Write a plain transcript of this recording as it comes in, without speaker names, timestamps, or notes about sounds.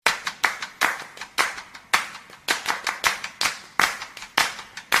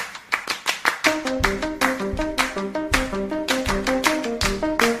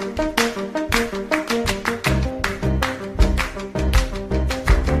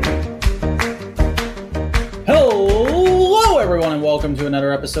everyone, and welcome to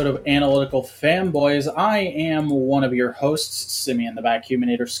another episode of Analytical Fanboys. I am one of your hosts, Simeon the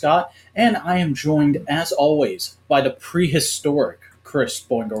Vacuuminator Scott, and I am joined, as always, by the prehistoric Chris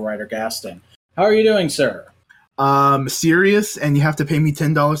Boingo Ryder Gaston. How are you doing, sir? Serious, and you have to pay me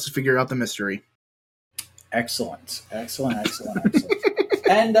 $10 to figure out the mystery. Excellent.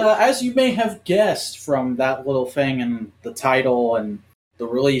 And as you may have guessed from that little thing and the title and the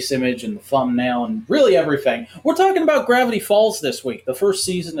release image and the thumbnail and really everything, we're talking about Gravity Falls this week, the first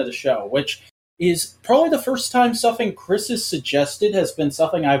season of the show, which is probably the first time something Chris has suggested has been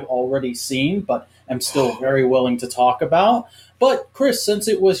something I've already seen, but am still very willing to talk about. But Chris, since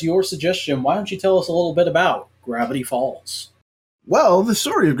it was your suggestion, why don't you tell us a little bit about Gravity Falls? Well, the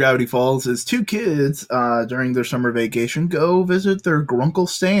story of Gravity Falls is two kids during their summer vacation go visit their Grunkle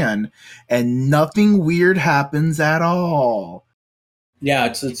Stan, and nothing weird happens at all. Yeah,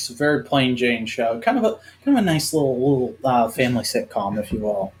 it's a very plain Jane show. Kind of a nice little family sitcom, if you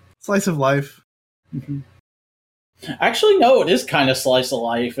will. Slice of life. Mm-hmm. Actually, no, it is kind of slice of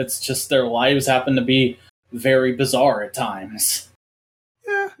life. It's just their lives happen to be very bizarre at times.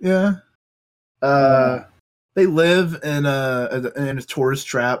 Yeah. They live in a tourist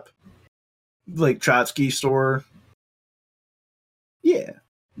trap, like Trotsky store. Yeah,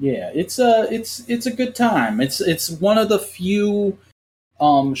 it's a good time. It's one of the few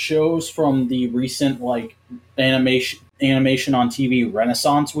shows from the recent like animation on TV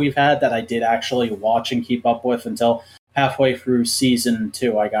renaissance we've had that I did actually watch and keep up with until halfway through season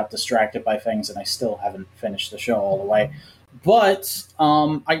 2. I got distracted by things and I still haven't finished the show all the way. But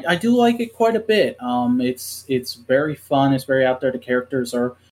I do like it quite a bit. It's very fun. It's very out there. The characters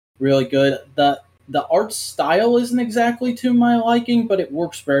are really good. The art style isn't exactly to my liking, but it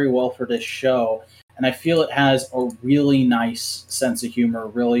works very well for this show. And I feel it has a really nice sense of humor,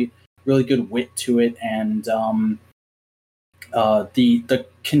 really, really good wit to it, and the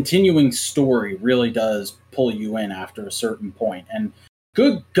continuing story really does pull you in after a certain point. And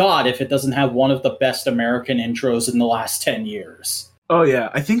good God, if it doesn't have one of the best American intros in the last 10 years. Oh yeah,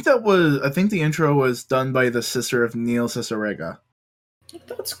 I think the intro was done by the sister of Neil Cicerega.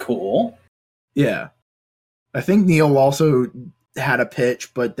 That's cool. Yeah, I think Neil also had a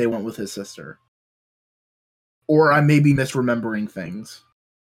pitch, but they went with his sister. Or I may be misremembering things.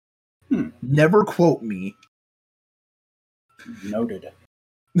 Never quote me. Noted.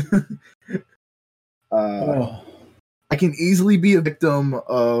 I can easily be a victim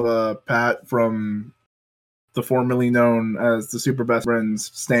of Pat from the formerly known as the Super Best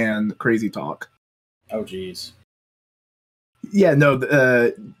Friends Stan Crazy Talk. Oh, geez. Yeah, no,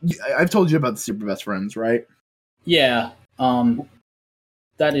 I've told you about the Super Best Friends, right? Yeah.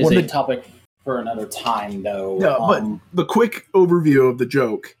 That is a topic for another time, though. No, but the quick overview of the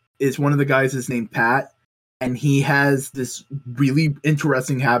joke is one of the guys is named Pat, and he has this really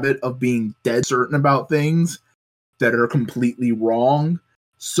interesting habit of being dead certain about things that are completely wrong,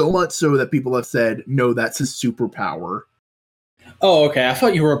 so much so that people have said, no, that's his superpower. Oh, okay. I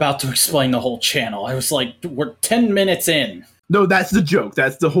thought you were about to explain the whole channel. I was like, we're 10 minutes in. No, that's the joke.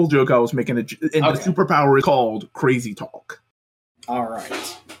 That's the whole joke I was making. And okay. The superpower is called Crazy Talk. All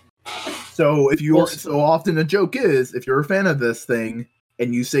right. So so often a joke is, if you're a fan of this thing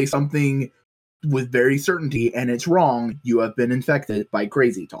and you say something with very certainty and it's wrong, you have been infected by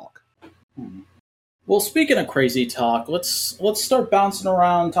Crazy Talk. Well, speaking of Crazy Talk, let's start bouncing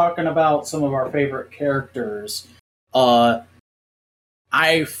around talking about some of our favorite characters. I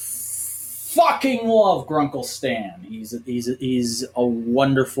fucking love Grunkle Stan. He's a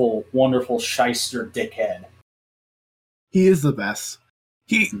wonderful, wonderful shyster dickhead. He is the best.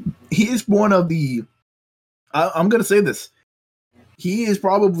 He is one of the... I'm going to say this. He is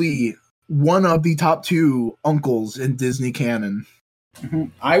probably one of the top 2 uncles in Disney canon. Mm-hmm.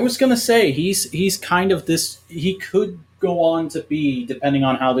 I was going to say, he's kind of this... He could go on to be, depending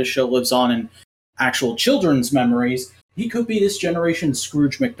on how this show lives on in actual children's memories, he could be this generation's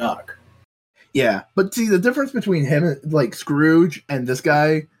Scrooge McDuck. Yeah, but see, the difference between him, like Scrooge, and this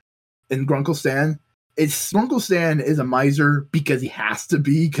guy in Grunkle Stan... Grunkle Stan is a miser because he has to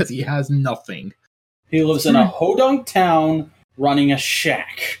be, because he has nothing. He lives in a hodunk town running a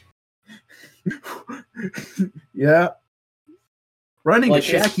shack. Yeah. Running a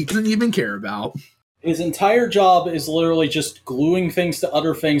shack he doesn't even care about. His entire job is literally just gluing things to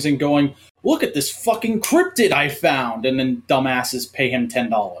other things and going, look at this fucking cryptid I found, and then dumbasses pay him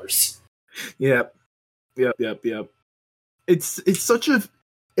 $10. Yep. It's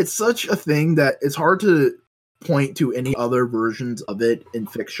such a thing that it's hard to point to any other versions of it in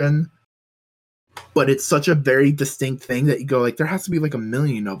fiction, but it's such a very distinct thing that you go like, there has to be like a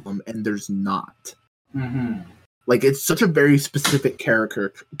million of them, and there's not. Mm-hmm. Like, it's such a very specific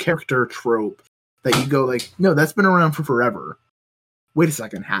character trope that you go like, no, that's been around for forever. Wait a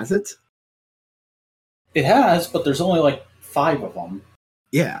second, has it? It has, but there's only like 5 of them.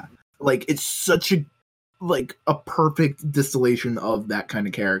 Yeah, like it's such a perfect distillation of that kind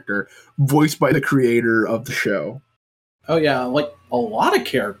of character, voiced by the creator of the show. Oh yeah, like a lot of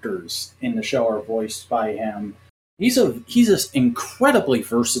characters in the show are voiced by him. He's an incredibly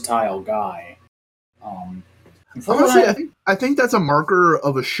versatile guy. Honestly, I think that's a marker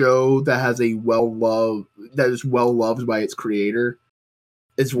of a show that has is well loved by its creator.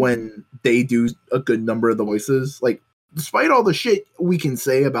 Is when they do a good number of the voices. Like, despite all the shit we can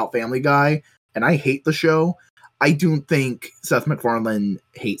say about Family Guy, and I hate the show, I don't think Seth MacFarlane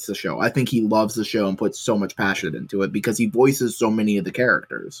hates the show. I think he loves the show and puts so much passion into it because he voices so many of the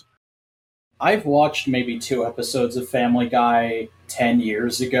characters. I've watched maybe 2 episodes of Family Guy 10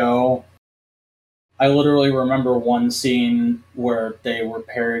 years ago. I literally remember one scene where they were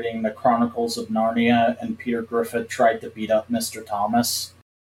parodying the Chronicles of Narnia and Peter Griffin tried to beat up Mr. Thomas.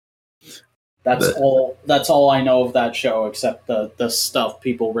 That's all I know of that show, except the stuff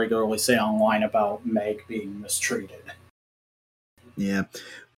people regularly say online about Meg being mistreated. Yeah,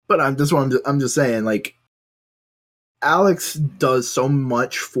 but I'm just saying, like, Alex does so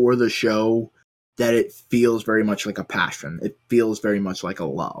much for the show that it feels very much like a passion. It feels very much like a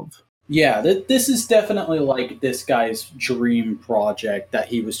love. Yeah, this is definitely like this guy's dream project that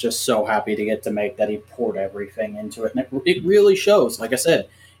he was just so happy to get to make that he poured everything into it. And it really shows. Like I said,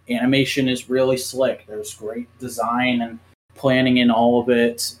 animation is really slick. There's great design and planning in all of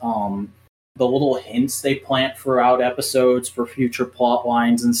it. The little hints they plant throughout episodes for future plot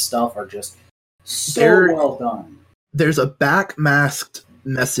lines and stuff are just so well done. There's a backmasked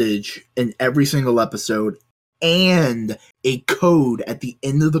message in every single episode and a code at the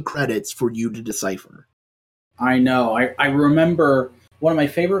end of the credits for you to decipher. I know. I remember one of my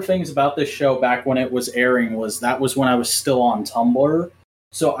favorite things about this show back when it was airing was when I was still on Tumblr.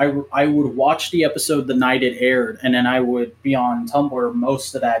 So I would watch the episode the night it aired, and then I would be on Tumblr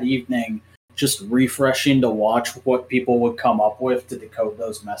most of that evening just refreshing to watch what people would come up with to decode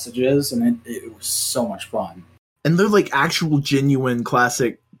those messages, and it was so much fun. And they're like actual genuine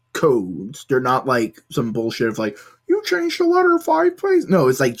classic codes. They're not like some bullshit of like, you changed the letter 5 places. No,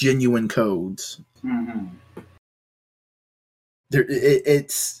 it's like genuine codes. Mm-hmm.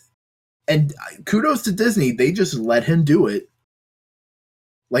 And kudos to Disney. They just let him do it.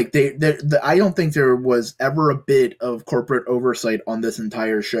 Like I don't think there was ever a bit of corporate oversight on this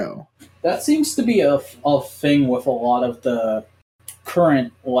entire show. That seems to be a thing with a lot of the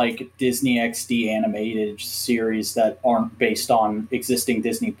current like Disney XD animated series that aren't based on existing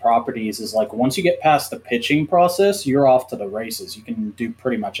Disney properties. Is like once you get past the pitching process, you're off to the races. You can do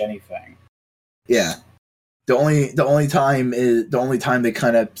pretty much anything. Yeah. The only time they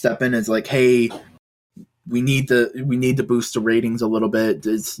kind of step in is like, hey, we need to boost the ratings a little bit.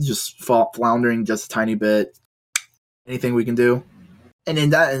 It's just floundering just a tiny bit. Anything we can do?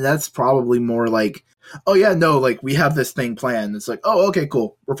 And that's probably more like, oh yeah, no, like we have this thing planned. It's like, oh, okay,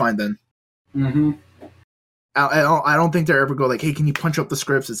 cool, we're fine then. Mm-hmm. I don't think they ever go like, hey, can you punch up the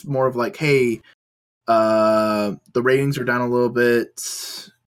scripts? It's more of like, hey, the ratings are down a little bit.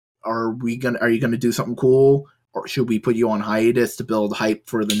 Are you gonna do something cool? Or should we put you on hiatus to build hype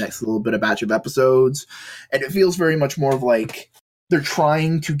for the next little bit of batch of episodes? And it feels very much more of like they're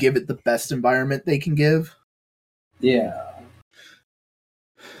trying to give it the best environment they can give. Yeah.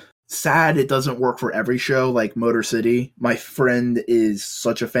 Sad it doesn't work for every show, like Motor City. My friend is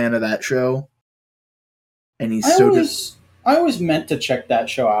such a fan of that show. And he's I always meant to check that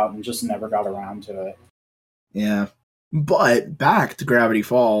show out and just never got around to it. Yeah. But back to Gravity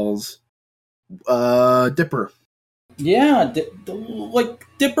Falls, Dipper. Yeah, like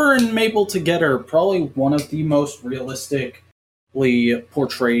Dipper and Mabel together, probably one of the most realistically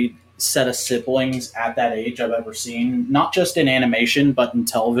portrayed set of siblings at that age I've ever seen. Not just in animation, but in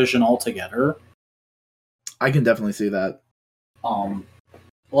television altogether. I can definitely see that.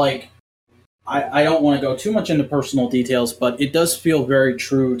 Like, I don't want to go too much into personal details, but it does feel very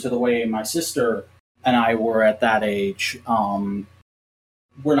true to the way my sister and I were at that age.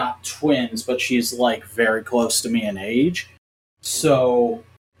 We're not twins, but she's like very close to me in age. So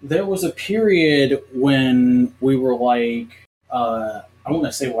there was a period when we were like, I want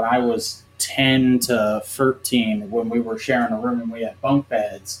to say when I was 10 to 13, when we were sharing a room and we had bunk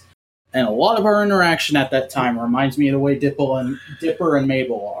beds. And a lot of our interaction at that time reminds me of the way Dipper and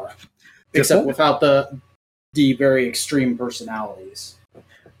Mabel are. Except without the very extreme personalities.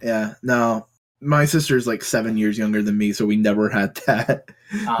 Yeah, no. My sister's like 7 years younger than me, so we never had that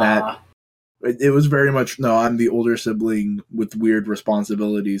It was very much, no, I'm the older sibling with weird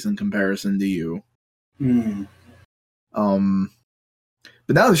responsibilities in comparison to you. Hmm.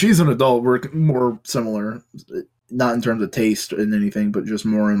 But now that she's an adult, we're more similar. Not in terms of taste and anything, but just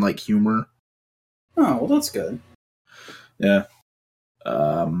more in like humor. Oh, well, that's good. Yeah.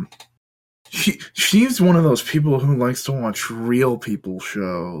 She's one of those people who likes to watch real people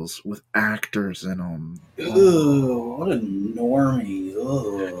shows with actors in them. Ugh, what a normie.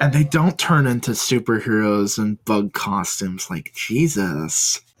 Ugh. And they don't turn into superheroes in bug costumes like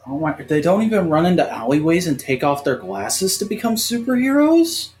Jesus. Oh my! They don't even run into alleyways and take off their glasses to become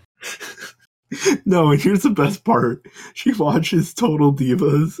superheroes? No, and here's the best part. She watches Total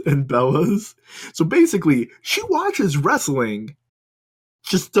Divas and Bellas. So basically, she watches wrestling,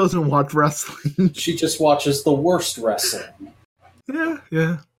 just doesn't watch wrestling. She just watches the worst wrestling.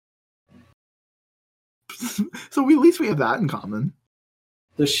 Yeah. So at least we have that in common.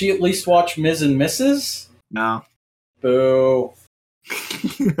 Does she at least watch Ms. and Mrs.? No. Boo.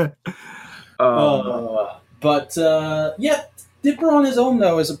 Yeah, Dipper on his own,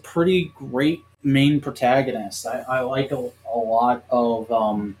 though, is a pretty great main protagonist. I like a lot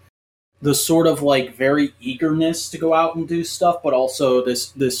of the sort of like very eagerness to go out and do stuff, but also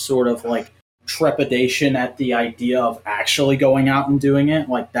this sort of like trepidation at the idea of actually going out and doing it.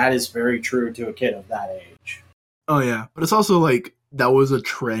 Like, that is very true to a kid of that age. Oh, yeah. But it's also like that was a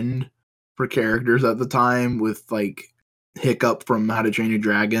trend for characters at the time with like Hiccup from How to Train Your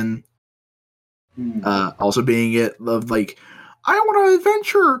Dragon. Also being it of like, I want to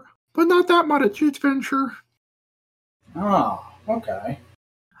adventure, but not that much adventure. Oh, okay.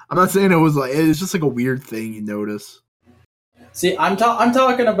 I'm not saying it was like, it's just like a weird thing you notice. See, I'm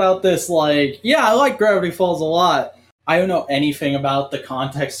talking about this like, yeah, I like Gravity Falls a lot. I don't know anything about the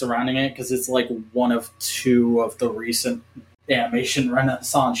context surrounding it because it's like one of two of the recent animation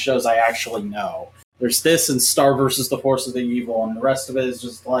renaissance shows I actually know. There's this and Star versus the Force of the Evil, and the rest of it is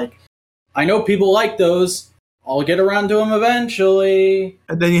just like, I know people like those. I'll get around to them eventually.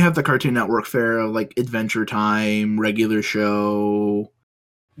 And then you have the Cartoon Network fare of like Adventure Time, Regular Show.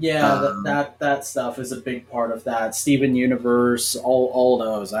 Yeah, that stuff is a big part of that. Steven Universe, all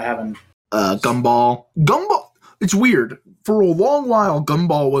those. I haven't. Gumball. It's weird. For a long while,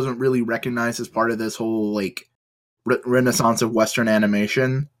 Gumball wasn't really recognized as part of this whole like renaissance of Western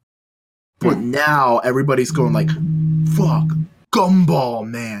animation. But now everybody's going like, fuck, Gumball,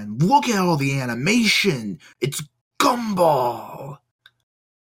 man. Look at all the animation. It's Gumball.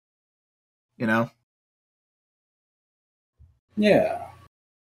 You know? Yeah.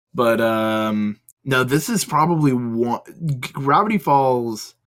 But, no, this is probably Gravity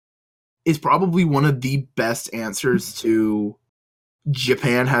Falls is probably one of the best answers to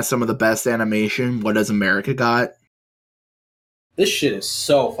Japan has some of the best animation. What does America got? This shit is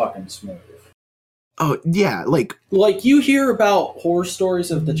so fucking smooth. Oh, yeah, like you hear about horror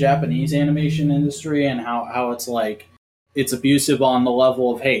stories of the Japanese animation industry and how it's like, it's abusive on the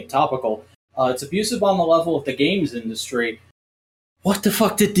level of, hey, topical, it's abusive on the level of the games industry. What the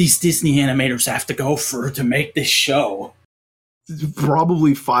fuck did these Disney animators have to go through to make this show?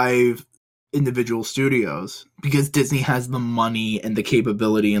 Probably 5 individual studios, because Disney has the money and the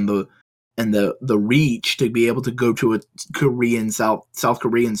capability and the reach to be able to go to a South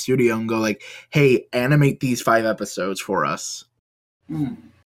Korean studio and go like, hey, animate these 5 episodes for us.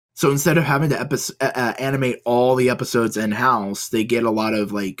 So instead of having to animate all the episodes in-house, they get a lot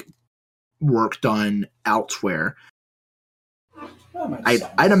of like work done elsewhere.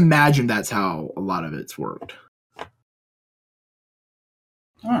 I'd imagine that's how a lot of it's worked.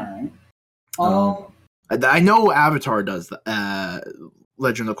 Alright. I know Avatar does that.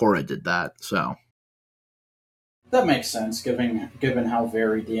 Legend of Korra did that, so that makes sense, given how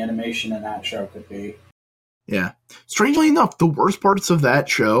varied the animation in that show could be. Yeah. Strangely enough, the worst parts of that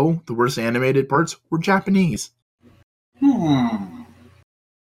show, the worst animated parts, were Japanese.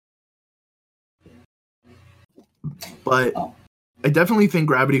 But I definitely think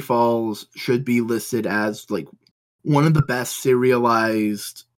Gravity Falls should be listed as like one of the best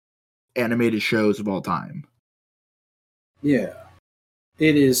serialized animated shows of all time. Yeah.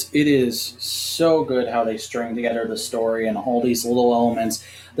 It is so good how they string together the story and all these little elements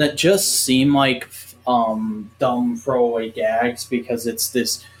that just seem like dumb throwaway gags because it's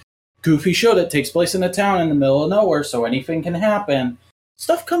this goofy show that takes place in a town in the middle of nowhere, so anything can happen.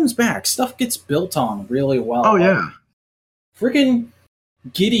 Stuff comes back. Stuff gets built on really well. Oh, yeah. Freaking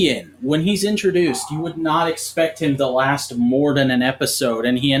Gideon, when he's introduced, you would not expect him to last more than an episode,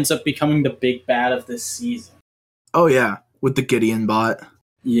 and he ends up becoming the big bad of this season. Oh, yeah. With the Gideon bot.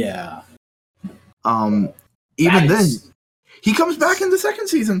 Yeah. Even then, he comes back in the second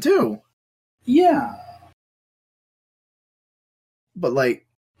season, too. Yeah. But like,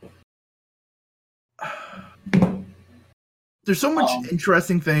 there's so much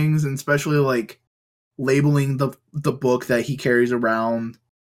interesting things, and especially like labeling the book that he carries around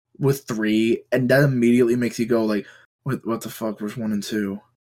with 3, and that immediately makes you go like, what the fuck? Where's 1 and 2?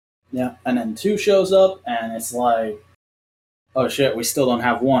 Yeah, and then 2 shows up, and it's like, oh shit, we still don't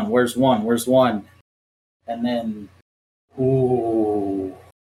have 1. Where's 1? Where's 1? And then, ooh,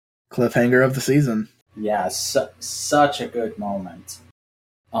 Cliffhanger of the season. yeah, such a good moment.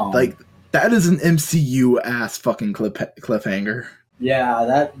 Like, that is an MCU ass fucking cliffhanger.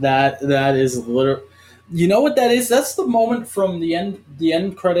 Yeah, that is literally. You know what that is? That's the moment from the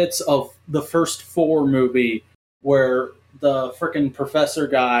end credits of the first 4 movie where the frickin' professor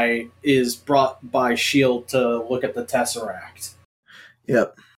guy is brought by S.H.I.E.L.D. to look at the Tesseract.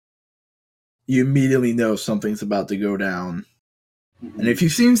 Yep. You immediately know something's about to go down. Mm-hmm. And if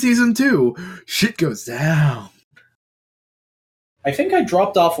you've seen season 2, shit goes down. I think I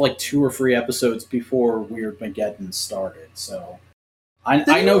dropped off like 2 or 3 episodes before Weird Mageddon started, so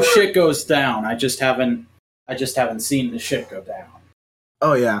I know shit goes down. I just haven't seen the shit go down.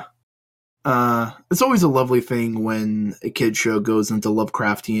 Oh yeah. It's always a lovely thing when a kid show goes into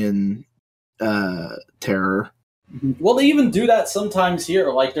Lovecraftian terror. Well, they even do that sometimes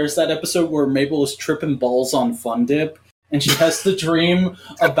here. Like, there's that episode where Mabel is tripping balls on Fun Dip, and she has the dream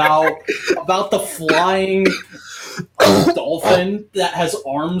about the flying dolphin that has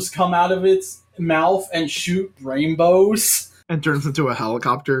arms come out of its mouth and shoot rainbows. And turns into a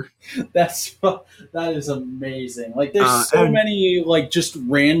helicopter. That is amazing. Like, there's so many, like, just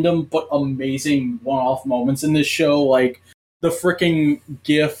random but amazing one-off moments in this show. Like, the freaking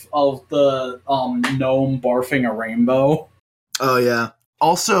gif of the gnome barfing a rainbow. Oh, yeah.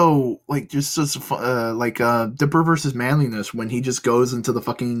 Also, like, just Dipper versus Manliness, when he just goes into the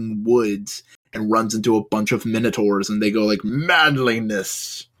fucking woods and runs into a bunch of minotaurs, and they go, like,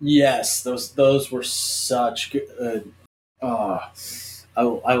 manliness. Yes, those were such good...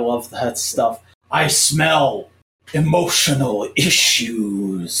 I love that stuff. I smell emotional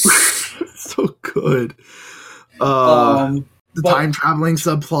issues. So good. The time traveling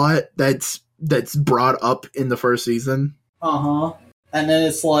subplot that's brought up in the first season. And then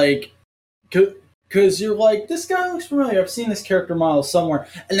it's like, because you're like, this guy looks familiar. I've seen this character model somewhere.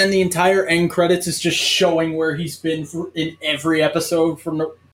 And then the entire end credits is just showing where he's been in every episode from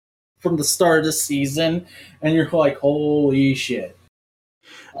the start of the season, and you're like, holy shit.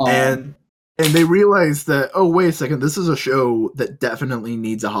 And they realize that, oh, wait a second, this is a show that definitely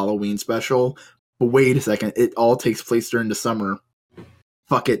needs a Halloween special, but wait a second, it all takes place during the summer.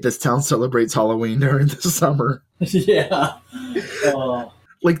 Fuck it, this town celebrates Halloween during the summer. Yeah.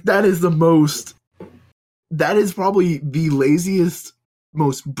 Like, that is probably the laziest,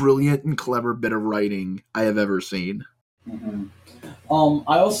 most brilliant and clever bit of writing I have ever seen. Mm-hmm.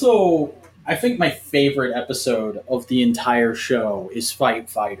 I think my favorite episode of the entire show is Fight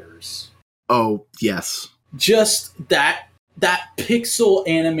Fighters. Oh, yes. Just that pixel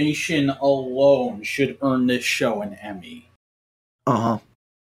animation alone should earn this show an Emmy. Uh-huh.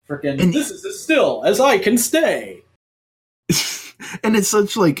 Freaking, this is as still as I can stay. And it's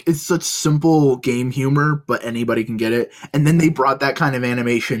such simple game humor, but anybody can get it. And then they brought that kind of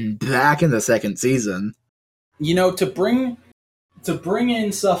animation back in the second season. You know, to bring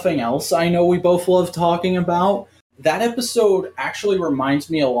in something else I know we both love talking about, that episode actually reminds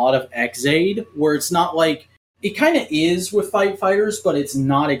me a lot of Ex-Aid, where it's not like, it kind of is with Fight Fighters, but it's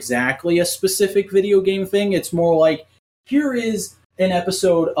not exactly a specific video game thing. It's more like, here is an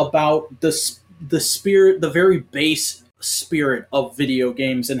episode about the spirit, the very base spirit of video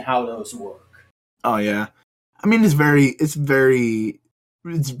games and how those work. Oh yeah. I mean, it's very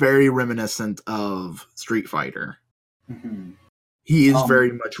reminiscent of Street Fighter. Mm-hmm. He is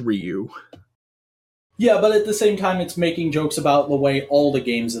very much Ryu. Yeah, but at the same time, it's making jokes about the way all the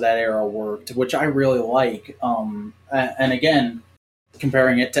games of that era worked, which I really like. And again,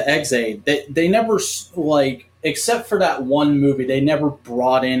 comparing it to Ex-Aid, they never, like, except for that one movie, they never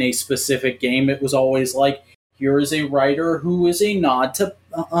brought in a specific game. It was always like, here is a writer who is a nod to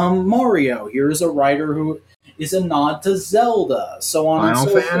Mario. Here is a writer who is a nod to Zelda. So on and so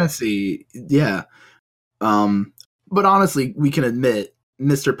forth. Final Fantasy, yeah. But honestly, we can admit,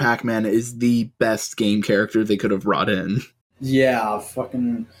 Mr. Pac-Man is the best game character they could have brought in. Yeah,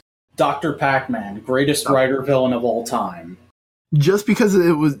 fucking Dr. Pac-Man, greatest writer villain of all time. Just because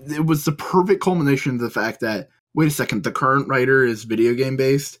it was the perfect culmination of the fact that, wait a second, the current writer is video game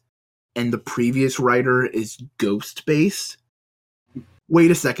based, and the previous writer is ghost based. Wait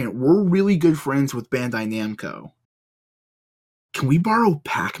a second, we're really good friends with Bandai Namco. Can we borrow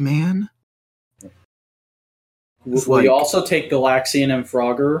Pac-Man? Will you also take Galaxian and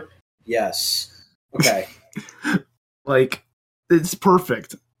Frogger? Yes. Okay. Like, it's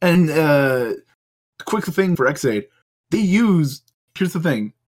perfect. And quick thing for Ex-Aid, here's the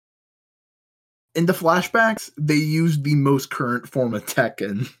thing. In the flashbacks, they used the most current form of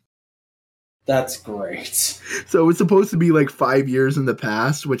Tekken. That's great. So it's supposed to be like 5 years in the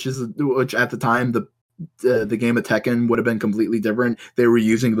past, which at the time the game of Tekken would have been completely different. They were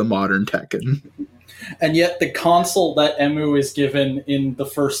using the modern Tekken. And yet the console that Emu is given in the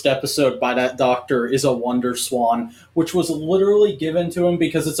first episode by that doctor is a Wonder Swan, which was literally given to him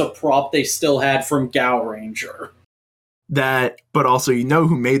because it's a prop they still had from Gao Ranger. But also, you know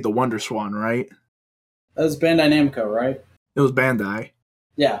who made the Wonder Swan, right? That was Bandai Namco, right? It was Bandai.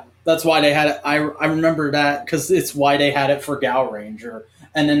 Yeah, that's why they had it. I remember that because it's why they had it for Gao Ranger.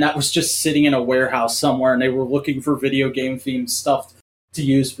 And then that was just sitting in a warehouse somewhere, and they were looking for video game themed stuff to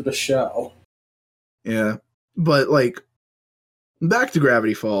use for the show. Yeah, but like, back to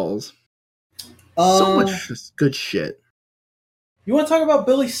Gravity Falls. So much good shit. You want to talk about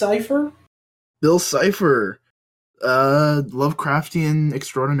Billy Cipher? Bill Cipher, Lovecraftian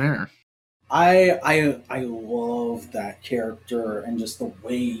extraordinaire. I love that character and just the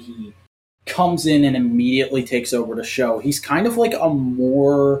way he comes in and immediately takes over the show. He's kind of like a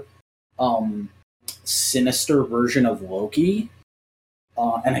more sinister version of Loki.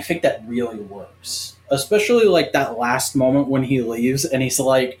 And I think that really works. Especially like that last moment when he leaves and he's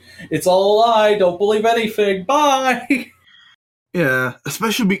like, it's all a lie, don't believe anything, bye! Yeah,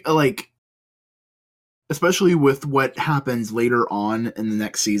 especially with what happens later on in the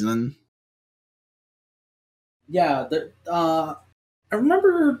next season. Yeah, I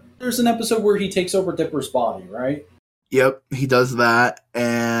remember there's an episode where he takes over Dipper's body, right? Yep, he does that,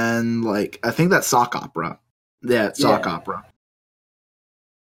 and like, I think that's sock opera. Yeah, sock opera.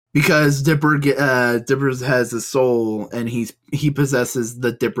 Because Dipper has a soul, and he possesses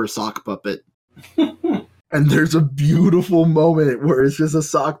the Dipper sock puppet. And there's a beautiful moment where it's just a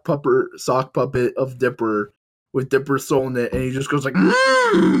sock puppet of Dipper with Dipper's soul in it, and he just goes like,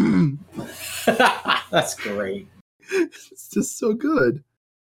 mm! That's great. It's just so good.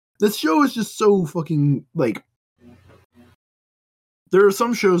 This show is just so fucking, like, there are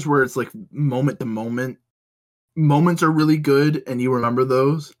some shows where it's like moment to moment. Moments are really good, and you remember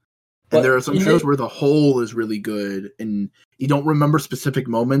those. And there are some shows where the whole is really good, and you don't remember specific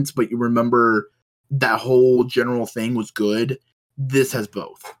moments, but you remember that whole general thing was good. This has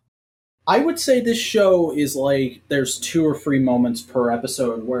both. I would say this show is like there's 2 or 3 moments per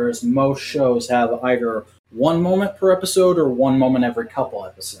episode, whereas most shows have either 1 moment per episode or 1 moment every couple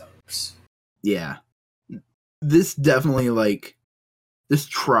episodes. Yeah. This definitely, like, this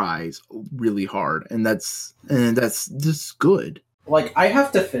tries really hard, and that's just good. Like, I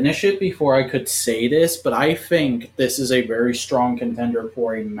have to finish it before I could say this, but I think this is a very strong contender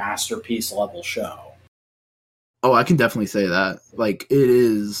for a masterpiece level show. Oh, I can definitely say that. Like, it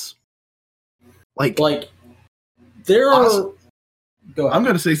is... Like there are... Go ahead. I'm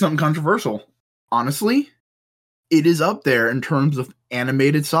going to say something controversial. Honestly, it is up there in terms of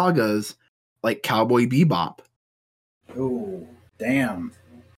animated sagas like Cowboy Bebop. Ooh, damn.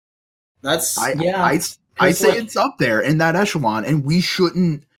 That's... I say it's up there in that echelon, and we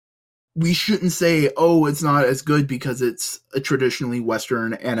shouldn't say, oh, it's not as good because it's a traditionally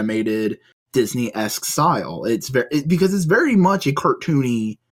Western animated Disney-esque style. Because it's very much a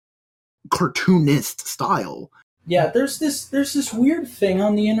cartoonist style. Yeah, there's this weird thing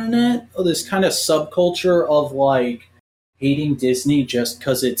on the internet, this kind of subculture of like hating Disney just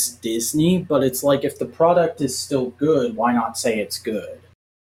because it's Disney, but it's like if the product is still good, why not say it's good?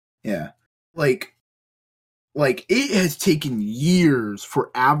 Yeah. Like, it has taken years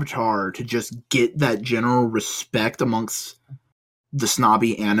for Avatar to just get that general respect amongst the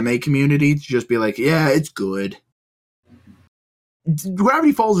snobby anime community to just be like, yeah, it's good.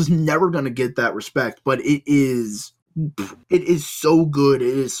 Gravity Falls is never going to get that respect, but it is so good,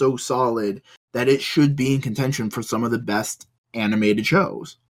 it is so solid that it should be in contention for some of the best animated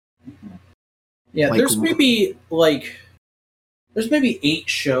shows. Yeah, like, there's maybe 8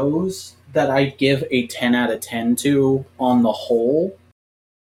 shows that I'd give a 10 out of 10 to on the whole.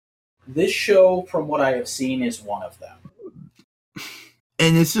 This show, from what I have seen, is one of them.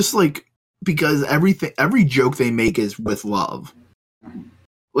 And it's just like, because every joke they make is with love.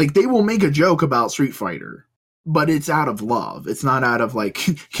 Like, they will make a joke about Street Fighter, but it's out of love. It's not out of, like,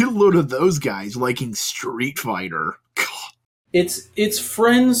 get a load of those guys liking Street Fighter. God. It's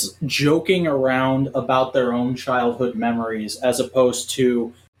friends joking around about their own childhood memories as opposed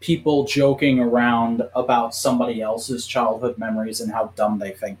to people joking around about somebody else's childhood memories and how dumb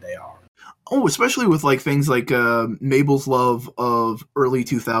they think they are. Oh, especially with like things like Mabel's love of early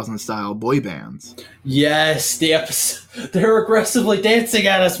 2000 style boy bands. Yes, the episode. They're aggressively dancing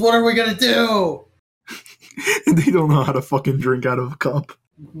at us. What are we gonna do? And they don't know how to fucking drink out of a cup.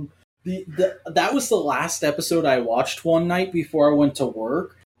 That was the last episode I watched one night before I went to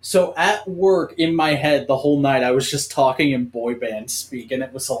work. So at work, in my head, the whole night, I was just talking in boy band speak, and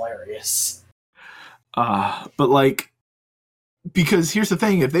it was hilarious. But like, because here's the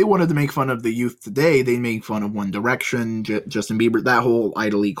thing: if they wanted to make fun of the youth today, they make fun of One Direction, Justin Bieber, that whole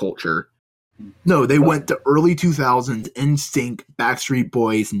idol culture. No, they went to early 2000s, NSYNC, Backstreet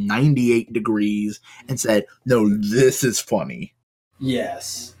Boys, 98 Degrees, and said, "No, this is funny."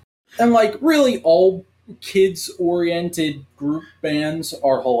 Yes. And, like, really, all kids-oriented group bands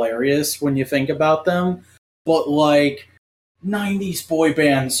are hilarious when you think about them. But, like, 90s boy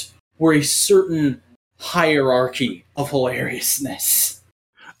bands were a certain hierarchy of hilariousness.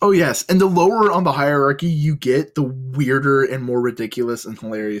 Oh, yes. And the lower on the hierarchy you get, the weirder and more ridiculous and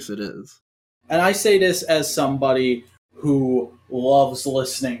hilarious it is. And I say this as somebody who loves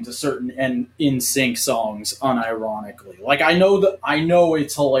listening to certain NSYNC songs unironically. Like, I know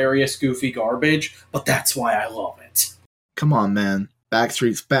it's hilarious, goofy garbage, but that's why I love it. Come on, man.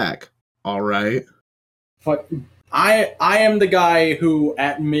 Backstreet's back. All right. But I am the guy who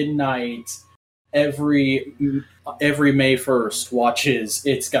at midnight every May 1st watches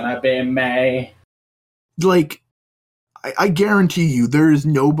It's Gonna Be May. Like, I guarantee you, there is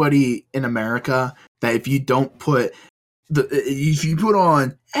nobody in America that if you don't put if you put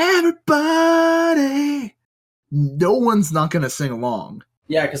on Everybody, no one's not gonna sing along.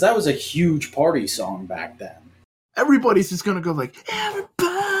 Yeah, because that was a huge party song back then. Everybody's just gonna go like,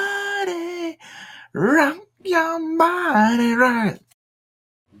 "Everybody, rock your body right."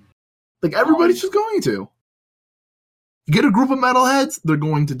 Like, everybody's just going to. Get a group of metalheads, they're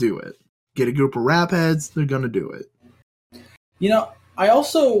going to do it. Get a group of rap heads, they're gonna do it. You know, I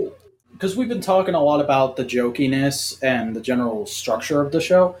also, because we've been talking a lot about the jokiness and the general structure of the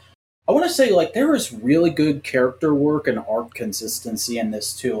show, I want to say, like, there is really good character work and arc consistency in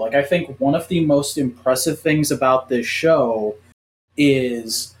this, too. Like, I think one of the most impressive things about this show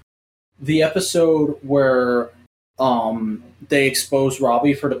is the episode where they expose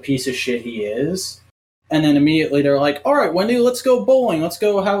Robbie for the piece of shit he is. And then immediately they're like, all right, Wendy, let's go bowling. Let's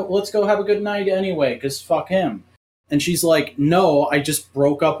go have a good night anyway, because fuck him. And she's like, no, I just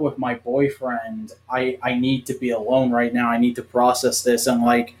broke up with my boyfriend. I need to be alone right now. I need to process this. And,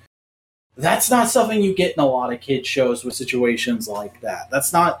 like, that's not something you get in a lot of kid shows with situations like that.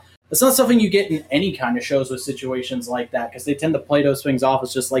 That's not something you get in any kind of shows with situations like that, because they tend to play those things off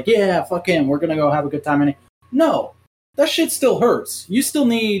as just like, yeah, fuck him, we're gonna go have a good time. No, that shit still hurts. You still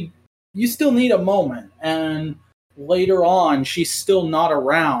need a moment. And later on, she's still not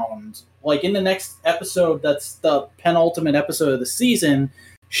around. Like, in the next episode, that's the penultimate episode of the season,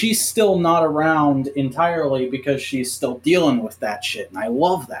 she's still not around entirely because she's still dealing with that shit, and I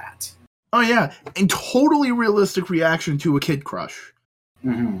love that. Oh, yeah. And totally realistic reaction to a kid crush.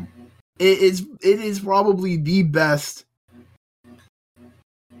 Mm-hmm. It is probably the best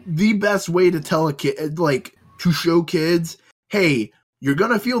way to tell a kid, like, to show kids, hey, you're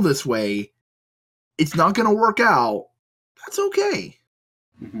gonna feel this way. It's not gonna work out. That's okay.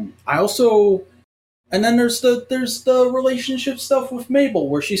 Mm-hmm. I also, and then there's the relationship stuff with Mabel,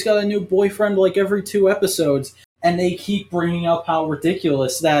 where she's got a new boyfriend like every 2 episodes, and they keep bringing up how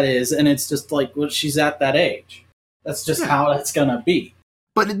ridiculous that is, and it's just like, well, she's at that age. That's just how that's gonna be.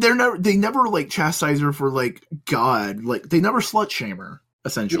 But they never like chastise her for, like, God, like, they never slut shame her,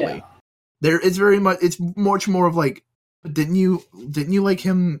 essentially. Yeah. It's much more of like, didn't you like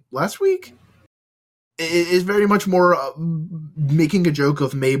him last week? It's very much more making a joke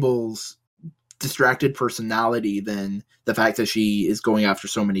of Mabel's distracted personality than the fact that she is going after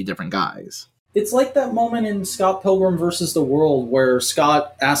so many different guys. It's like that moment in Scott Pilgrim vs. the World where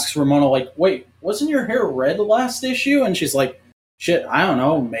Scott asks Ramona, like, wait, wasn't your hair red last issue? And she's like, shit, I don't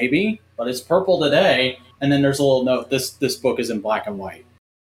know, maybe, but it's purple today. And then there's a little note, this book is in black and white.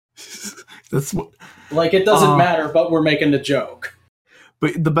 That's what, like, it doesn't matter, but we're making the joke.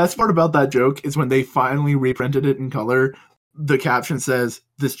 But the best part about that joke is when they finally reprinted it in color, the caption says,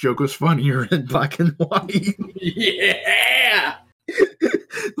 this joke was funnier in black and white. Yeah!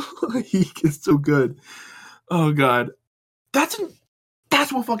 It's so good. Oh, God. That's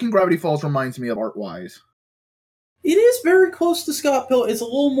what fucking Gravity Falls reminds me of art-wise. It is very close to Scott Pilgrim. It's a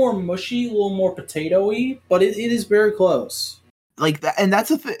little more mushy, a little more potato-y, but it is very close. Like that, and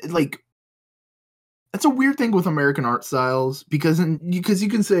that's that's a weird thing with American art styles, because you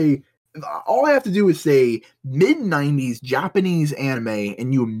can say all I have to do is say mid-90s Japanese anime,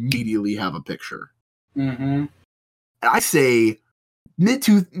 and you immediately have a picture. Mm-hmm. I say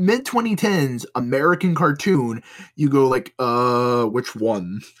mid-2010s American cartoon, you go like, which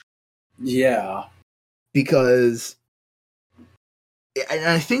one? Yeah. Because and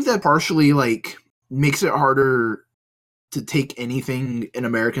I think that partially like makes it harder to take anything in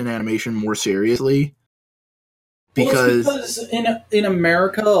American animation more seriously. Because in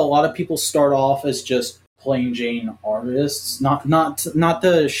America, a lot of people start off as just plain Jane artists. Not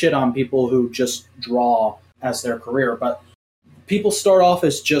to shit on people who just draw as their career, but people start off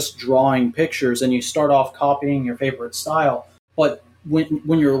as just drawing pictures, and you start off copying your favorite style. But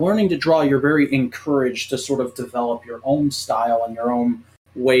when you're learning to draw, you're very encouraged to sort of develop your own style and your own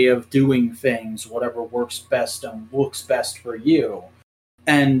way of doing things, whatever works best and looks best for you.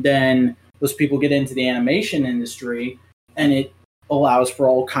 And then those people get into the animation industry, and it allows for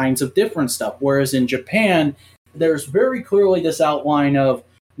all kinds of different stuff. Whereas in Japan, there's very clearly this outline of,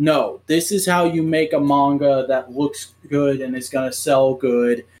 no, this is how you make a manga that looks good and is going to sell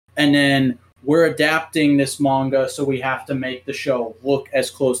good. And then we're adapting this manga, so we have to make the show look as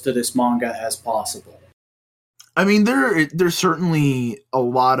close to this manga as possible. I mean, there's certainly a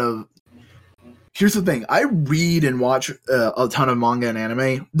lot of... Here's the thing. I read and watch a ton of manga and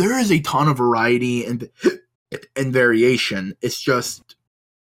anime. There is a ton of variety and variation. It's just...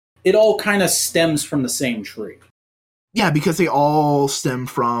 It all kind of stems from the same tree. Yeah, because they all stem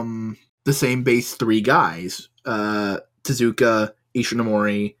from the same base three guys. Tezuka,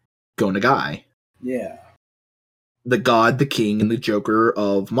 Ishinomori, Go Nagai. Yeah. The god, the king, and the joker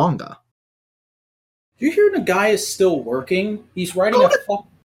of manga. Do you hear Nagai is still working? He's writing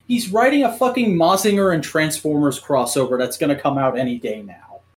He's writing a fucking Mazinger and Transformers crossover that's gonna come out any day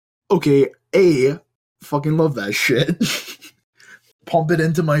now. Okay, A, fucking love that shit. Pump it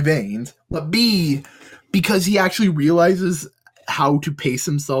into my veins. But B, because he actually realizes how to pace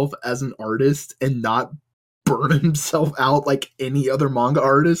himself as an artist and not burn himself out like any other manga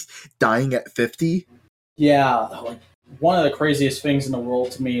artist, dying at 50. Yeah, like, one of the craziest things in the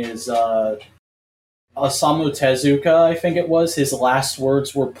world to me is Osamu Tezuka, I think it was, his last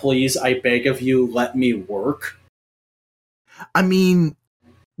words were, "Please, I beg of you, let me work." I mean,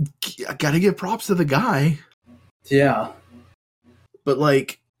 I gotta give props to the guy. Yeah. But,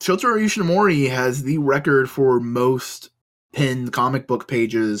 like, Shotaro Ishinomori has the record for most pinned comic book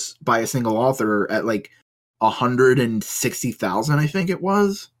pages by a single author at, like, 160,000, I think it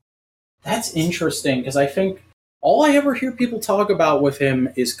was. That's interesting, because I think all I ever hear people talk about with him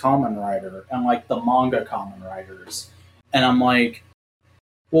is Kamen Rider, and, like, the manga Kamen Riders. And I'm like,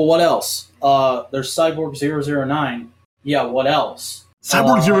 well, what else? There's Cyborg 009. Yeah, what else?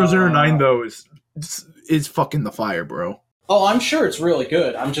 Cyborg 009, though, is fucking the fire, bro. Oh, I'm sure it's really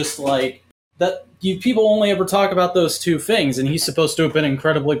good. I'm just like, people only ever talk about those two things, and he's supposed to have been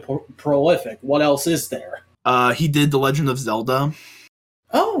incredibly prolific. What else is there? He did The Legend of Zelda.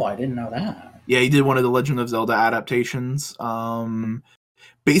 Oh, I didn't know that. Yeah, he did one of the Legend of Zelda adaptations.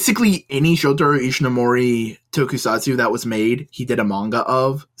 Basically, any Shotaro Ishinomori tokusatsu that was made, he did a manga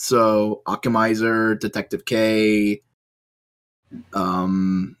of. So, Akimizer, Detective K,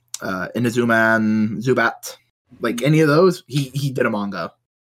 Inazuman, Zubat. Like, any of those, he did a manga.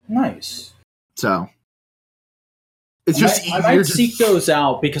 Nice. So, it's just easier. I might seek those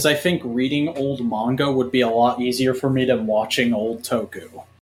out, because I think reading old manga would be a lot easier for me than watching old toku.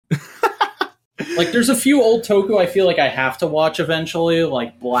 Like, there's a few old toku I feel like I have to watch eventually,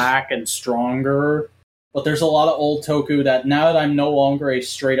 like Black and Stronger. But there's a lot of old toku that, now that I'm no longer a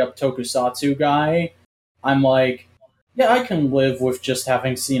straight-up tokusatsu guy, I'm like, yeah, I can live with just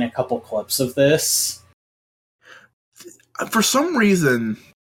having seen a couple clips of this. For some reason,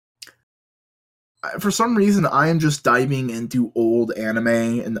 I am just diving into old anime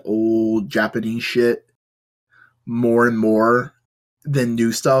and old Japanese shit more and more than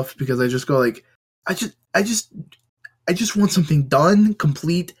new stuff, because I just go like, I just want something done,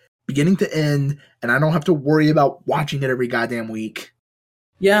 complete, beginning to end, and I don't have to worry about watching it every goddamn week.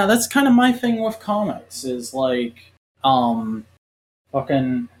 Yeah, that's kind of my thing with comics, is like, I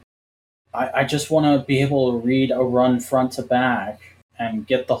just want to be able to read a run front to back and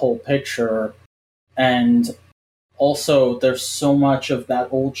get the whole picture. And also, there's so much of that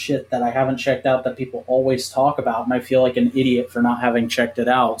old shit that I haven't checked out that people always talk about, and I feel like an idiot for not having checked it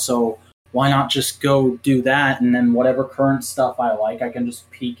out. So why not just go do that, and then whatever current stuff I like, I can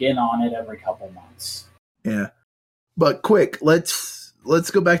just peek in on it every couple months. Yeah. But quick, let's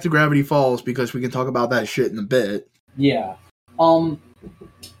go back to Gravity Falls, because we can talk about that shit in a bit. Yeah.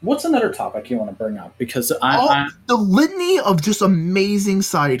 What's another topic you want to bring up? Because the litany of just amazing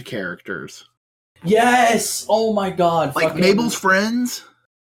side characters. Yes! Oh my god. Like Mabel's friends?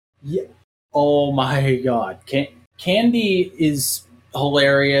 Yeah. Oh my god. Candy is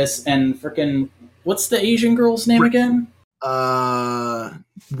hilarious, and freaking... What's the Asian girl's name again? One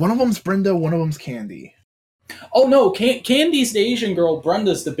of them's Brenda, one of them's Candy. Oh no, Candy's the Asian girl,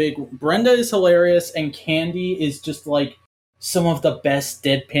 Brenda's the big... Brenda is hilarious, and Candy is just like some of the best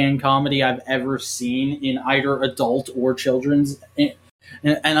deadpan comedy I've ever seen in either adult or children's...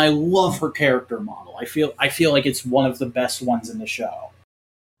 And I love her character model. I feel like it's one of the best ones in the show.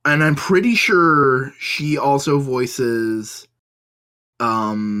 And I'm pretty sure she also voices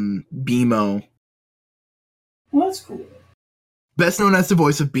BMO. Well, that's cool. Best known as the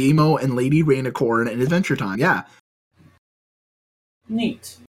voice of BMO and Lady Rainicorn in Adventure Time. Yeah.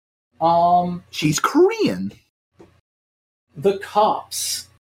 Neat. She's Korean. The cops.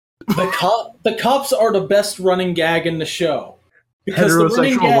 The cops are the best running gag in the show. Because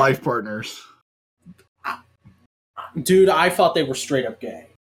heterosexual life partners. Dude, I thought they were straight up gay.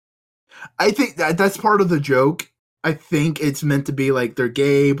 I think that's part of the joke. I think it's meant to be like they're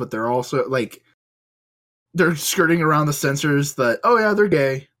gay, but they're also like they're skirting around the censors that, oh yeah, they're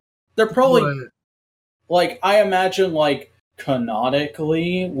gay. They're probably like, I imagine like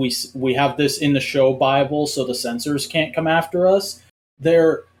canonically we have this in the show Bible so the censors can't come after us.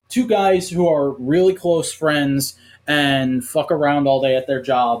 They're two guys who are really close friends and fuck around all day at their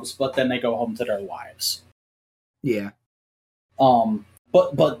jobs, but then they go home to their wives. Yeah.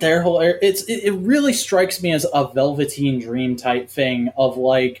 But they're hilarious. It really strikes me as a Velveteen Dream type thing of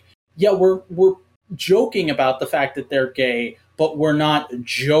like, yeah, we're joking about the fact that they're gay, but we're not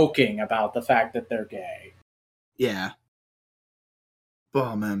joking about the fact that they're gay. Yeah.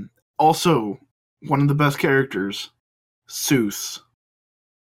 Oh man. Also, one of the best characters, Seuss.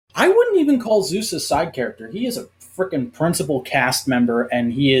 I wouldn't even call Zeus a side character. He is a freaking principal cast member,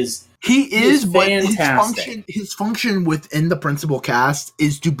 and he is but fantastic. His function within the principal cast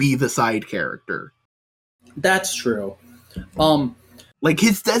is to be the side character. That's true. Like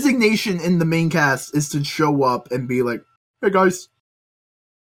his designation in the main cast is to show up and be like, "Hey guys,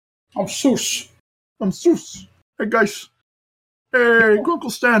 I'm Seuss. Hey guys, hey Uncle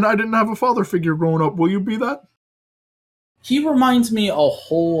Stan, I didn't have a father figure growing up. Will you be that?" He reminds me a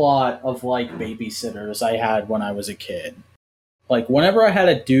whole lot of like babysitters I had when I was a kid. Like whenever I had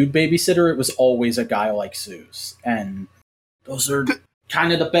a dude babysitter, it was always a guy like Seuss, and those are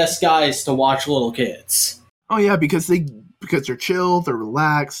kind of the best guys to watch little kids. Oh yeah, because they're chill, they're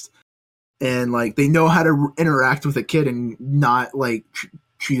relaxed, and like they know how to interact with a kid and not like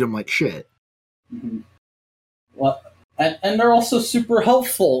treat them like shit. Mm-hmm. Well, and they're also super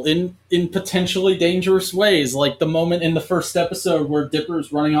helpful in potentially dangerous ways, like the moment in the first episode where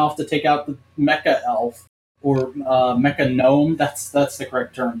Dipper's running off to take out the mecha elf or mecha gnome. That's the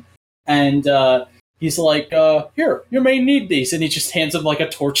correct term. And he's like, "Here, you may need these," and he just hands him like a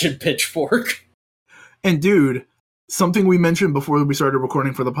torch and pitchfork. And dude, something we mentioned before we started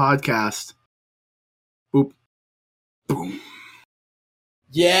recording for the podcast. Boop. Boom.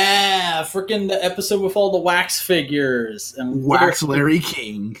 Yeah, freaking the episode with all the wax figures. And Wax Larry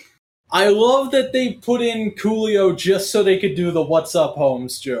King. I love that they put in Coolio just so they could do the "What's up,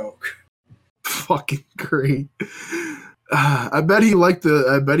 Holmes" joke. Fucking great. I bet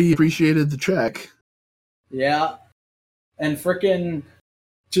he appreciated the check. Yeah. And freaking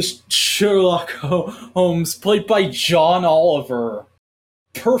just Sherlock Holmes, played by John Oliver.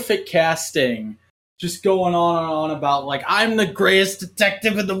 Perfect casting. Just going on and on about, like, I'm the greatest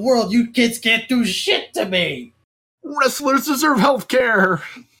detective in the world. You kids can't do shit to me. Wrestlers deserve health care.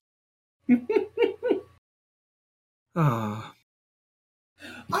 I'm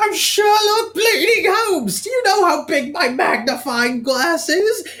Sherlock Bleeding Holmes. Do you know how big my magnifying glass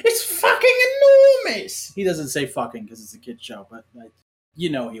is? It's fucking enormous. He doesn't say fucking because it's a kid show, but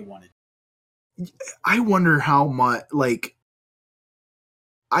you know he wanted. I wonder how much, like,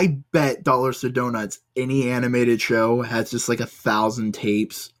 I bet dollars to donuts any animated show has just like 1,000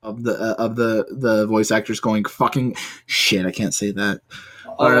 tapes of the voice actors going fucking shit. I can't say that.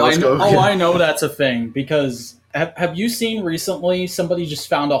 I know that's a thing, because have you seen recently somebody just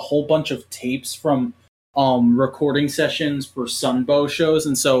found a whole bunch of tapes from recording sessions for Sunbow shows,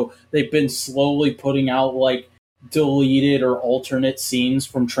 and so they've been slowly putting out like deleted or alternate scenes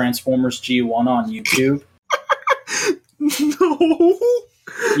from Transformers G1 on YouTube. No.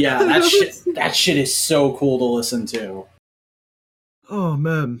 Yeah, that shit is so cool to listen to. Oh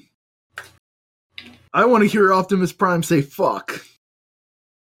man, I want to hear Optimus Prime say "fuck."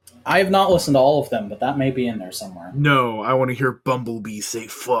 I have not listened to all of them, but that may be in there somewhere. No, I want to hear Bumblebee say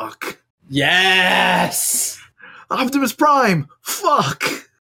fuck. Yes! Optimus Prime, fuck!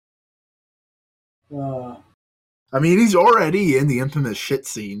 I mean, he's already in the infamous shit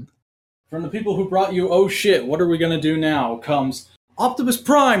scene. From the people who brought you, oh shit, what are we gonna do now? Comes Optimus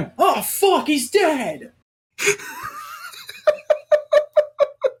Prime. Oh fuck, he's dead!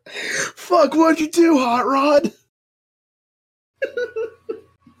 Fuck, what'd you do, Hot Rod?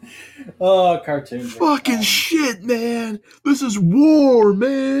 Oh, cartoons. Fucking shit, man. This is war,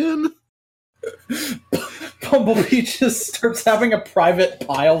 man. Bumblebee just starts having a private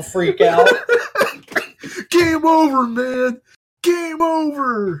pile freak out. Game over, man. Game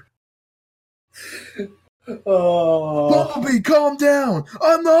over. Bumblebee, calm down.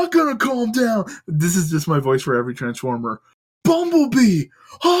 I'm not gonna calm down. This is just my voice for every Transformer. Bumblebee,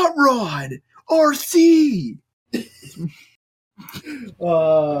 Hot Rod, RC.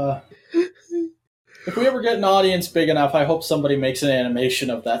 If we ever get an audience big enough, I hope somebody makes an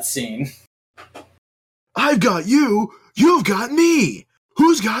animation of that scene. I've got you. You've got me.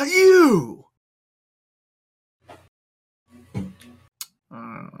 Who's got you?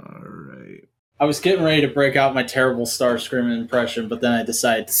 Alright. I was getting ready to break out my terrible Starscream impression, but then I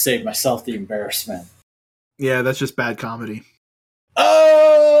decided to save myself the embarrassment. Yeah, that's just bad comedy.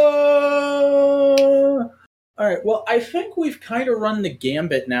 Alright, well, I think we've kind of run the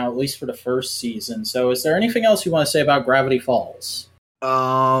gambit now, at least for the first season. So is there anything else you want to say about Gravity Falls?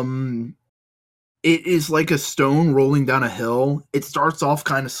 It is like a stone rolling down a hill. It starts off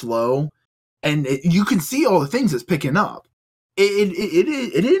kind of slow, and you can see all the things it's picking up. It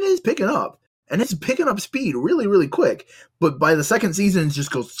is picking up, and it's picking up speed really, really quick. But by the second season, it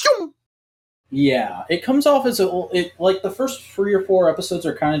just goes. Shoom! Yeah, it comes off as like the first 3 or 4 episodes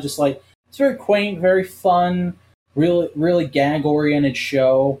are kind of just like, it's very quaint, very fun, really, really gag-oriented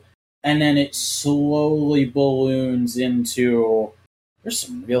show, and then it slowly balloons into, there's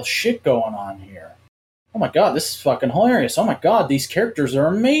some real shit going on here. Oh my god, this is fucking hilarious. Oh my god, these characters are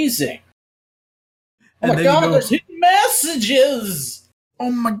amazing. Oh my god, there's hidden messages!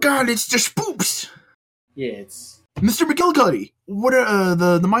 Oh my god, it's the spoops! Yeah, it's... Mr. McGillicuddy! What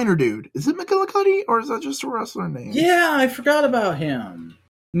the minor dude? Is it McGillicuddy, or is that just a wrestler name? Yeah, I forgot about him.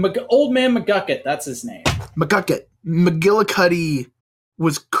 Old Man McGucket, that's his name. McGucket. McGillicuddy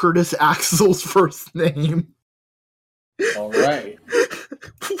was Curtis Axel's first name. Alright.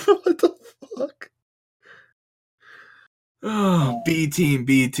 What the fuck? Oh, B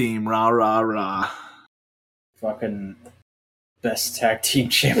team, rah, rah, rah. Fucking best tag team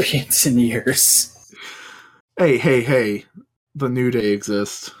champions in years. Hey. The New Day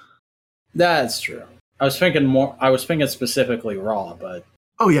exists. That's true. I was thinking specifically Raw, but...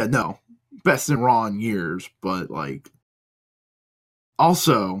 Oh yeah, no. Best in Raw in years, but like...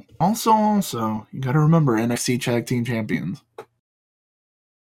 Also, you gotta remember NXT Tag Team Champions.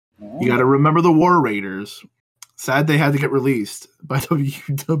 You gotta remember the War Raiders. Sad they had to get released by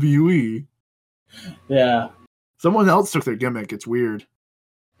WWE. Yeah. Someone else took their gimmick. It's weird.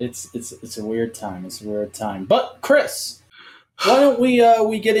 It's a weird time. It's a weird time. But Chris, why don't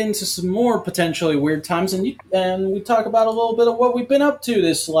we get into some more potentially weird times and we talk about a little bit of what we've been up to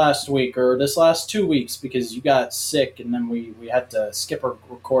this last week or this last 2 weeks, because you got sick and then we had to skip our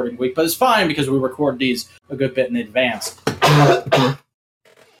recording week, but it's fine because we record these a good bit in advance.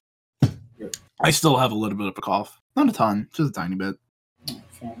 I still have a little bit of a cough. Not a ton, just a tiny bit. Oh,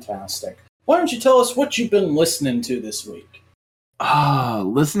 fantastic. Why don't you tell us what you've been listening to this week?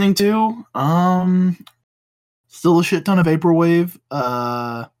 Listening to? Still a shit ton of Vaporwave.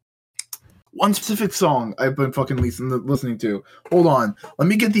 One specific song I've been fucking listening to. Hold on. Let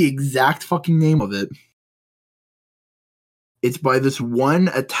me get the exact fucking name of it. It's by this one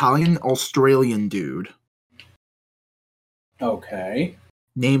Italian-Australian dude. Okay.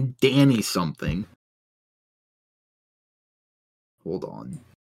 Named Danny something. Hold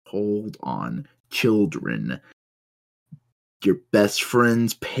on. Children. Your best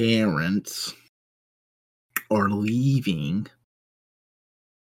friend's parents are leaving.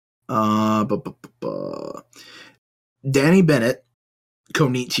 Danny Bennett,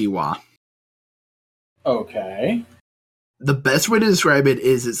 Konnichiwa. Okay. The best way to describe it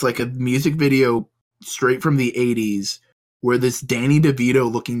is it's like a music video straight from the 80s where this Danny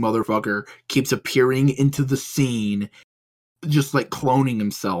DeVito looking motherfucker keeps appearing into the scene, just like cloning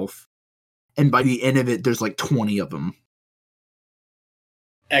himself. And by the end of it, there's like 20 of them.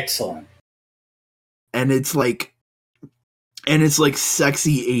 Excellent. And it's like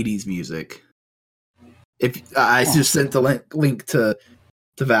sexy 80s music. If I just sent the link to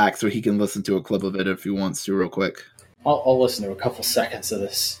Vac so he can listen to a clip of it if he wants to real quick. I'll listen to a couple seconds of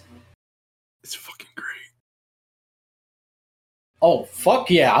this. It's fucking great. Oh, fuck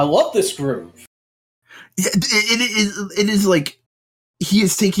yeah. I love this groove. Yeah, it is like he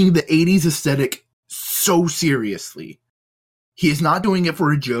is taking the 80s aesthetic so seriously. He is not doing it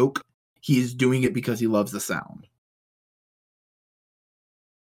for a joke. He is doing it because he loves the sound.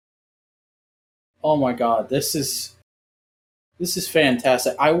 Oh my god, this is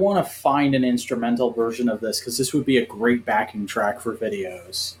fantastic. I want to find an instrumental version of this because this would be a great backing track for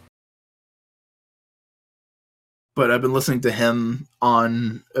videos. But I've been listening to him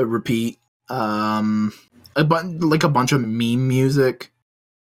on a repeat. A bunch of meme music,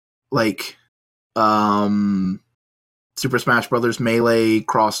 like Super Smash Brothers Melee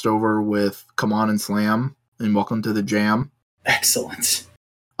crossed over with "Come On and Slam" and "Welcome to the Jam." Excellent.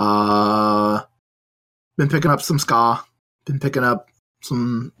 Been picking up some ska. Been picking up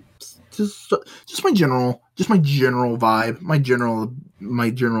some just my general vibe, my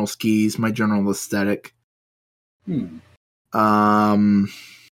general skis, my general aesthetic.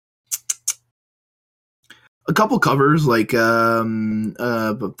 A couple covers, like a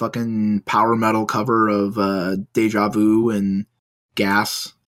fucking power metal cover of Deja Vu and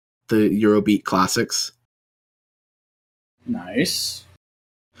Gas, the Eurobeat classics. Nice.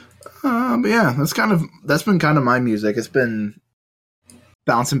 But yeah, that's been kind of my music. It's been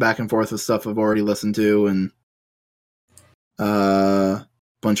bouncing back and forth with stuff I've already listened to, and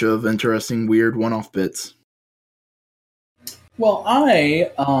bunch of interesting, weird one-off bits. Well, I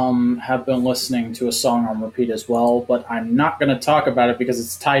have been listening to a song on repeat as well, but I'm not going to talk about it because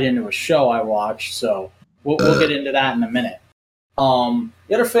it's tied into a show I watched, so we'll get into that in a minute. The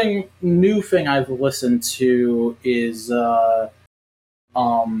other new thing I've listened to is the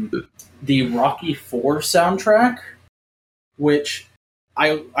Rocky IV soundtrack, which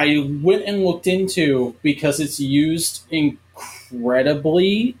I went and looked into because it's used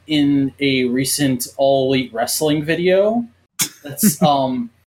incredibly in a recent All Elite Wrestling video.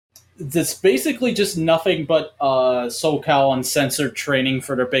 That's basically just nothing but SoCal Uncensored training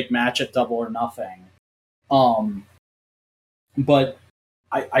for their big match at Double or Nothing. But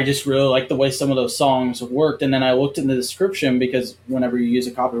I just really like the way some of those songs worked, and then I looked in the description because whenever you use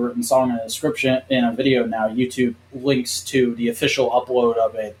a copywritten song in a description in a video now, YouTube links to the official upload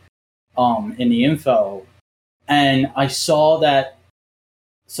of it in the info. And I saw that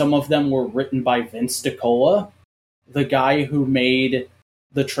some of them were written by Vince DiCola, the guy who made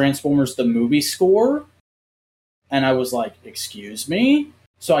the Transformers the movie score. And I was like, excuse me?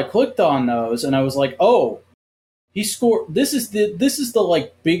 So I clicked on those and I was like, oh, he scored this is the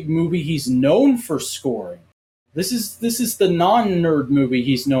like big movie he's known for scoring. This is the non-nerd movie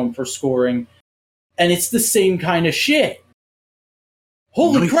he's known for scoring, and it's the same kind of shit.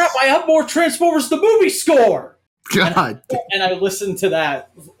 Holy crap, I have more Transformers the movie score. God. And I listened to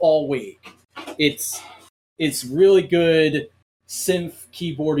that all week. It's really good synth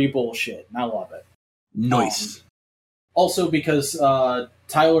keyboardy bullshit, and I love it. Nice. Also, because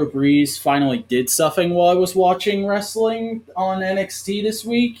Tyler Breeze finally did something while I was watching wrestling on NXT this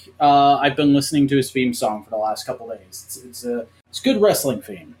week, I've been listening to his theme song for the last couple days. It's a good wrestling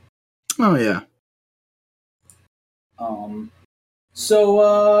theme. Oh yeah.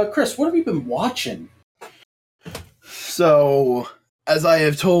 So, Chris, what have you been watching? So, as I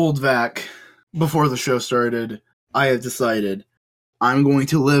have told Vac before the show started, I have decided I'm going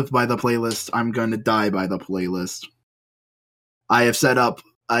to live by the playlist. I'm going to die by the playlist. I have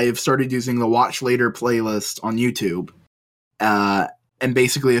started using the Watch Later playlist on YouTube, and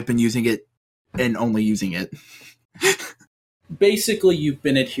basically I've been using it and only using it. Basically, you've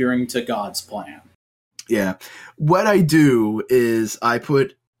been adhering to God's plan. Yeah. What I do is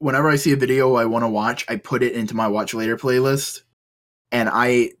whenever I see a video I want to watch, I put it into my Watch Later playlist, and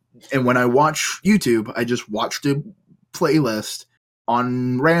when I watch YouTube, I just watch the playlist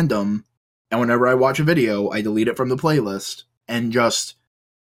on random, and whenever I watch a video, I delete it from the playlist and just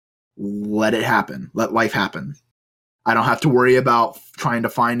let it happen. Let life happen. I don't have to worry about trying to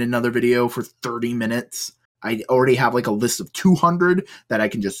find another video for 30 minutes. I already have like a list of 200 that I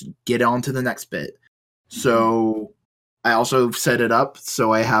can just get on to the next bit. So I also set it up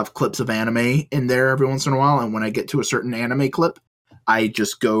so I have clips of anime in there every once in a while, and when I get to a certain anime clip, I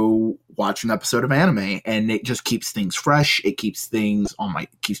just go watch an episode of anime, and it just keeps things fresh. It keeps me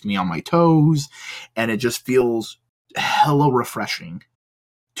on my toes, and it just feels hella refreshing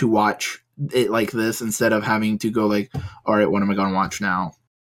to watch it like this instead of having to go like, all right, what am I going to watch now?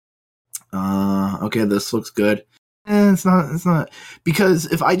 Okay, this looks good. It's not, because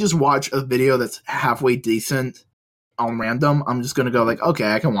if I just watch a video that's halfway decent on random, I'm just going to go like,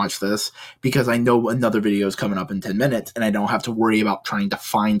 okay, I can watch this because I know another video is coming up in 10 minutes and I don't have to worry about trying to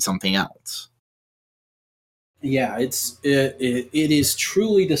find something else. Yeah, it is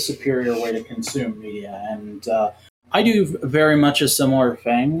truly the superior way to consume media, and I do very much a similar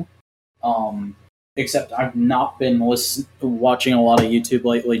thing. Um, Except I've not been watching a lot of YouTube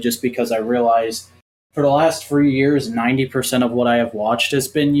lately, just because I realized for the last 3 years, 90% of what I have watched has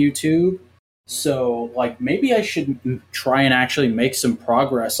been YouTube. So, like, maybe I should try and actually make some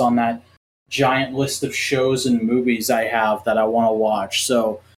progress on that giant list of shows and movies I have that I want to watch.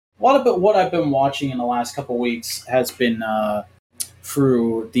 So, a lot of what I've been watching in the last couple weeks has been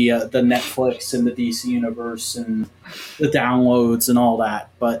through the Netflix and the DC universe and the downloads and all that.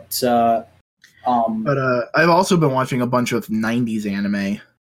 But I've also been watching a bunch of '90s anime.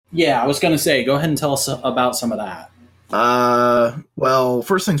 Yeah, I was gonna say, go ahead and tell us about some of that. Well,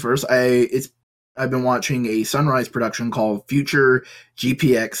 first things first, I've been watching a Sunrise production called Future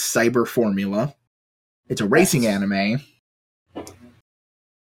GPX Cyber Formula. It's a racing anime.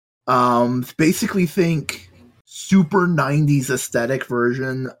 Basically think super '90s aesthetic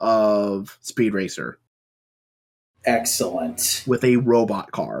version of Speed Racer Excellent. with a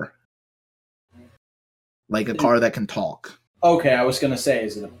robot car, like a car that can talk. Okay, I was gonna say,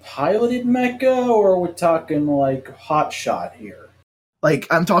 is it a piloted mecha, or are we talking like Hot Shot here? Like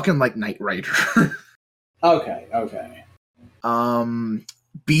I'm talking like Knight Rider. Okay.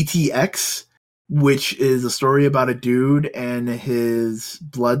 BTX, which is a story about a dude and his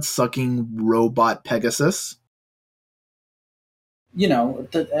blood-sucking robot Pegasus. You know,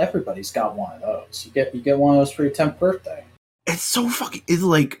 everybody's got one of those. You get one of those for your 10th birthday. It's so fucking. It's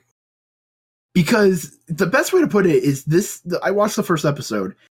like, because the best way to put it is this. I watched the first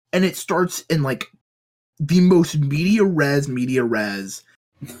episode, and it starts in like the most media res,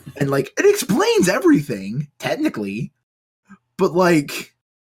 and like it explains everything technically, but like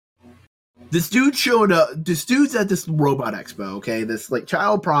this dude showed up. This dude's at this robot expo. Okay, this like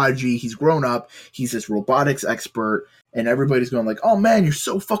child prodigy. He's grown up. He's this robotics expert, and everybody's going like, "Oh man, you're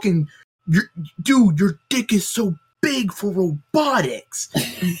so fucking, dude, your dick is so big for robotics." And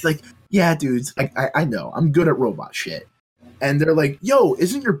he's like, "Yeah, dudes, I know, I'm good at robot shit." And they're like, "Yo,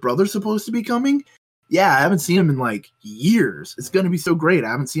 isn't your brother supposed to be coming?" "Yeah, I haven't seen him in like years. It's gonna be so great.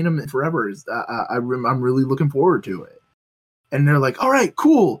 I haven't seen him in forever. I'm really looking forward to it." And they're like, "All right,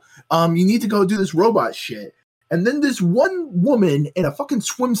 cool. You need to go do this robot shit." And then this one woman in a fucking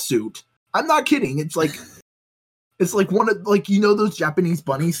swimsuit. I'm not kidding. It's like one of, like, you know, those Japanese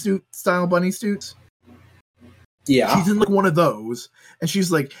bunny suits. Yeah. She's in like one of those, and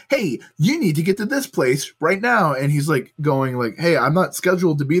she's like, "Hey, you need to get to this place right now." And he's like going like, "Hey, I'm not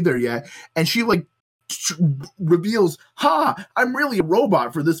scheduled to be there yet." And she like reveals, "Ha, I'm really a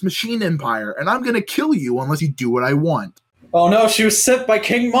robot for this machine empire, and I'm gonna kill you unless you do what I want." Oh no, she was sent by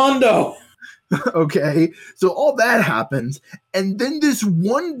King Mondo. Okay, so all that happens, and then this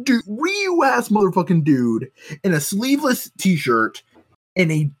one dude, Ryu-ass motherfucking dude, in a sleeveless t-shirt,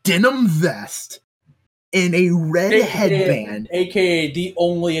 in a denim vest, in a red headband, aka the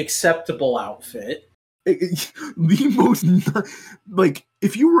only acceptable outfit. The most, like,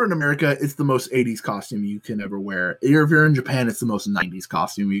 if you were in America, it's the most 80s costume you can ever wear. If you're in Japan, it's the most 90s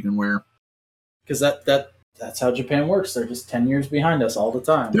costume you can wear. Because that's how Japan works. They're just 10 years behind us all the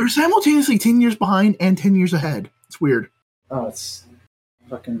time. They're simultaneously 10 years behind and 10 years ahead. It's weird. Oh, it's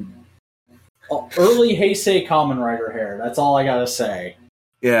fucking early Heisei Kamen Rider hair. That's all I gotta say.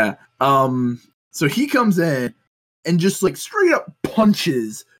 Yeah. So he comes in and just like straight up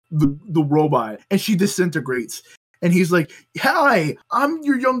punches the robot, and she disintegrates. And he's like, "Hi, I'm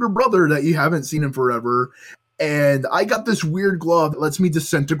your younger brother that you haven't seen in forever, and I got this weird glove that lets me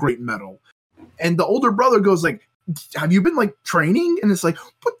disintegrate metal." And the older brother goes like, "Have you been like training?" And it's like,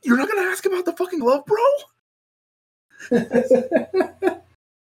 "What? You're not gonna ask about the fucking glove, bro?"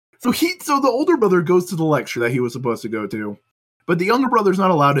 So the older brother goes to the lecture that he was supposed to go to, but the younger brother's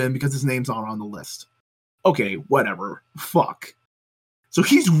not allowed in because his name's not on the list. Okay, whatever. Fuck. So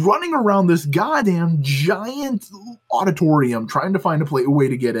he's running around this goddamn giant auditorium trying to find a way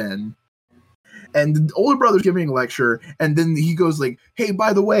to get in. And the older brother's giving a lecture, and then he goes like, "Hey,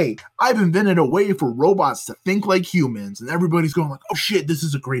 by the way, I've invented a way for robots to think like humans." And everybody's going like, "Oh shit, this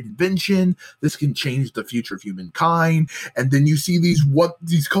is a great invention. This can change the future of humankind." And then you see these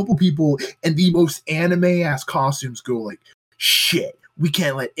couple people in the most anime-ass costumes go like, "Shit, we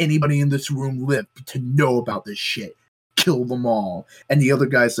can't let anybody in this room live to know about this shit. Kill them all." And the other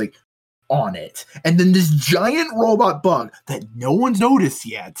guy's like, "On it." And then this giant robot bug that no one's noticed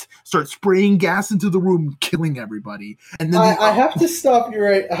yet starts spraying gas into the room, killing everybody. And then I have to stop you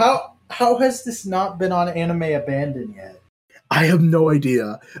right. How has this not been on Anime Abandon yet? I have no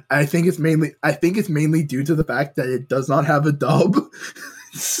idea. I think it's mainly due to the fact that it does not have a dub.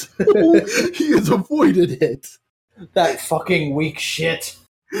 He has avoided it. That fucking weak shit.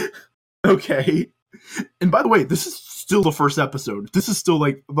 Okay. And by the way, this is still the first episode. This is still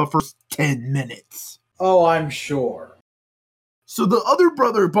like the first 10 minutes. Oh, I'm sure. So the other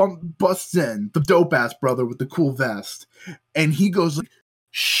brother busts in, the dope-ass brother with the cool vest, and he goes like,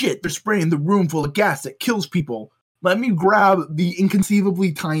 shit, they're spraying the room full of gas that kills people. Let me grab the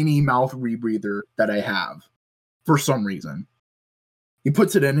inconceivably tiny mouth rebreather that I have, for some reason. He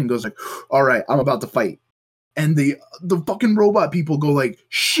puts it in and goes like, all right, I'm about to fight. And the fucking robot people go like,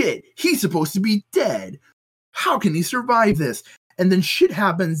 shit, he's supposed to be dead. How can he survive this? And then shit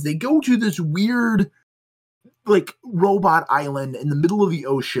happens. They go to this weird, like, robot island in the middle of the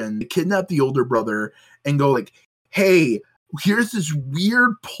ocean to kidnap the older brother and go like, hey, here's this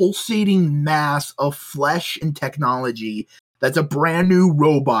weird pulsating mass of flesh and technology that's a brand new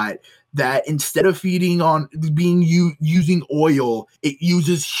robot that instead of feeding on being using oil, it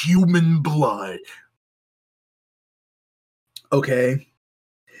uses human blood. Okay.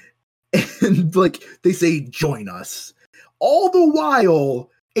 And like they say, join us. All the while,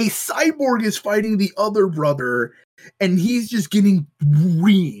 a cyborg is fighting the other brother, and he's just getting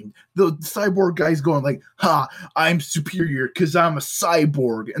reamed. The cyborg guy's going like, ha, I'm superior because I'm a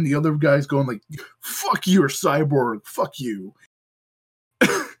cyborg. And the other guy's going like, fuck you, cyborg, fuck you.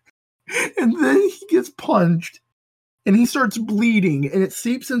 And then he gets punched, and he starts bleeding, and it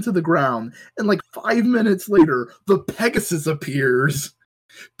seeps into the ground. And like 5 minutes later, the Pegasus appears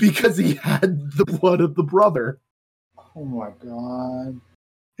because he had the blood of the brother. Oh my god.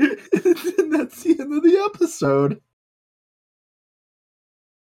 And that's the end of the episode.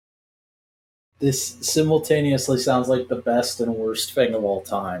 This simultaneously sounds like the best and worst thing of all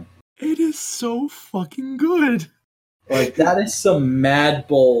time. It is so fucking good. Like, that is some Mad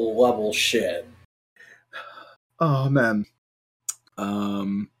Bull level shit. Oh, man.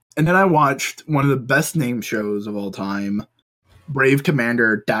 And then I watched one of the best named shows of all time, Brave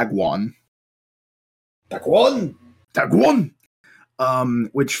Commander Dagwon. Dagwon! Dagwon!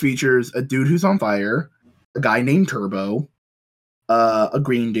 Which features a dude who's on fire, a guy named Turbo, a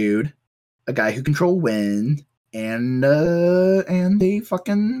green dude, a guy who controls wind, and a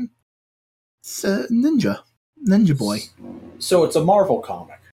fucking ninja boy. So it's a Marvel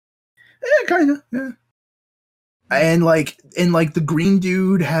comic. Yeah, kinda. Yeah. And the green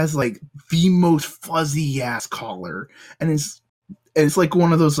dude has like the most fuzzy ass collar, and it's like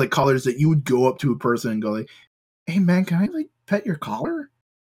one of those like collars that you would go up to a person and go like, "Hey man, can I like pet your collar?"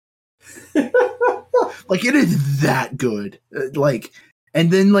 Like it is that good.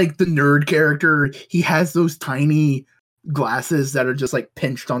 And then like the nerd character, he has those tiny glasses that are just like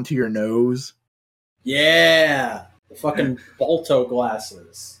pinched onto your nose. Yeah, the fucking Balto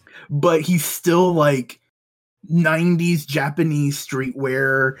glasses. But he's still like 90s Japanese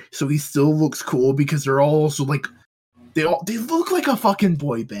streetwear, so he still looks cool because they're all also like they look like a fucking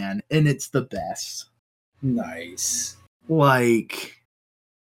boy band, and it's the best. Nice. Like,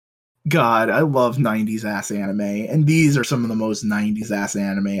 God, I love 90s ass anime, and these are some of the most 90s ass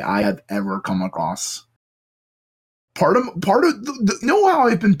anime I have ever come across. Part of you know how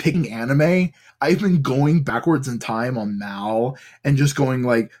I've been picking anime? I've been going backwards in time on Mal and just going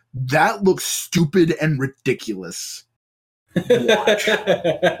like, that looks stupid and ridiculous. Watch.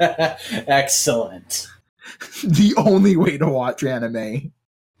 Excellent. The only way to watch anime.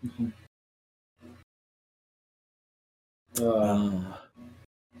 There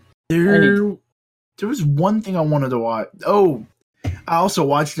was one thing I wanted to watch. Oh, I also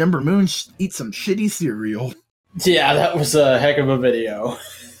watched Ember Moon eat some shitty cereal. Yeah, that was a heck of a video.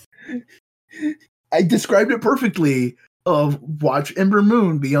 I described it perfectly. Of watch Ember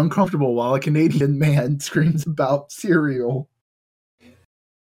Moon be uncomfortable while a Canadian man screams about cereal.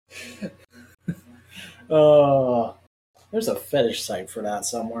 There's a fetish site for that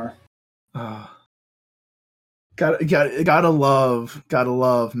somewhere. Gotta love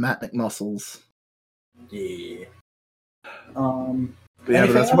Matt McMuscles. Yeah. Yeah,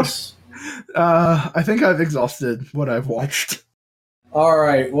 but that's else? I think I've exhausted what I've watched. All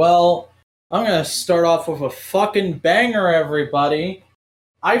right. Well, I'm gonna start off with a fucking banger, everybody.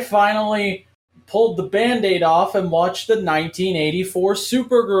 I finally pulled the Band-Aid off and watched the 1984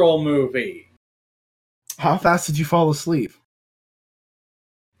 Supergirl movie. How fast did you fall asleep?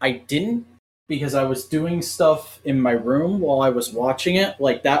 I didn't, because I was doing stuff in my room while I was watching it.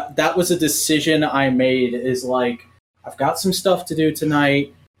 Like, that was a decision I made, is like, I've got some stuff to do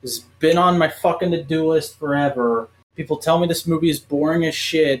tonight. It's been on my fucking to-do list forever. People tell me this movie is boring as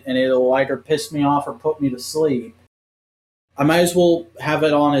shit and it'll either piss me off or put me to sleep. I might as well have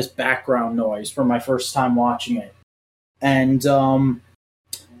it on as background noise for my first time watching it. And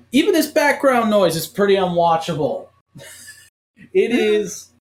even his background noise is pretty unwatchable. It is,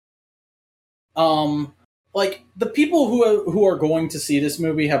 like, the people who are going to see this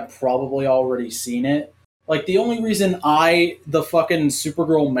movie have probably already seen it. Like, the only reason the fucking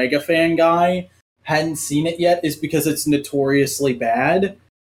Supergirl mega fan guy, hadn't seen it yet is because it's notoriously bad.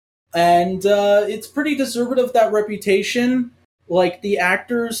 And it's pretty deserved of that reputation. Like, the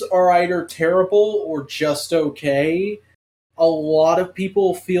actors are either terrible or just okay. A lot of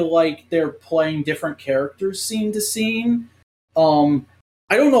people feel like they're playing different characters scene to scene.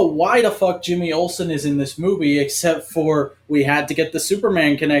 I don't know why the fuck Jimmy Olsen is in this movie, except for we had to get the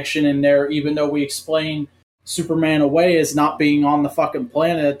Superman connection in there, even though we explained Superman away as not being on the fucking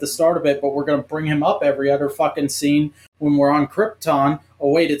planet at the start of it, but we're going to bring him up every other fucking scene when we're on Krypton.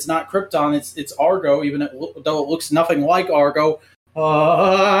 Oh wait, it's not Krypton, it's Argo, even though it looks nothing like Argo.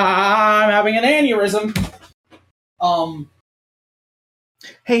 I'm having an aneurysm.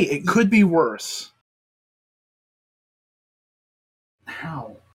 Hey, it could be worse.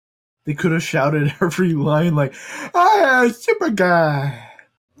 How? They could have shouted every line like, "Ah, super guy."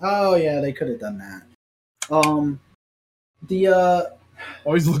 Oh yeah, they could have done that.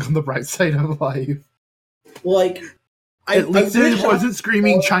 Always look on the bright side of life. Like, at least it wasn't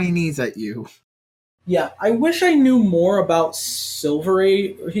screaming Chinese at you. Yeah, I wish I knew more about Silver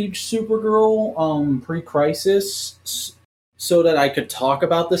Age Supergirl, pre-Crisis, so that I could talk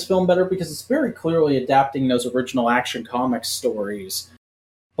about this film better, because it's very clearly adapting those original Action Comics stories.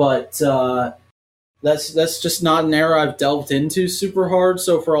 But that's just not an era I've delved into super hard,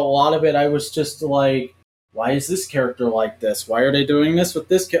 so for a lot of it I was just like, why is this character like this? Why are they doing this with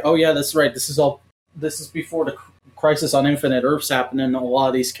this oh yeah, that's right, this is before the Crisis on Infinite Earths happened, and a lot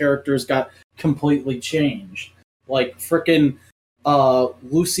of these characters got completely changed. Like, frickin'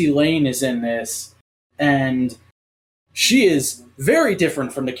 Lucy Lane is in this, and she is very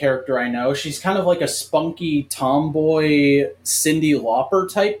different from the character I know. She's kind of like a spunky tomboy Cyndi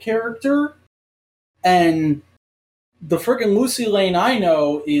Lauper type character. And the frickin' Lucy Lane I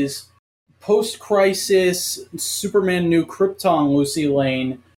know is post-Crisis Superman New Krypton Lucy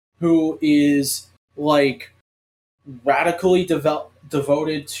Lane, who is, like, radically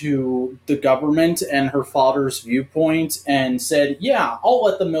devoted to the government and her father's viewpoint, and said, yeah, I'll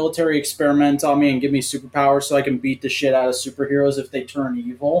let the military experiment on me and give me superpowers so I can beat the shit out of superheroes if they turn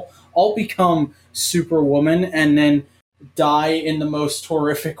evil. I'll become Superwoman and then die in the most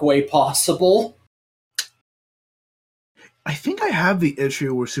horrific way possible. I think I have the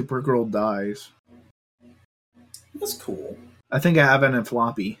issue where Supergirl dies. That's cool. I think I have it in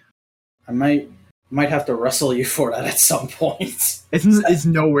floppy. I might have to wrestle you for that at some point. It's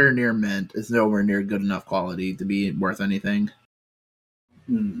nowhere near mint. It's nowhere near good enough quality to be worth anything.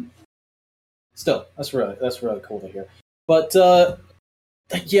 Still, that's really cool to hear. But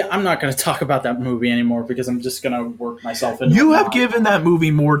yeah, I'm not going to talk about that movie anymore because I'm just going to work myself into. You have given that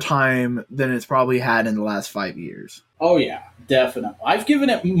movie more time than it's probably had in the last 5 years. Oh yeah, definitely. I've given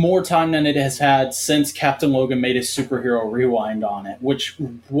it more time than it has had since Captain Logan made his superhero rewind on it, which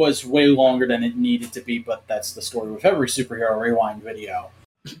was way longer than it needed to be, but that's the story with every superhero rewind video.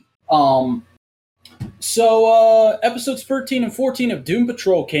 So episodes 13 and 14 of Doom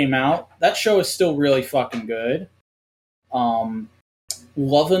Patrol came out. That show is still really fucking good.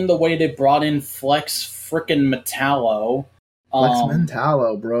 Loving the way they brought in Flex frickin' Metallo. Flex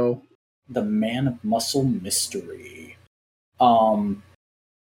Metallo, bro. The Man of Muscle Mystery.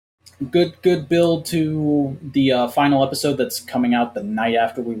 Good build to the final episode that's coming out the night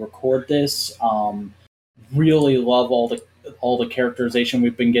after we record this. Really love all the characterization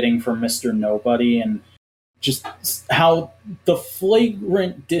we've been getting from Mr. Nobody, and just how the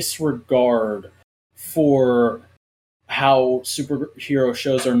flagrant disregard for how superhero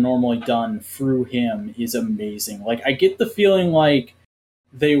shows are normally done through him is amazing. Like, I get the feeling like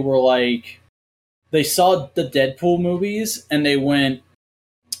they saw the Deadpool movies and they went,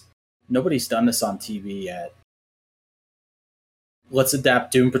 nobody's done this on TV yet. Let's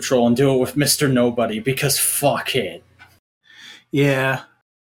adapt Doom Patrol and do it with Mr. Nobody, because fuck it. Yeah.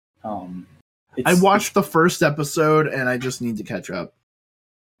 I watched the first episode and I just need to catch up.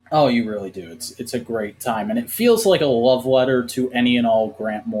 Oh, you really do. It's a great time, and it feels like a love letter to any and all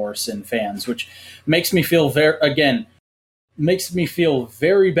Grant Morrison fans, which makes me feel very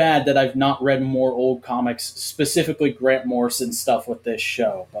bad that I've not read more old comics, specifically Grant Morrison stuff with this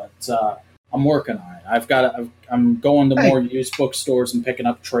show. But I'm working on it. I'm going to more used bookstores and picking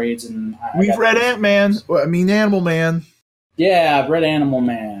up trades. And we've read Ant-Man. Animal Man. Yeah, I've read Animal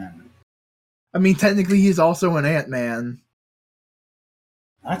Man. I mean, technically, he's also an Ant-Man.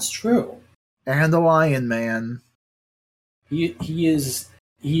 That's true. And the Lion Man. He is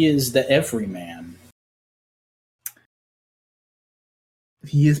He is the everyman.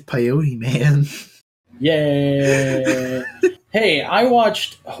 He is Peyote Man. Yay! Hey, I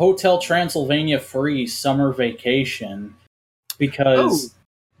watched Hotel Transylvania Free Summer Vacation because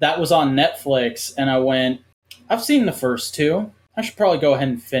that was on Netflix, and I went, I've seen the first two. I should probably go ahead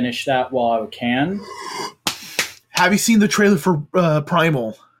and finish that while I can. Have you seen the trailer for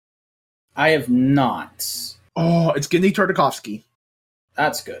Primal? I have not. Oh, it's Genndy Tartakovsky.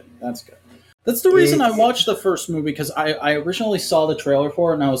 That's good. That's good. That's the reason I watched the first movie, because I originally saw the trailer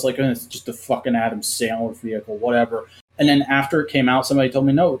for it, and I was like, oh, it's just a fucking Adam Sandler vehicle, whatever. And then after it came out, somebody told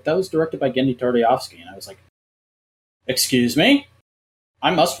me, no, that was directed by Genndy Tartakovsky. And I was like, excuse me? I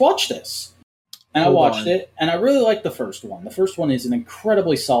must watch this. And I watched it, and I really liked the first one. The first one is an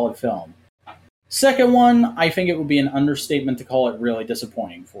incredibly solid film. Second one, I think it would be an understatement to call it really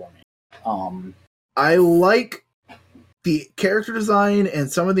disappointing for me. I like the character design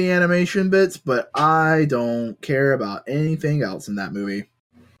and some of the animation bits, but I don't care about anything else in that movie.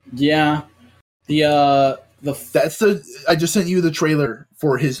 Yeah. I just sent you the trailer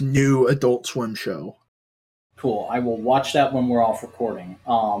for his new Adult Swim show. Cool. I will watch that when we're off recording.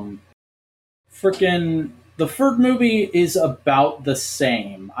 The third movie is about the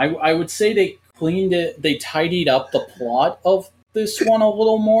same. I would say they tidied up the plot of this one a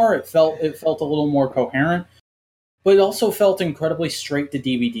little more. It felt a little more coherent, but it also felt incredibly straight to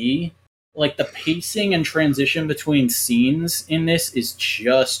DVD. Like, the pacing and transition between scenes in this is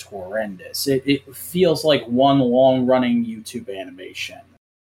just horrendous. It feels like one long-running YouTube animation.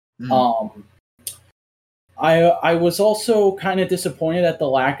 I was also kind of disappointed at the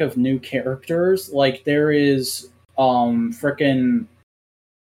lack of new characters. Like, there is frickin'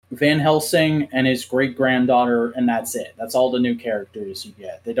 Van Helsing and his great-granddaughter, and that's it. That's all the new characters you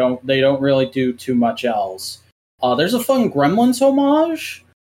get. They don't really do too much else. There's a fun Gremlins homage,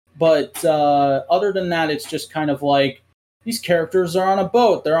 but other than that, it's just kind of like, these characters are on a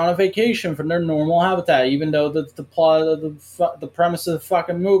boat. They're on a vacation from their normal habitat, even though the plot of the premise of the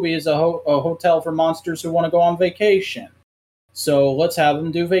fucking movie is a hotel for monsters who want to go on vacation. So let's have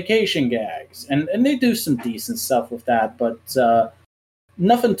them do vacation gags. And they do some decent stuff with that, but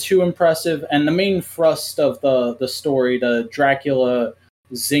nothing too impressive. And the main thrust of the story, the Dracula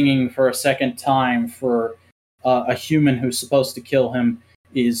zinging for a second time for a human who's supposed to kill him,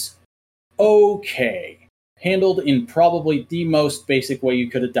 is okay. Handled in probably the most basic way you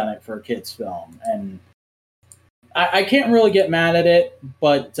could have done it for a kid's film. And I can't really get mad at it,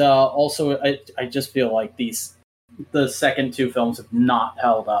 but also I just feel like the second two films have not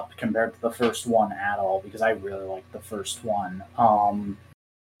held up compared to the first one at all, because I really like the first one.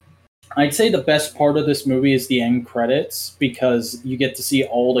 I'd say the best part of this movie is the end credits, because you get to see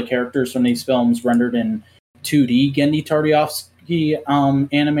all the characters from these films rendered in 2D Genndy Tartakovsky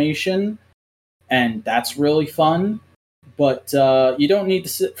animation, and that's really fun. But you don't need to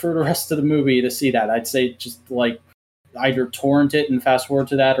sit for the rest of the movie to see that. I'd say just like either torrent it and fast forward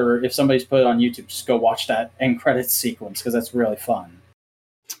to that, or if somebody's put it on YouTube, just go watch that end credits sequence, because that's really fun.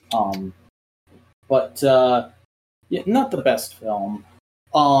 But yeah, not the best film.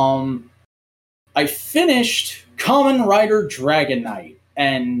 I finished Kamen Rider Dragon Knight,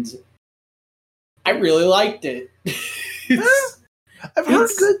 and I really liked it. I've heard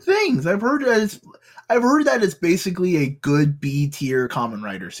good things. I've heard that it's basically a good B tier Kamen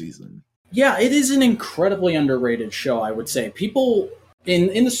Rider season. Yeah, it is an incredibly underrated show, I would say. People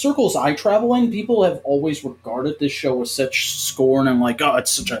in the circles I travel in, people have always regarded this show with such scorn and like, oh,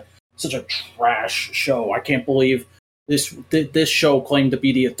 it's such a trash show. I can't believe this show claimed to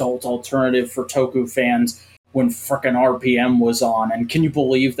be the adult alternative for Toku fans when frickin' RPM was on. And can you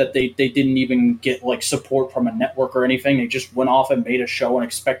believe that they didn't even get like support from a network or anything? They just went off and made a show and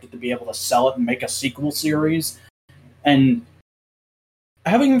expected to be able to sell it and make a sequel series. And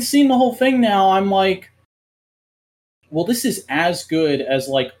having seen the whole thing now, I'm like, well, this is as good as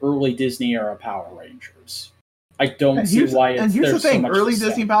like early Disney era Power Rangers. I don't see why it's. And here's the thing: so much early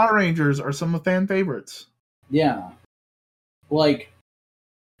Disney Power Rangers are some of fan favorites. Yeah, like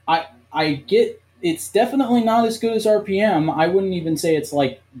I get it's definitely not as good as RPM. I wouldn't even say it's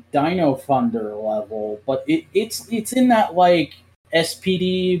like Dino Thunder level, but it's in that like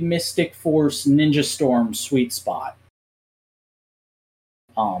SPD, Mystic Force, Ninja Storm sweet spot.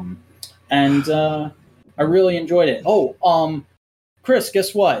 And I really enjoyed it. Oh, Chris,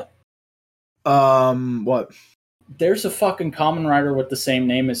 guess what? What? There's a fucking Kamen Rider with the same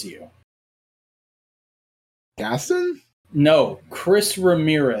name as you. Gaston? No, Chris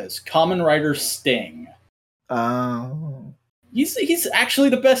Ramirez, Kamen Rider Sting. Oh. He's actually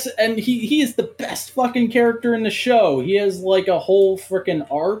the best, and he is the best fucking character in the show. He has like a whole freaking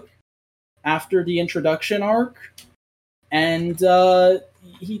arc after the introduction arc, and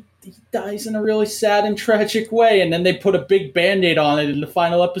he dies in a really sad and tragic way, and then they put a big band-aid on it in the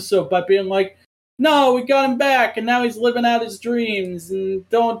final episode by being like, no, we got him back, and now he's living out his dreams, and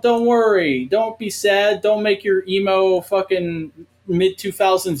don't worry, don't be sad, don't make your emo fucking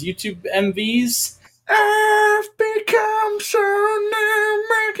mid-2000s YouTube MVs. I've become so numb,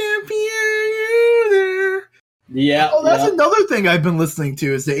 I can feel you there. Yeah. Oh, that's another thing I've been listening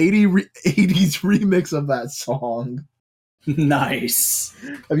to is the 80s remix of that song. Nice.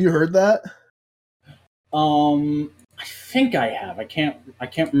 Have you heard that? I think I have. I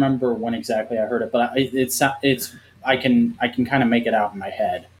can't remember when exactly I heard it, but I can kind of make it out in my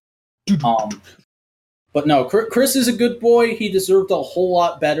head. But no, Chris is a good boy. He deserved a whole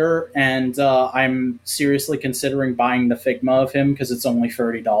lot better, and I'm seriously considering buying the Figma of him because it's only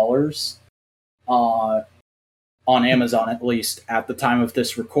 $30 on Amazon, at least at the time of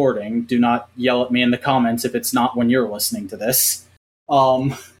this recording. Do not yell at me in the comments if it's not when you're listening to this.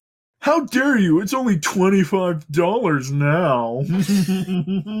 How dare you? It's only $25 now.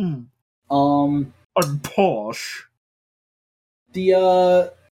 I'm posh.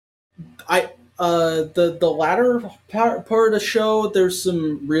 The latter part of the show, there's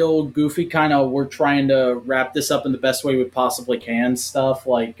some real goofy kind of, we're trying to wrap this up in the best way we possibly can stuff.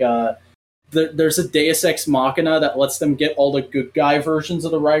 Like, there's a Deus Ex Machina that lets them get all the good guy versions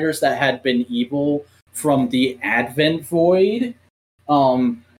of the writers that had been evil from the Advent Void.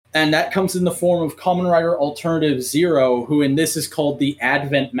 And that comes in the form of Kamen Rider Alternative Zero, who in this is called the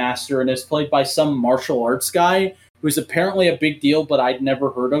Advent Master and is played by some martial arts guy who's apparently a big deal, but I'd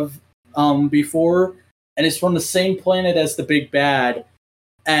never heard of before, and is from the same planet as the big bad.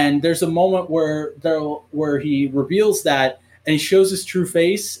 And there's a moment where he reveals that, and he shows his true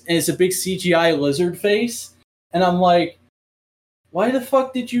face, and it's a big CGI lizard face. And I'm like, why the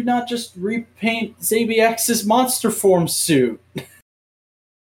fuck did you not just repaint Zabiax's monster form suit?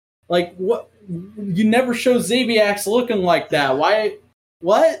 Like, what? You never show Zabiax looking like that. Why?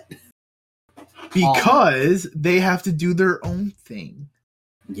 What? Because they have to do their own thing.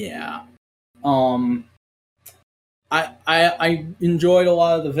 Yeah. I enjoyed a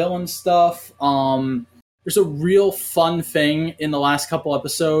lot of the villain stuff. There's a real fun thing in the last couple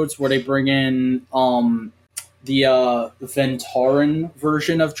episodes where they bring in the Ventaran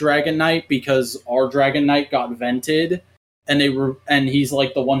version of Dragon Knight, because our Dragon Knight got vented, and he's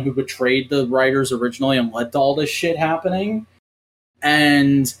like the one who betrayed the writers originally and led to all this shit happening.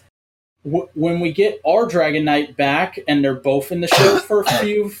 And when we get our Dragon Knight back, and they're both in the show for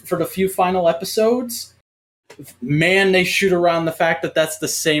the few final episodes, man, they shoot around the fact that that's the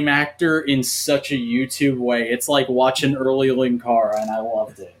same actor in such a YouTube way. It's like watching early Linkara, and I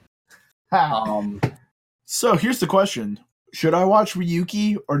loved it. So here's the question: should I watch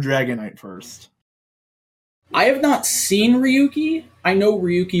Ryuki or Dragon Knight first? I have not seen Ryuki. I know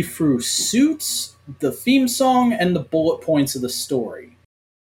Ryuki through Suits, the theme song, and the bullet points of the story.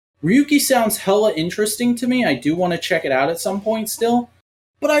 Ryuki sounds hella interesting to me. I do want to check it out at some point still.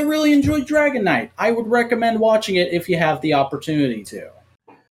 But I really enjoyed Dragon Knight. I would recommend watching it if you have the opportunity to.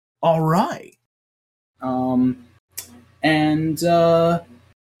 All right.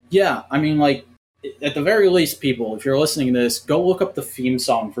 Yeah, I mean, like, at the very least, people, if you're listening to this, go look up the theme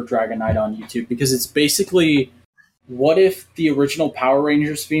song for Dragon Knight on YouTube, because it's basically, what if the original Power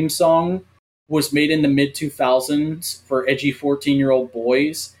Rangers theme song was made in the mid-2000s for edgy 14-year-old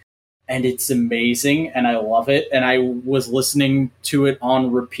boys, and it's amazing, and I love it, and I was listening to it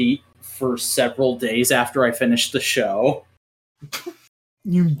on repeat for several days after I finished the show.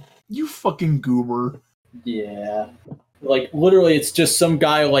 You fucking goober. Yeah. Like, literally, it's just some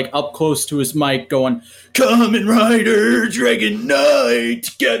guy, like, up close to his mic going, Kamen Rider, Dragon Knight,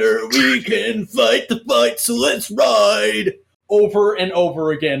 together we can fight the fight, so let's ride! Over and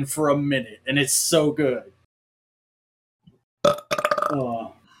over again for a minute, and it's so good.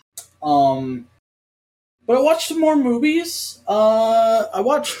 But I watched some more movies. I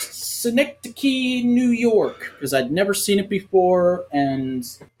watched Synecdoche, New York, because I'd never seen it before, and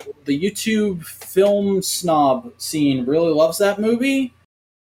the YouTube film snob scene really loves that movie.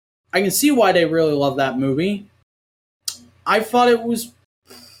 I can see why they really love that movie. I thought it was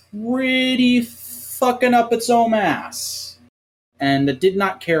pretty fucking up its own ass, and I did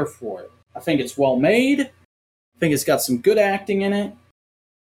not care for it. I think it's well made. I think it's got some good acting in it.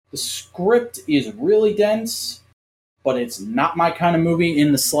 The script is really dense, but it's not my kind of movie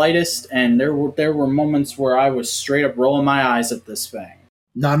in the slightest, and there were moments where I was straight up rolling my eyes at this thing.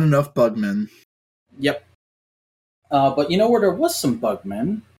 Not enough Bugman. Yep. But you know where there was some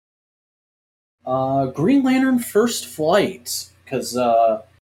Bugmen? Green Lantern First Flight, because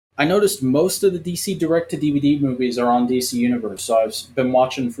I noticed most of the DC direct-to-DVD movies are on DC Universe, so I've been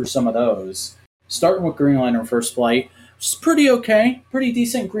watching for some of those. Starting with Green Lantern First Flight, which is pretty okay, pretty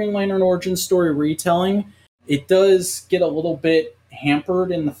decent Green Lantern origin story retelling. It does get a little bit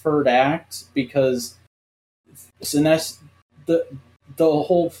hampered in the third act because the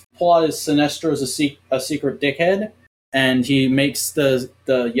whole plot is Sinestro is a secret dickhead, and he makes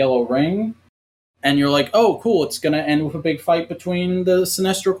the yellow ring. And you're like, oh, cool, it's going to end with a big fight between the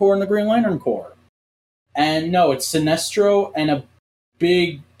Sinestro Corps and the Green Lantern Corps. And no, it's Sinestro and a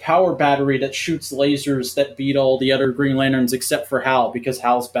big power battery that shoots lasers that beat all the other Green Lanterns except for Hal, because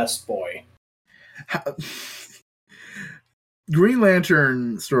Hal's best boy. Green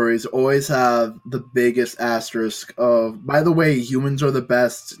Lantern stories always have the biggest asterisk of, by the way, humans are the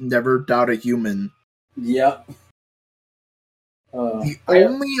best, never doubt a human. Yep. The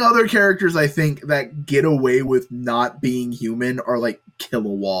only other characters I think that get away with not being human are like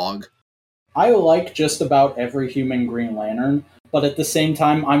Kilowog. I like just about every human Green Lantern, but at the same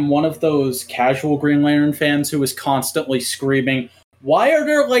time, I'm one of those casual Green Lantern fans who is constantly screaming, why are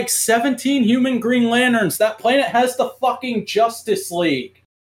there like 17 human Green Lanterns? That planet has the fucking Justice League.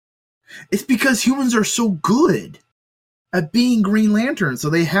 It's because humans are so good at being Green Lantern, so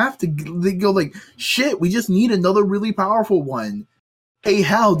they go like, shit, we just need another really powerful one. Hey,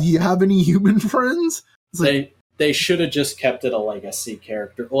 Hal, do you have any human friends? They should have just kept it a legacy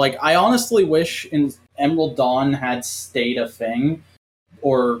character. Like, I honestly wish in Emerald Dawn had stayed a thing,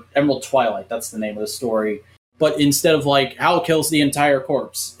 or Emerald Twilight, that's the name of the story. But instead of like, Hal kills the entire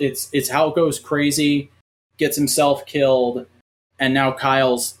corpse, it's Hal goes crazy, gets himself killed, and now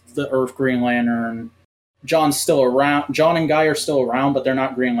Kyle's the Earth Green Lantern. John's still around. John and Guy are still around, but they're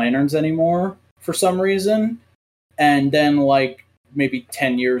not Green Lanterns anymore for some reason. And then, like, maybe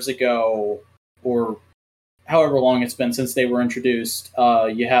 10 years ago, or however long it's been since they were introduced,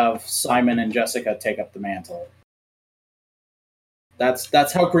 you have Simon and Jessica take up the mantle.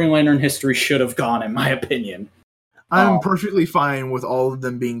 That's how Green Lantern history should have gone, in my opinion. I'm perfectly fine with all of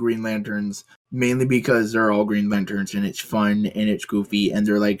them being Green Lanterns, mainly because they're all Green Lanterns and it's fun and it's goofy, and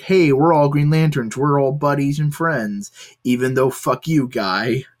they're like, hey, we're all Green Lanterns, we're all buddies and friends, even though fuck you,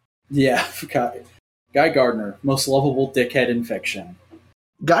 Guy. Yeah, Guy Gardner, most lovable dickhead in fiction.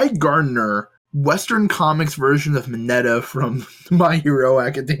 Guy Gardner, Western Comics version of Mineta from My Hero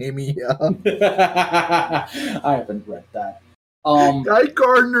Academia. I haven't read that. Guy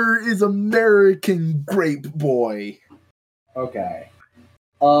Gardner is American Grape Boy. Okay.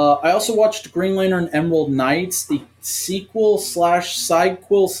 I also watched Green Lantern Emerald Knights, the sequel /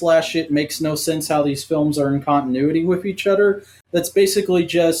 sidequel / it makes no sense how these films are in continuity with each other. That's basically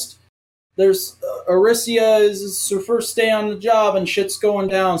just, there's Aricia is her first day on the job and shit's going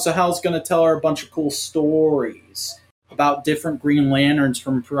down, so Hal's going to tell her a bunch of cool stories about different Green Lanterns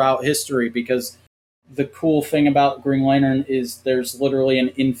from throughout history, because the cool thing about Green Lantern is there's literally an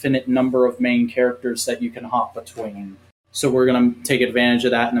infinite number of main characters that you can hop between. So we're going to take advantage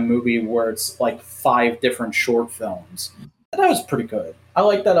of that in a movie where it's like 5 different short films. And that was pretty good. I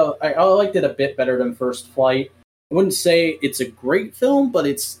liked that. I liked it a bit better than First Flight. I wouldn't say it's a great film, but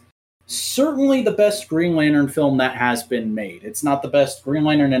it's certainly the best Green Lantern film that has been made. It's not the best Green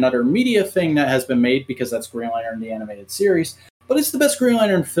Lantern and other media thing that has been made, because that's Green Lantern the animated series, but it's the best Green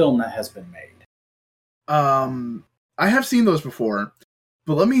Lantern film that has been made. I have seen those before,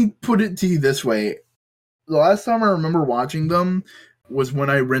 but let me put it to you this way. The last time I remember watching them was when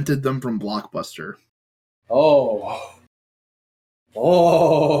I rented them from Blockbuster. Oh.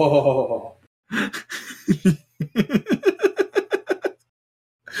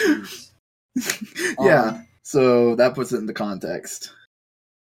 Yeah, so that puts it into context.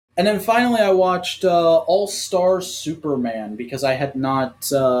 And then finally I watched All-Star Superman, because I had not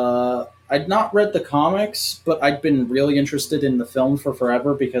I'd not read the comics, but I'd been really interested in the film for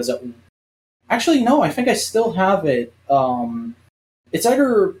forever, because actually, no, I think I still have it. It's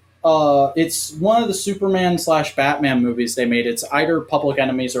either it's one of the Superman / Batman movies they made. It's either Public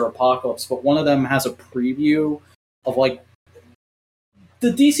Enemies or Apocalypse, but one of them has a preview of, like,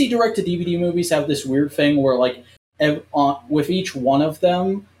 the DC direct-to-DVD movies have this weird thing where, like, with each one of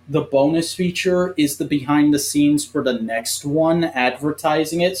them, the bonus feature is the behind the scenes for the next one,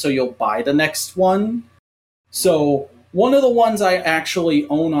 advertising it, so you'll buy the next one. So one of the ones I actually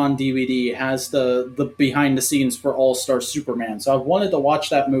own on DVD has the behind the scenes for All-Star Superman. So I've wanted to watch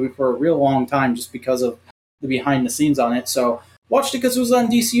that movie for a real long time just because of the behind the scenes on it. So watched it because it was on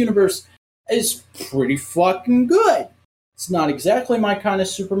DC Universe. It's pretty fucking good. It's not exactly my kind of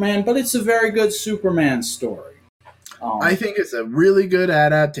Superman, but it's a very good Superman story. I think it's a really good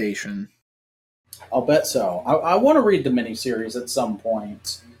adaptation. I'll bet so. I want to read the miniseries at some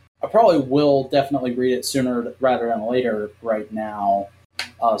point. I probably will definitely read it sooner rather than later right now,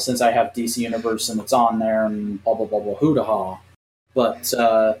 since I have DC Universe and it's on there and blah, blah, blah, blah, hoo-da-ha. But,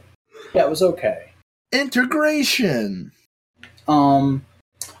 yeah, it was okay. Integration! I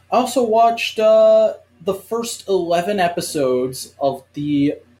also watched the first 11 episodes of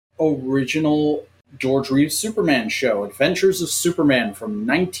the original George Reeves Superman show, Adventures of Superman from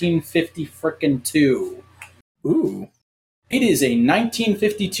 1952. Ooh. It is a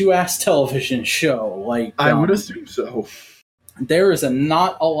 1952-ass television show. I would assume so. There is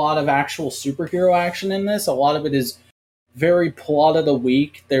not a lot of actual superhero action in this. A lot of it is very plot of the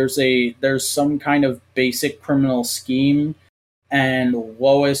week. There's some kind of basic criminal scheme, and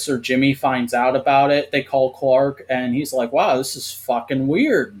Lois or Jimmy finds out about it. They call Clark, and he's like, wow, this is fucking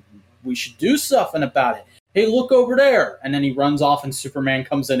weird. We should do something about it. Hey, look over there. And then he runs off, and Superman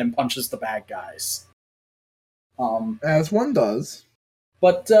comes in and punches the bad guys. As one does.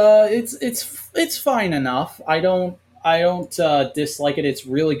 But it's fine enough. I don't dislike it. It's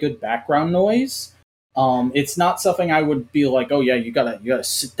really good background noise. It's not something I would be like, oh yeah, you gotta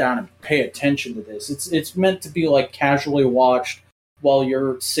sit down and pay attention to this. It's meant to be like casually watched while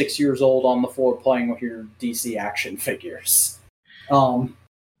you're 6 years old on the floor playing with your DC action figures.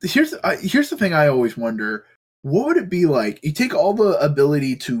 Here's the thing I always wonder: what would it be like? You take all the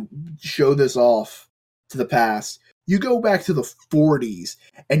ability to show this off to the past. You go back to the 40s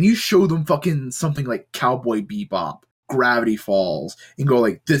and you show them fucking something like Cowboy Bebop, Gravity Falls, and go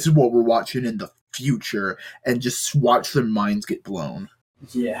like, this is what we're watching in the future, and just watch their minds get blown.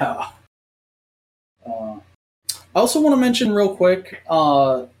 Yeah. I also want to mention real quick,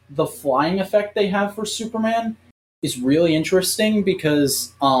 the flying effect they have for Superman is really interesting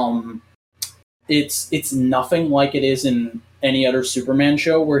because it's nothing like it is in any other Superman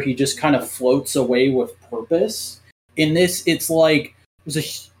show where he just kind of floats away with purpose. In this, it's like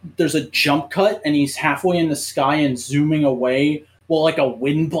there's a jump cut and he's halfway in the sky and zooming away while like a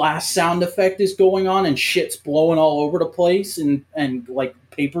wind blast sound effect is going on and shit's blowing all over the place and like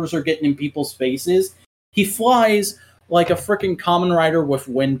papers are getting in people's faces. He flies like a freaking Kamen Rider with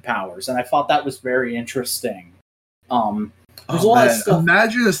wind powers, and I thought that was very interesting. There's a lot of stuff.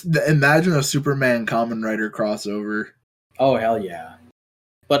 Imagine a Superman Kamen Rider crossover. Oh hell yeah!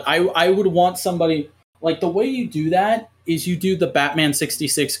 But I would want somebody like the way you do that is you do the Batman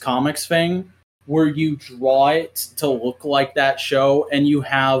 66 comics thing where you draw it to look like that show, and you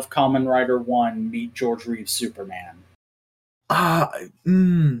have Kamen Rider 1 meet George Reeves Superman.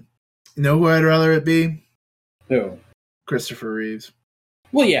 You know who I'd rather it be? Who? Christopher Reeves.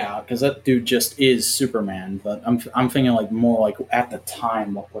 Well, yeah, because that dude just is Superman. But I'm thinking like more like at the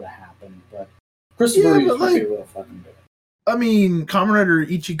time what would have happened. But Christopher Reeves would be real fucking good. I mean, Kamen Rider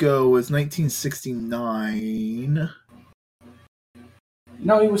Ichigo was 1969.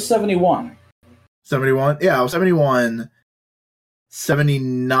 No, he was 71. 71? Yeah, I was 71.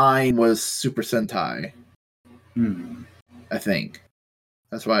 79 was Super Sentai. I think.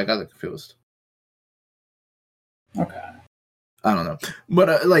 That's why I got confused. Okay. I don't know.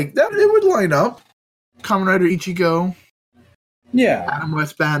 But, like, that it would line up. Kamen Rider Ichigo. Yeah. Adam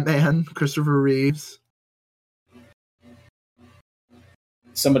West Batman. Christopher Reeves.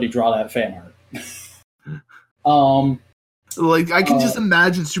 Somebody draw that fan art. Like, I can just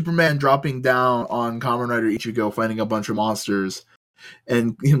imagine Superman dropping down on Kamen Rider Ichigo, fighting a bunch of monsters,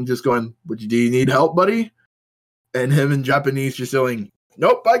 and him just going, do you need help, buddy? And him in Japanese just saying,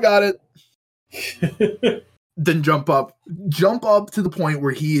 nope, I got it. Then jump up to the point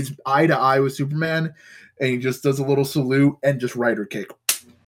where he is eye to eye with Superman, and he just does a little salute and just rider kick.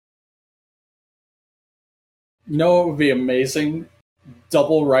 You know what would be amazing?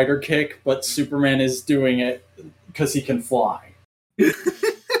 Double rider kick, but Superman is doing it because he can fly.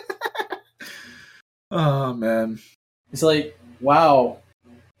 Oh, man. It's like, wow,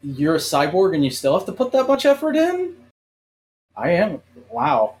 you're a cyborg and you still have to put that much effort in? I am.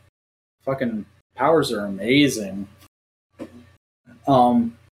 Wow. Fucking powers are amazing.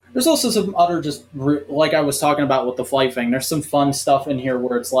 There's also some other like I was talking about with the flight thing, there's some fun stuff in here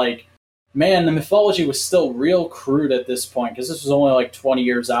where it's like, man, the mythology was still real crude at this point, because this was only like 20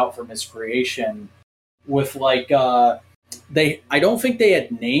 years out from his creation. With like, I don't think they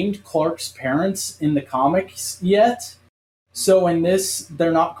had named Clark's parents in the comics yet. So in this,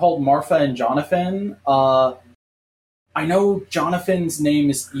 they're not called Martha and Jonathan. I know Jonathan's name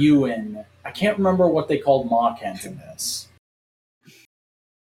is Ewan. I can't remember what they called Ma Kent in this.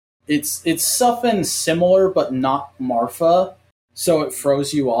 It's something similar, but not Martha. So it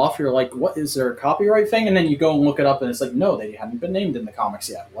throws you off. You're like, what, is there a copyright thing? And then you go and look it up, and it's like, no, they hadn't been named in the comics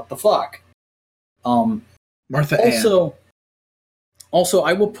yet. What the fuck? Martha Ann. Also,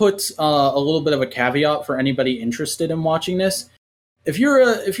 I will put a little bit of a caveat for anybody interested in watching this. If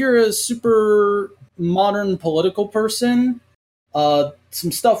you're a super modern political person,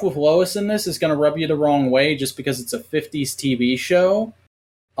 some stuff with Lois in this is going to rub you the wrong way just because it's a 50s TV show.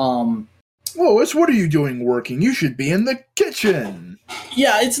 Lois, what are you doing working? You should be in the kitchen.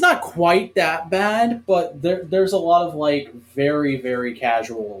 Yeah, it's not quite that bad, but there's a lot of like very, very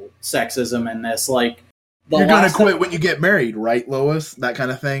casual sexism in this. Like, you're gonna quit when you get married, right, Lois? That kind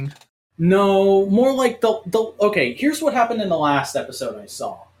of thing. No, more like the okay, here's what happened in the last episode I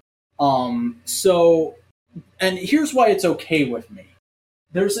saw. And here's why it's okay with me.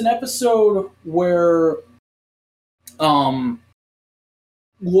 There's an episode where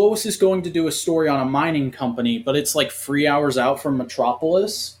Lois is going to do a story on a mining company, but it's like 3 hours out from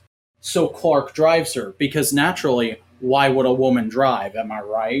Metropolis. So Clark drives her, because naturally, why would a woman drive? Am I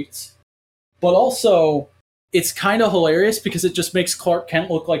right? But also, it's kind of hilarious because it just makes Clark Kent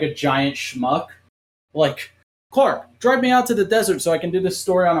look like a giant schmuck. Like, Clark, drive me out to the desert so I can do this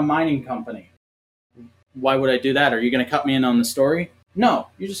story on a mining company. Why would I do that? Are you going to cut me in on the story? No,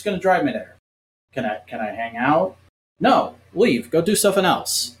 you're just going to drive me there. Can I hang out? No, leave. Go do something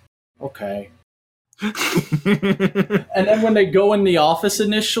else. Okay. And then when they go in the office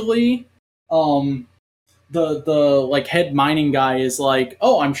initially, the like head mining guy is like,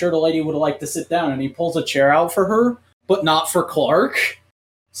 oh, I'm sure the lady would like to sit down, and he pulls a chair out for her, but not for Clark.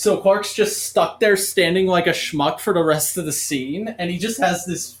 So Clark's just stuck there standing like a schmuck for the rest of the scene, and he just has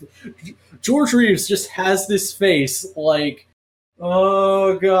this... George Reeves just has this face like,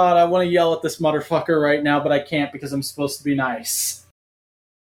 oh god, I want to yell at this motherfucker right now, but I can't because I'm supposed to be nice.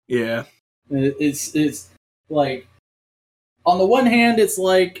 Yeah. It's like, on the one hand, it's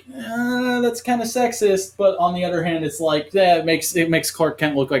like, that's kind of sexist, but on the other hand, it's like, yeah, it makes Clark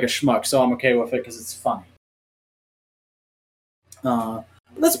Kent look like a schmuck, so I'm okay with it because it's funny.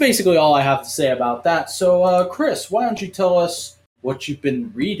 That's basically all I have to say about that. So, Chris, why don't you tell us what you've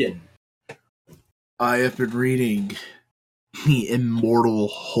been reading? I have been reading The Immortal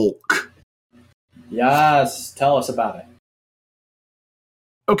Hulk. Yes, tell us about it.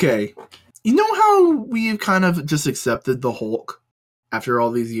 Okay, you know how we've kind of just accepted the Hulk after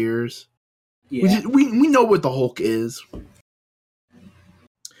all these years? Yeah. We know what the Hulk is.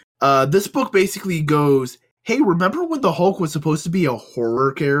 This book basically goes, hey, remember when the Hulk was supposed to be a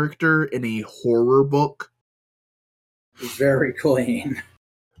horror character in a horror book? Very clean.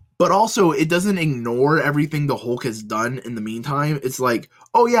 But also, it doesn't ignore everything the Hulk has done in the meantime. It's like,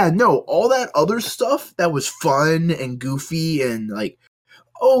 oh yeah, no, all that other stuff that was fun and goofy and like,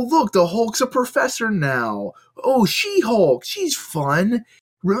 oh look, the Hulk's a professor now. Oh, She-Hulk, she's fun.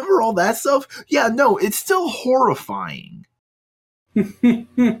 Remember all that stuff? Yeah, no, it's still horrifying.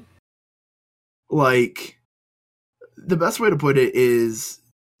 Like, the best way to put it is,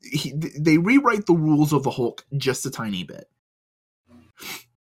 they rewrite the rules of the Hulk just a tiny bit.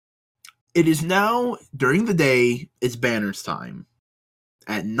 It is now, during the day, it's Banner's time.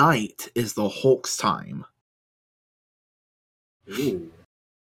 At night is the Hulk's time. Ooh.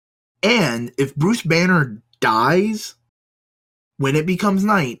 And if Bruce Banner dies, when it becomes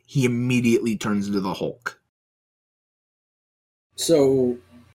night, he immediately turns into the Hulk. So,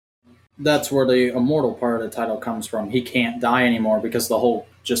 that's where the immortal part of the title comes from. He can't die anymore because the Hulk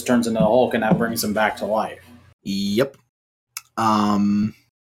just turns into the Hulk, and that brings him back to life. Yep.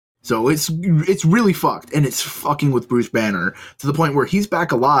 So it's really fucked, and it's fucking with Bruce Banner to the point where he's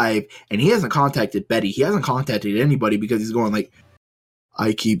back alive, and he hasn't contacted Betty. He hasn't contacted anybody because he's going like,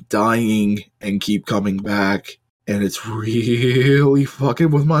 I keep dying and keep coming back, and it's really fucking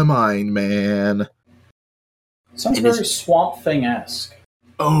with my mind, man. Sounds very Swamp Thing-esque.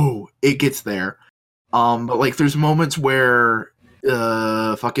 Oh, it gets there. But like, there's moments where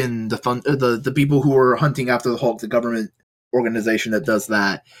fucking the people who are hunting after the Hulk, the government organization that does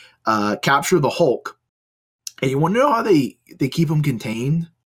that, capture the Hulk. And you want to know how they keep him contained?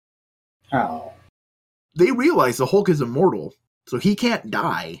 How? They realize the Hulk is immortal, so he can't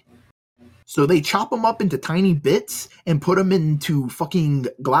die. So they chop him up into tiny bits and put him into fucking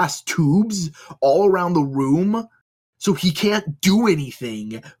glass tubes all around the room, so he can't do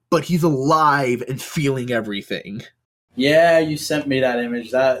anything, but he's alive and feeling everything. Yeah, you sent me that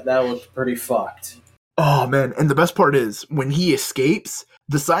image. That looked pretty fucked. Oh, man. And the best part is, when he escapes,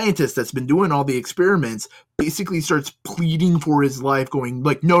 the scientist that's been doing all the experiments basically starts pleading for his life, going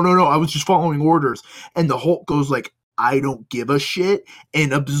like, no, I was just following orders. And the Hulk goes like, I don't give a shit,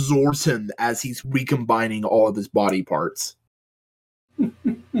 and absorbs him as he's recombining all of his body parts.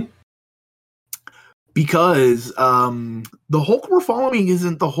 Because the Hulk we're following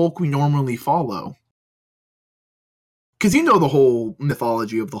isn't the Hulk we normally follow. Because you know the whole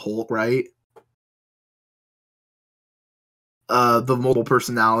mythology of the Hulk, right? The multiple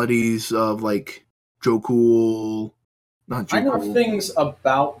personalities of like Joe Cool. Not Joe I know Cool. things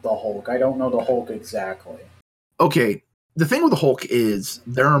about the Hulk. I don't know the Hulk exactly. Okay, the thing with the Hulk is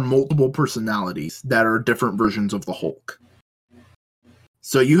there are multiple personalities that are different versions of the Hulk.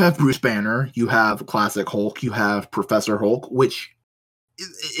 So you have Bruce Banner, you have Classic Hulk, you have Professor Hulk, which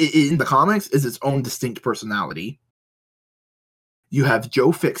in the comics is its own distinct personality. You have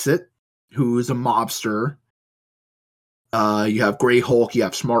Joe Fixit, who is a mobster. You have Grey Hulk, you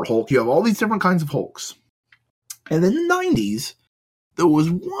have Smart Hulk, you have all these different kinds of Hulks. And in the 90s, there was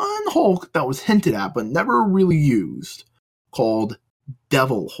one Hulk that was hinted at but never really used, called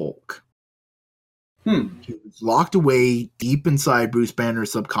Devil Hulk. He was locked away deep inside Bruce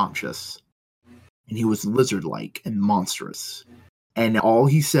Banner's subconscious. And he was lizard-like and monstrous. And all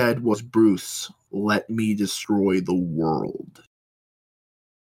he said was, "Bruce, let me destroy the world."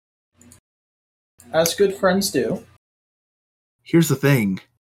 As good friends do. Here's the thing.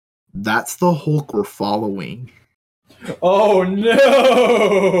 That's the Hulk we're following. Oh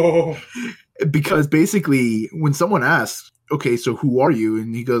no! Because basically, when someone asks, "Okay, so who are you?"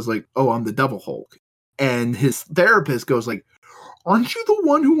 and he goes like, "Oh, I'm the Devil Hulk," and his therapist goes like, "Aren't you the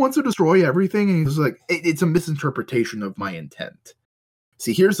one who wants to destroy everything?" and he's like, "It's a misinterpretation of my intent."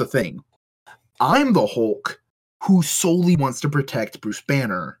 See, here's the thing. I'm the Hulk who solely wants to protect Bruce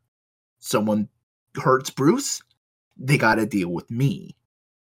Banner. Someone hurts Bruce, they gotta deal with me.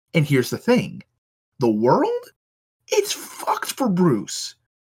 And here's the thing. The world? It's fucked for Bruce.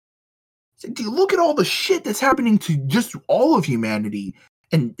 Do you look at all the shit that's happening to just all of humanity,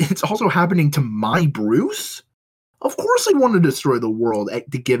 and it's also happening to my Bruce? Of course I want to destroy the world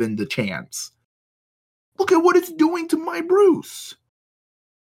given the chance. Look at what it's doing to my Bruce.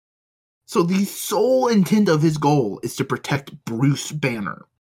 So the sole intent of his goal is to protect Bruce Banner.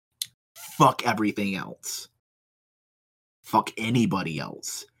 Fuck everything else. Fuck anybody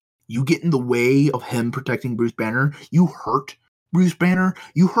else. You get in the way of him protecting Bruce Banner, you hurt Bruce Banner,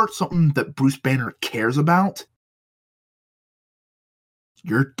 you hurt something that Bruce Banner cares about,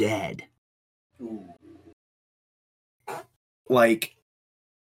 you're dead. Like,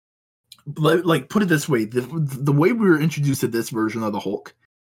 put it this way, the way we were introduced to this version of the Hulk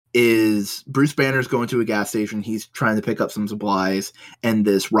is Bruce Banner's going to a gas station, he's trying to pick up some supplies, and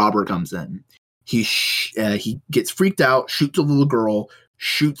this robber comes in. He gets freaked out, shoots a little girl,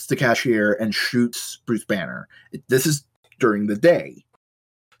 shoots the cashier, and shoots Bruce Banner. This is during the day.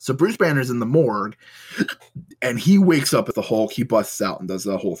 So Bruce Banner's in the morgue, and he wakes up at the Hulk, he busts out and does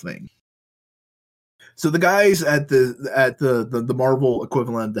the whole thing. So the guys at the Marvel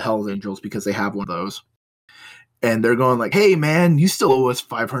equivalent of the Hell's Angels, because they have one of those, and they're going like, "Hey man, you still owe us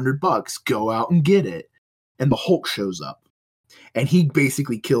 $500. Go out and get it." And the Hulk shows up, and he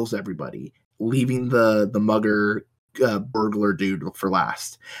basically kills everybody, leaving the mugger burglar dude for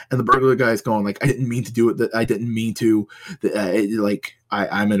last. And the burglar guy's going like, "I didn't mean to do it. I didn't mean to.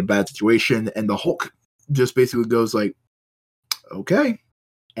 I'm in a bad situation." And the Hulk just basically goes like, "Okay."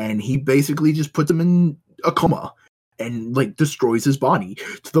 And he basically just puts him in a coma and like destroys his body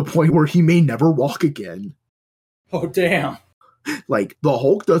to the point where he may never walk again. Oh, damn. Like, the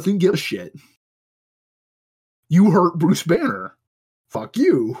Hulk doesn't give a shit. You hurt Bruce Banner. Fuck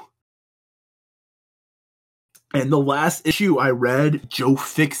you. And the last issue I read, Joe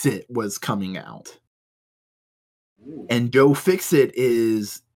Fixit was coming out. Ooh. And Joe Fixit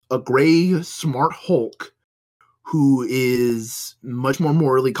is a gray, smart Hulk who is much more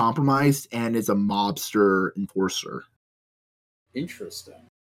morally compromised and is a mobster enforcer. Interesting.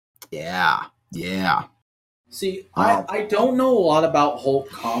 Yeah. See, I don't know a lot about Hulk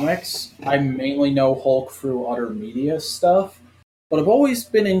comics. I mainly know Hulk through other media stuff, but I've always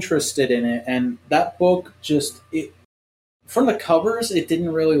been interested in it, and that book from the covers, it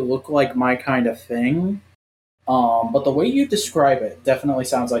didn't really look like my kind of thing. But the way you describe it definitely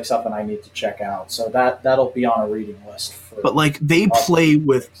sounds like something I need to check out. So that'll be on a reading list. But like, they play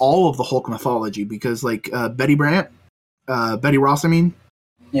with all of the Hulk mythology because like Betty Ross, I mean.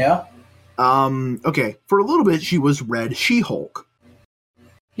 Yeah. Okay, for a little bit she was Red She-Hulk.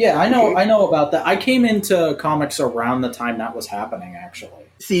 Yeah, I know about that. I came into comics around the time that was happening, actually.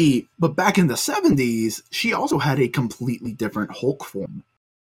 See, but back in the 70s, she also had a completely different Hulk form.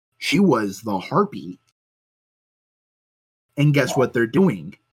 She was the Harpy. And guess what they're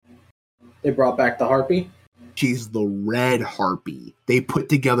doing? They brought back the Harpy? She's the Red Harpy. They put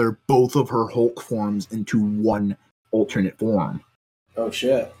together both of her Hulk forms into one alternate form. Oh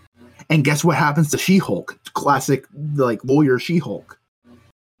shit. And guess what happens to She-Hulk? Classic, like, lawyer She-Hulk.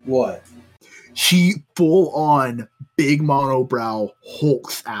 What? She full on big monobrow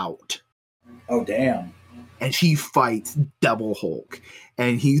hulks out. Oh damn. And she fights Devil Hulk.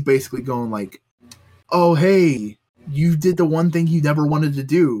 And he's basically going like, oh hey, you did the one thing you never wanted to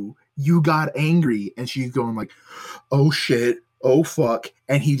do. You got angry. And she's going like, oh shit, oh fuck.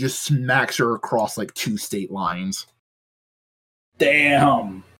 And he just smacks her across like 2 state lines.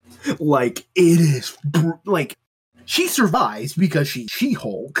 Damn. Like, it is like, she survives because she's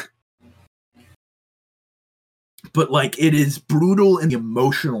She-Hulk. But, like, it is brutal in the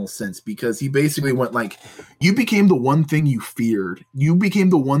emotional sense because he basically went like, you became the one thing you feared. You became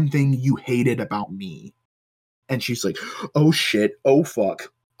the one thing you hated about me. And she's like, oh shit, oh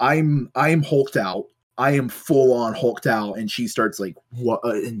fuck. I'm hulked out. I am full on hulked out. And she starts like, what?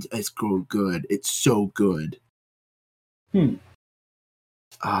 And it's good. It's so good.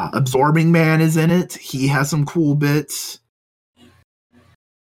 Absorbing Man is in it. He has some cool bits.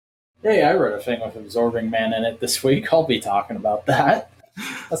 Hey, I wrote a thing with Absorbing Man in it this week. I'll be talking about that.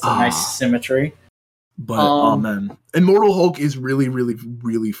 That's a nice symmetry. But man, Immortal Hulk is really, really,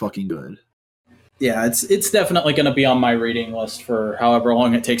 really fucking good. Yeah, it's definitely going to be on my reading list for however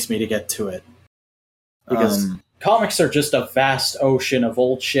long it takes me to get to it. Because comics are just a vast ocean of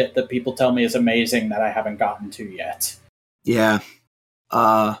old shit that people tell me is amazing that I haven't gotten to yet. Yeah.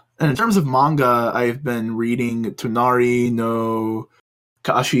 And in terms of manga, I've been reading Tonari no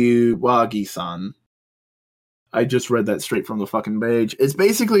Kashiwagi-san. I just read that straight from the fucking page. It's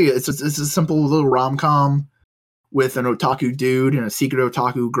basically, it's a simple little rom-com with an otaku dude and a secret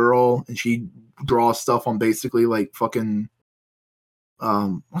otaku girl, and she draws stuff on basically like fucking,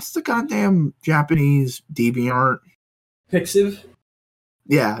 what's the goddamn Japanese DeviantArt? Pixiv?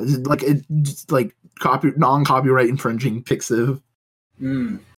 Yeah, like it, just like non-copyright infringing Pixiv.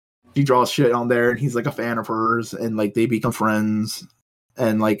 She draws shit on there, and he's like a fan of hers, and like they become friends.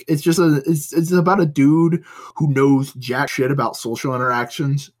 And like it's just it's about a dude who knows jack shit about social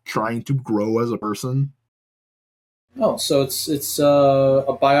interactions, trying to grow as a person. Oh, so it's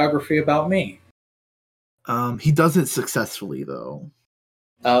a biography about me. He does it successfully though.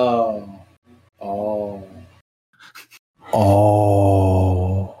 Oh.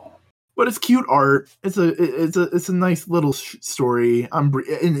 But it's cute art. It's a nice little story.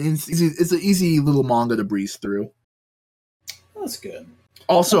 It's an easy little manga to breeze through. That's good.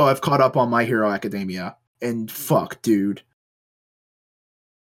 Also, I've caught up on My Hero Academia, and fuck, dude,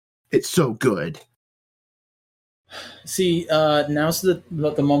 it's so good. See, now's the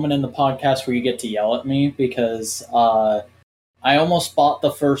moment in the podcast where you get to yell at me because I almost bought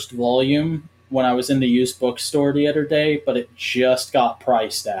the first volume when I was in the used bookstore the other day, but it just got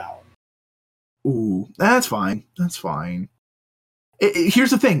priced out. Ooh, that's fine. That's fine.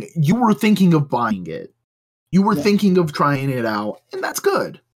 Here's the thing. You were thinking of buying it. You were thinking of trying it out, and that's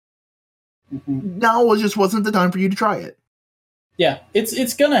good. Mm-hmm. Now it just wasn't the time for you to try it. Yeah,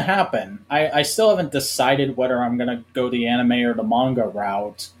 it's gonna happen. I still haven't decided whether I'm gonna go the anime or the manga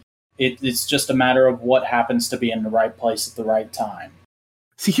route. It's just a matter of what happens to be in the right place at the right time.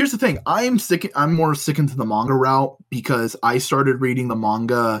 See, here's the thing. I'm more sticking to the manga route because I started reading the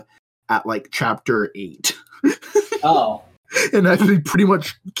manga at like chapter 8. Oh. And I've been pretty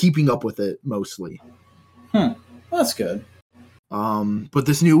much keeping up with it mostly. That's good. But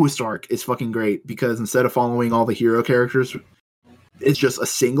this newest arc is fucking great because instead of following all the hero characters, it's just a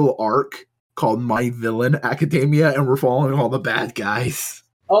single arc called My Villain Academia, and we're following all the bad guys.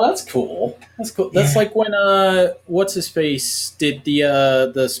 Oh, that's cool. That's cool. That's like when what's his face did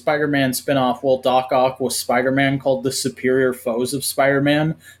the Spider-Man spinoff. Well, Doc Ock was Spider-Man, called The Superior Foes of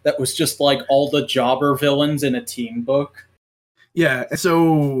Spider-Man. That was just like all the jobber villains in a team book. Yeah,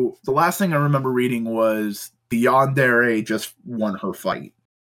 so the last thing I remember reading was the Yandere just won her fight.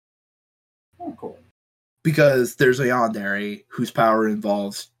 Oh, cool. Because there's a Yandere whose power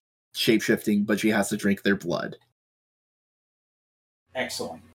involves shapeshifting, but she has to drink their blood.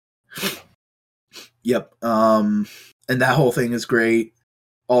 Excellent. Yep. And that whole thing is great.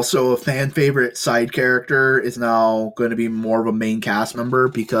 Also, a fan favorite side character is now going to be more of a main cast member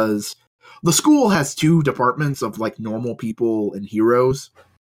because the school has 2 departments of like normal people and heroes.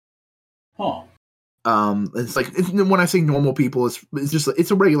 Huh. It's like when I say normal people, it's just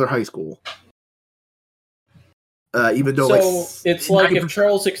it's a regular high school. Even though it's like if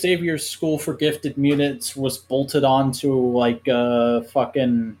Charles Xavier's School for Gifted Mutants was bolted onto like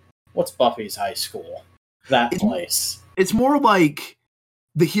fucking what's Buffy's high school? That place. It's more like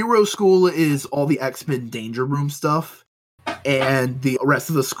the hero school is all the X-Men Danger Room stuff, and the rest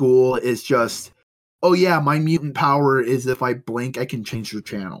of the school is just oh yeah, my mutant power is if I blink, I can change the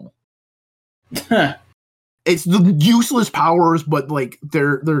channel. It's the useless powers, but like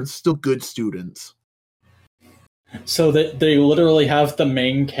they're still good students. So that they literally have the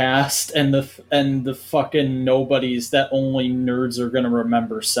main cast and the fucking nobodies that only nerds are gonna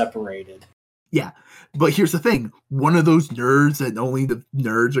remember separated. Yeah, but here's the thing: one of those nerds that only the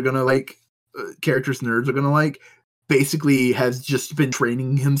nerds are gonna like, characters nerds are gonna like, basically has just been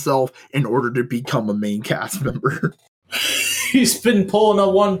training himself in order to become a main cast member. He's been pulling a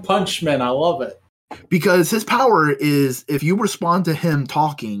One Punch Man. I love it. Because his power is, if you respond to him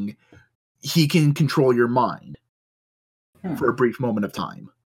talking, he can control your mind for a brief moment of time.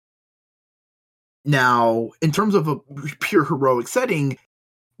 Now, in terms of a pure heroic setting,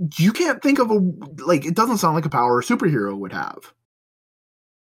 you can't think of it doesn't sound like a power a superhero would have.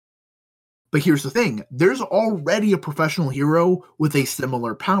 But here's the thing, there's already a professional hero with a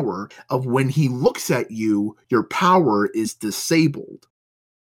similar power of when he looks at you, your power is disabled.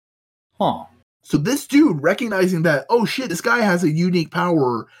 Huh. So this dude, recognizing that, oh shit, this guy has a unique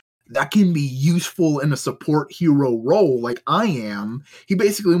power that can be useful in a support hero role like I am, he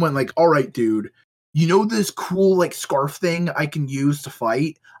basically went like, all right, dude, you know this cool like scarf thing I can use to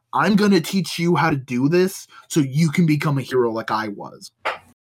fight? I'm going to teach you how to do this so you can become a hero like I was.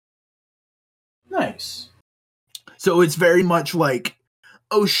 Nice. So it's very much like,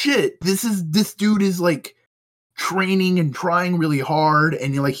 oh shit, this dude is like training and trying really hard,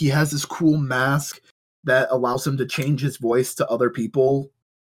 and like he has this cool mask that allows him to change his voice to other people.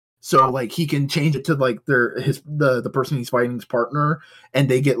 So like he can change it to like the person he's fighting's partner, and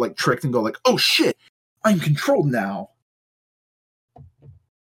they get like tricked and go like, oh shit, I'm controlled now.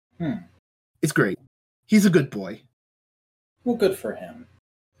 It's great. He's a good boy. Well, good for him.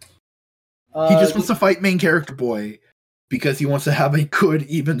 He just wants to fight main character boy because he wants to have a good,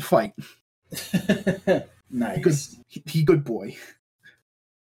 even fight. Nice. He good boy.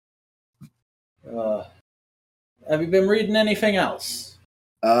 Have you been reading anything else?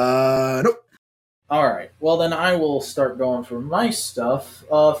 Nope. Alright, well then I will start going for my stuff.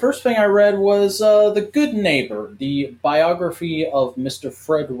 First thing I read was The Good Neighbor, the biography of Mr.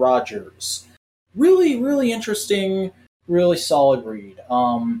 Fred Rogers. Really, really interesting, really solid read.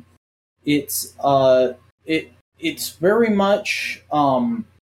 It's very much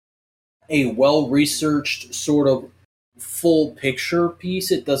a well-researched sort of full picture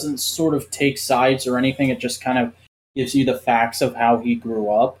piece. It doesn't sort of take sides or anything. It just kind of gives you the facts of how he grew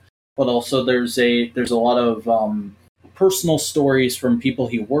up. But also there's a lot of personal stories from people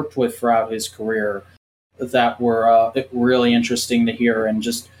he worked with throughout his career that were really interesting to hear, and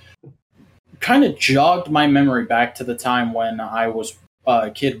just kind of jogged my memory back to the time when I was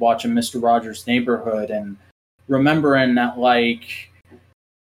a kid watching Mr. Rogers' Neighborhood and remembering that, like,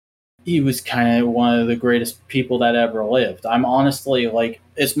 he was kind of one of the greatest people that ever lived. I'm honestly, like,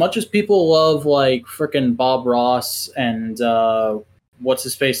 as much as people love, like, frickin' Bob Ross and, what's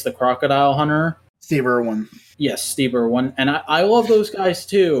his face, the crocodile hunter? Steve Irwin. Yes, Steve Irwin. And I love those guys,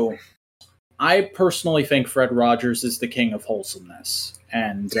 too. I personally think Fred Rogers is the king of wholesomeness.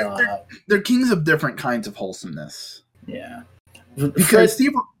 And, they're kings of different kinds of wholesomeness. Yeah. Because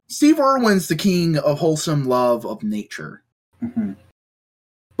Steve Irwin's the king of wholesome love of nature. Mm-hmm.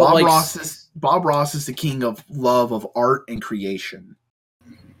 Bob Ross is the king of love of art and creation.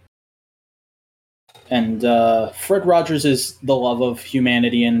 And Fred Rogers is the love of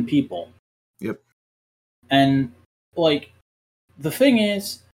humanity and people. Yep. And, like, the thing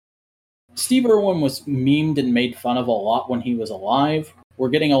is, Steve Irwin was memed and made fun of a lot when he was alive. We're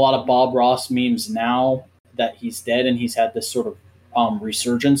getting a lot of Bob Ross memes now that he's dead and he's had this sort of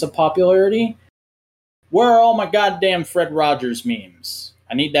resurgence of popularity. Where are all my goddamn Fred Rogers memes?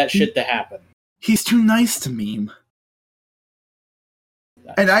 I need that shit to happen. He's too nice to meme.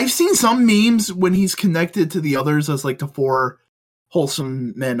 And I've seen some memes when he's connected to the others as like the four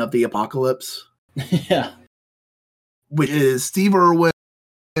wholesome men of the apocalypse. Yeah. Which is Steve Irwin,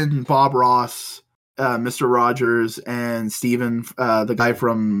 Bob Ross, Mr. Rogers, and Steven, the guy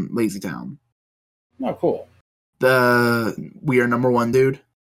from Lazy Town. Oh, cool. The We Are Number One dude?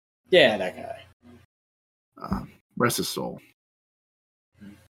 Yeah, that guy. Rest his soul.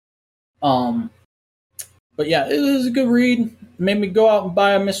 But yeah, it was a good read. Made me go out and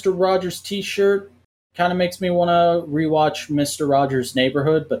buy a Mr. Rogers t-shirt. Kind of makes me want to rewatch Mr. Rogers'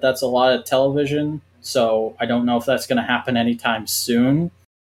 Neighborhood, but that's a lot of television, so I don't know if that's going to happen anytime soon.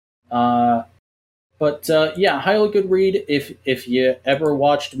 Yeah, highly good read. If you ever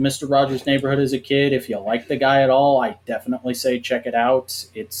watched Mr. Rogers' Neighborhood as a kid, if you like the guy at all, I definitely say check it out.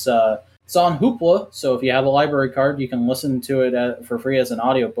 It's It's on Hoopla, so if you have a library card, you can listen to it for free as an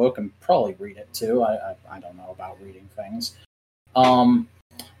audiobook and probably read it too. I don't know about reading things. Yeah,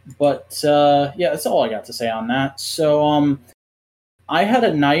 that's all I got to say on that. So I had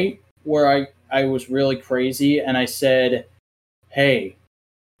a night where I was really crazy and I said, hey,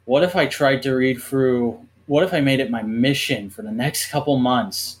 what if I tried to read through, what if I made it my mission for the next couple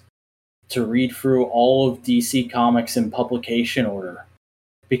months to read through all of DC Comics in publication order?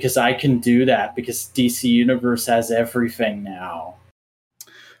 Because I can do that because DC Universe has everything now.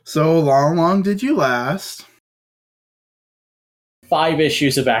 So how long did you last? 5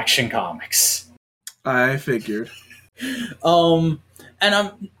 issues of Action Comics. I figured. And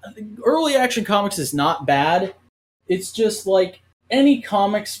early Action Comics is not bad. It's just like any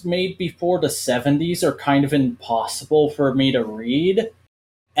comics made before the 70s are kind of impossible for me to read.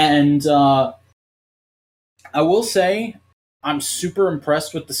 And I will say I'm super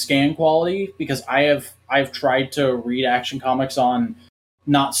impressed with the scan quality because I've tried to read Action Comics on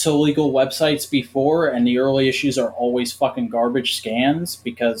not so legal websites before, and the early issues are always fucking garbage scans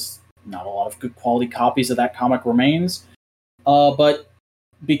because not a lot of good quality copies of that comic remains. But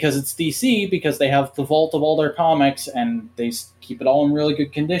because it's DC, because they have the vault of all their comics and they keep it all in really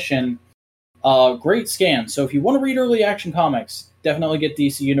good condition, great scan. So if you want to read early Action Comics, definitely get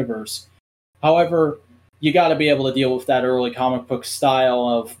DC Universe. However, you got to be able to deal with that early comic book style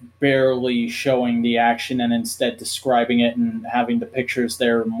of barely showing the action and instead describing it and having the pictures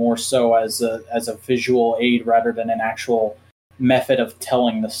there more so as a visual aid rather than an actual method of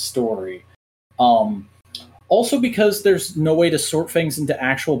telling the story. Also, because there's no way to sort things into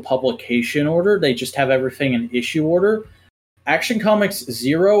actual publication order, they just have everything in issue order. Action Comics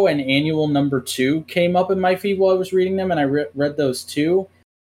 0 and Annual number 2 came up in my feed while I was reading them, and I read those too.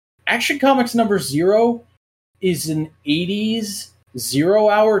 Action Comics number 0 is an 80s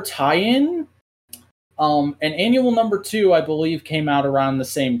 0-hour tie-in. And Annual number 2, I believe, came out around the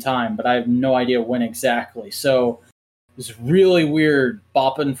same time, but I have no idea when exactly. So it was really weird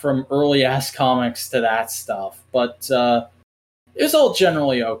bopping from early-ass comics to that stuff. But it was all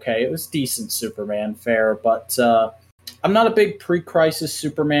generally okay. It was decent Superman fare, but I'm not a big pre-crisis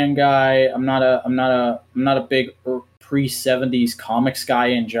Superman guy. I'm not a big pre-70s comics guy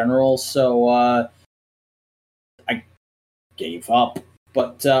in general, so I gave up.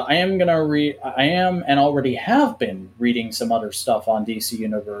 But I am and already have been reading some other stuff on DC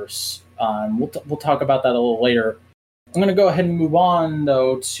Universe. We'll talk about that a little later. I'm going to go ahead and move on,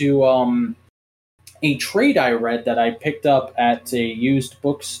 though, to a trade I read that I picked up at a used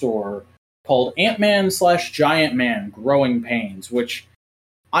bookstore called Ant-Man/Giant Man Growing Pains, which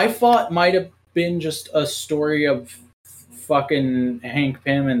I thought might have been just a story of fucking Hank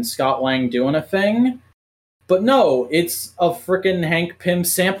Pym and Scott Lang doing a thing. But no, it's a frickin' Hank Pym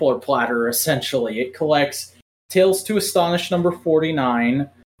sampler platter, essentially. It collects Tales to Astonish number 49,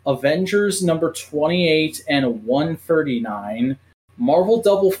 Avengers number 28 and 139, Marvel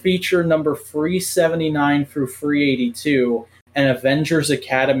Double Feature number 379 through 382, and Avengers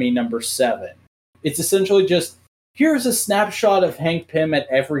Academy number 7. It's essentially just, here's a snapshot of Hank Pym at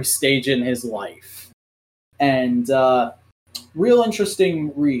every stage in his life. And, real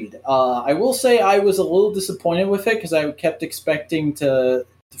interesting read. I will say I was a little disappointed with it because I kept expecting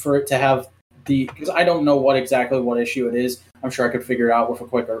for it to have because I don't know what issue it is. I'm sure I could figure it out with a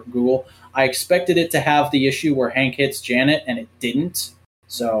quick Google. I expected it to have the issue where Hank hits Janet, and it didn't.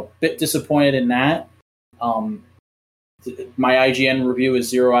 So, a bit disappointed in that. My IGN review is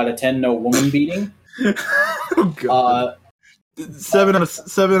 0 out of 10, no woman beating. Oh, God. 7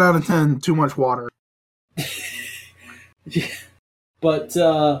 out of 10, too much water. But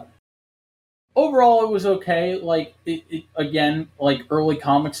overall, it was okay. Like again, like early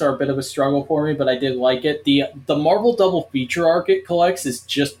comics are a bit of a struggle for me, but I did like it. The Marvel Double Feature arc it collects is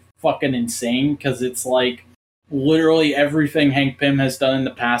just fucking insane because it's like literally everything Hank Pym has done in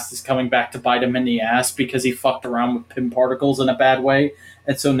the past is coming back to bite him in the ass because he fucked around with Pym particles in a bad way,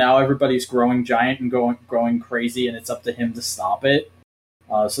 and so now everybody's growing giant and growing crazy, and it's up to him to stop it.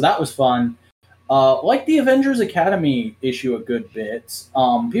 So that was fun. Like the Avengers Academy issue a good bit.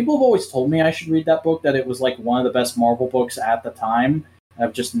 People have always told me I should read that book, that it was like one of the best Marvel books at the time.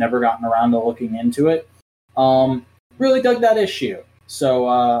 I've just never gotten around to looking into it. Really dug that issue. So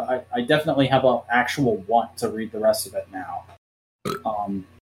I definitely have an actual want to read the rest of it now.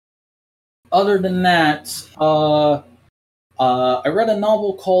 Other than that, I read a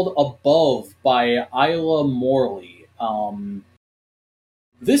novel called Above by Isla Morley.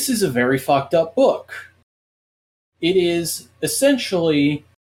 This is a very fucked up book. It is essentially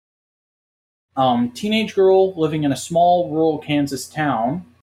teenage girl living in a small rural Kansas town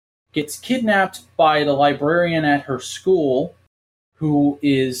gets kidnapped by the librarian at her school, who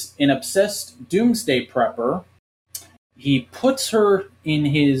is an obsessed doomsday prepper. He puts her in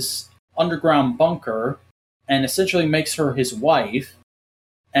his underground bunker and essentially makes her his wife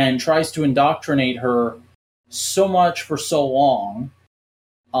and tries to indoctrinate her so much for so long.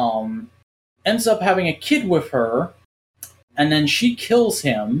 Ends up having a kid with her, and then she kills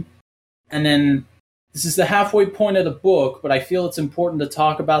him. And then this is the halfway point of the book, but I feel it's important to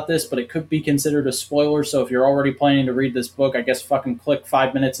talk about this, but it could be considered a spoiler, so if you're already planning to read this book, I guess fucking click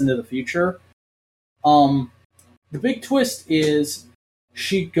 5 minutes into the future. The big twist is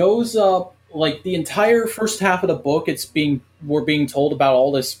she goes up, like, the entire first half of the book, we're being told about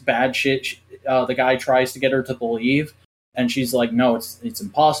all this bad shit the guy tries to get her to believe, and she's like, no, it's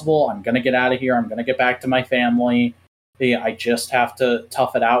impossible, I'm gonna get out of here, I'm gonna get back to my family, I just have to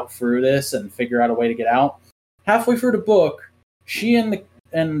tough it out through this and figure out a way to get out. Halfway through the book, she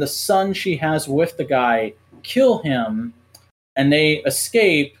and the son she has with the guy kill him, and they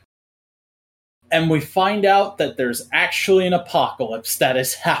escape, and we find out that there's actually an apocalypse that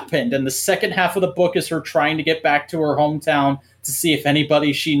has happened, and the second half of the book is her trying to get back to her hometown to see if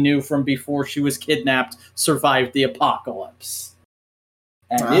anybody she knew from before she was kidnapped survived the apocalypse.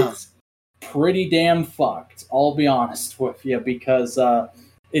 And It's pretty damn fucked, I'll be honest with you, because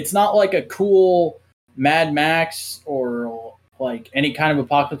it's not like a cool Mad Max or like any kind of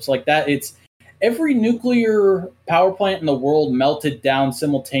apocalypse like that. It's every nuclear power plant in the world melted down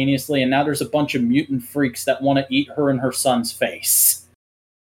simultaneously, and now there's a bunch of mutant freaks that want to eat her and her son's face.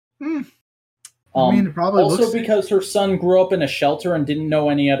 I mean, it probably also because her son grew up in a shelter and didn't know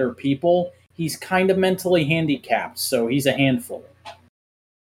any other people, he's kind of mentally handicapped, so he's a handful.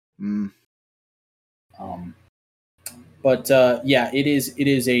 Yeah, it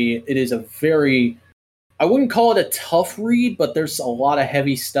is a very, I wouldn't call it a tough read, but there's a lot of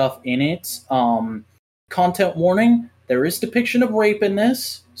heavy stuff in it. Content warning: there is depiction of rape in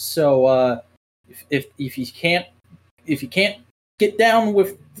this, so if you can't if you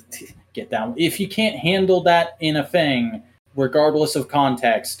can't handle that in a thing, regardless of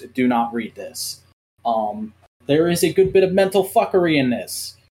context, do not read this. There is a good bit of mental fuckery in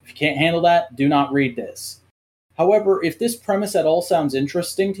this. If you can't handle that, do not read this. However, if this premise at all sounds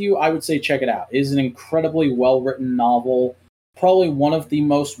interesting to you, I would say check it out. It is an incredibly well-written novel, probably one of the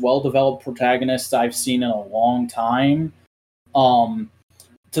most well-developed protagonists I've seen in a long time,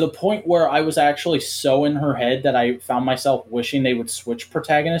 to the point where I was actually so in her head that I found myself wishing they would switch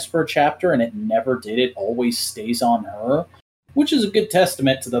protagonists for a chapter, and it never did. It always stays on her, which is a good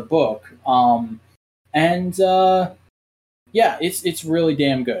testament to the book. Yeah, it's really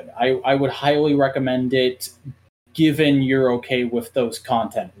damn good. I would highly recommend it, given you're okay with those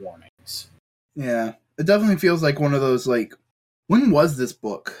content warnings. Yeah, it definitely feels like one of those, like, when was this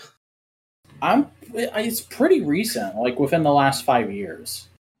book? It's pretty recent, like within the last 5 years.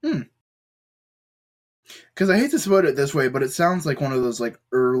 Because I hate to put it this way, but it sounds like one of those, like,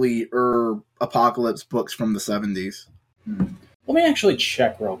 early apocalypse books from the 70s. Let me actually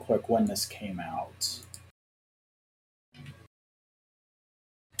check real quick when this came out.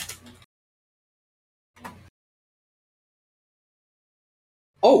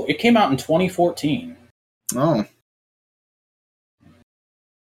 Oh, it came out in 2014. Oh.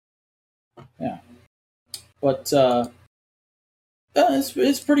 Yeah. But,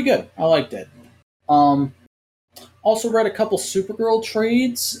 it's pretty good. I liked it. Also read a couple Supergirl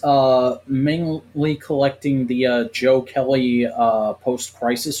trades, mainly collecting the Joe Kelly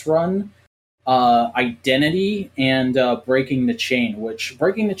post-crisis run, Identity, and Breaking the Chain, which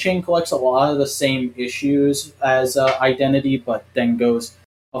Breaking the Chain collects a lot of the same issues as Identity, but then goes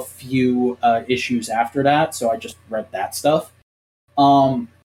a few issues after that, so I just read that stuff.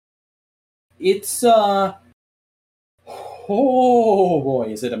 It's oh boy,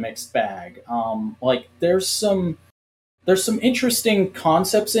 is it a mixed bag. Like there's some interesting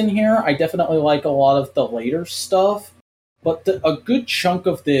concepts in here. I definitely like a lot of the later stuff, but a good chunk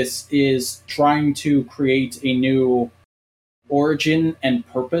of this is trying to create a new origin and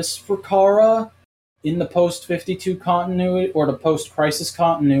purpose for Kara in the post-52 continuity, or the post-crisis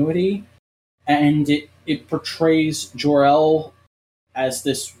continuity, and it portrays Jor-El as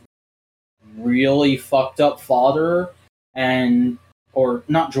this really fucked up father, or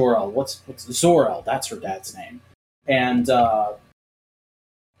not Jor-El, what's Zor-El, that's her dad's name. And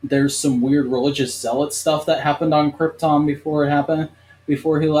there's some weird religious zealot stuff that happened on Krypton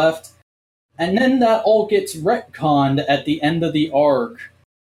before he left. And then that all gets retconned at the end of the arc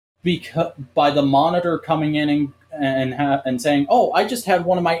by the Monitor coming in and saying, "Oh, I just had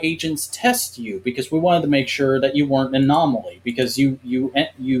one of my agents test you because we wanted to make sure that you weren't an anomaly because you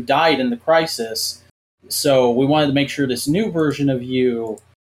died in the crisis, so we wanted to make sure this new version of you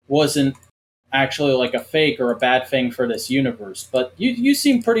wasn't actually like a fake or a bad thing for this universe. But you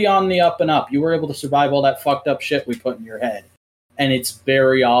seem pretty on the up and up. You were able to survive all that fucked up shit we put in your head." And it's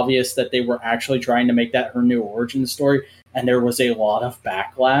very obvious that they were actually trying to make that her new origin story, and there was a lot of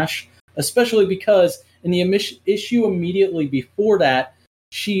backlash, especially because in the issue immediately before that,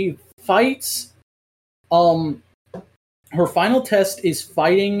 she fights. Her final test is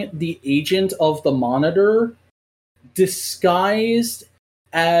fighting the agent of the Monitor, disguised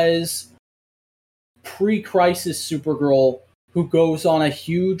as pre-crisis Supergirl, who goes on a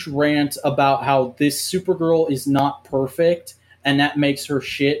huge rant about how this Supergirl is not perfect, and that makes her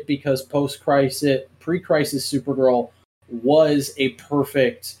shit because pre-crisis Supergirl was a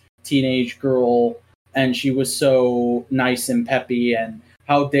perfect teenage girl, and she was so nice and peppy, and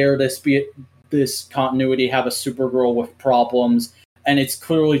how dare this continuity have a Supergirl with problems, and it's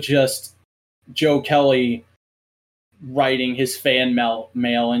clearly just Joe Kelly writing his fan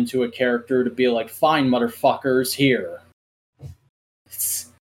mail into a character to be like, "Fine, motherfuckers, here."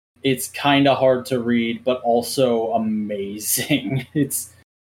 It's kind of hard to read, but also amazing. It's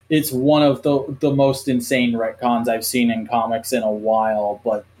one of the most insane retcons I've seen in comics in a while,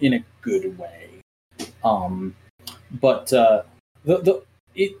 but in a good way.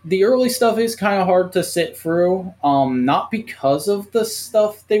 The early stuff is kind of hard to sit through, not because of the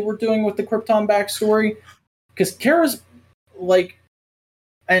stuff they were doing with the Krypton backstory, because Kara's like,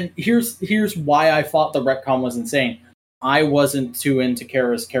 and here's why I thought the retcon was insane. I wasn't too into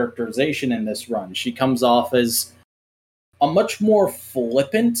Kara's characterization in this run. She comes off as a much more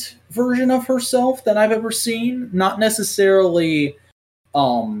flippant version of herself than I've ever seen. Not necessarily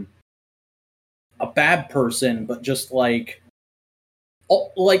a bad person, but just like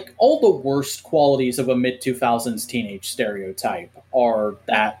all the worst qualities of a mid-2000s teenage stereotype are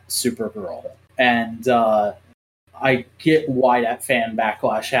that Supergirl. And I get why that fan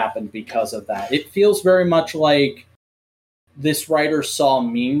backlash happened because of that. It feels very much like this writer saw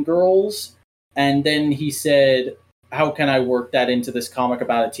Mean Girls, and then he said, "How can I work that into this comic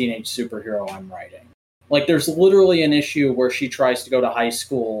about a teenage superhero I'm writing?" Like, there's literally an issue where she tries to go to high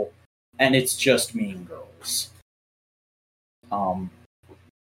school, and it's just Mean Girls.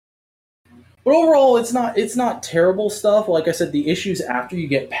 But overall, it's not terrible stuff. Like I said, the issues after you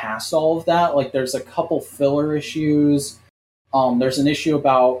get past all of that, like there's a couple filler issues. There's an issue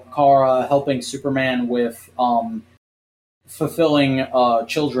about Kara helping Superman with fulfilling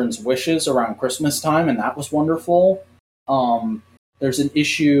children's wishes around Christmas time, and that was wonderful. There's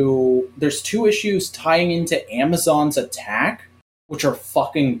two issues tying into Amazon's Attack, which are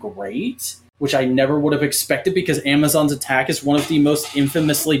fucking great, which I never would have expected because Amazon's Attack is one of the most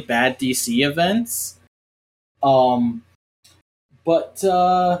infamously bad DC events.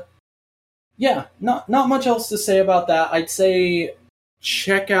 Yeah, not much else to say about that. I'd say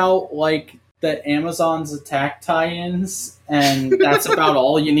check out like the Amazon's Attack tie-ins, and that's about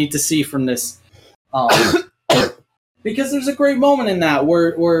all you need to see from this. Because there's a great moment in that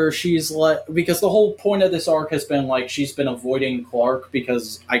where she's like, because the whole point of this arc has been like she's been avoiding Clark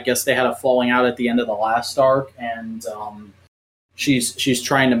because I guess they had a falling out at the end of the last arc, and she's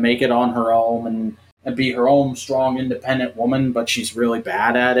trying to make it on her own and be her own strong, independent woman, but she's really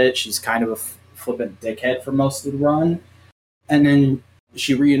bad at it. She's kind of a flippant dickhead for most of the run, and then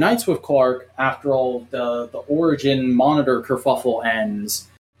she reunites with Clark after all the origin Monitor kerfuffle ends,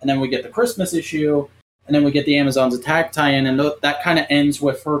 and then we get the Christmas issue. And then we get the Amazon's Attack tie-in, and that kind of ends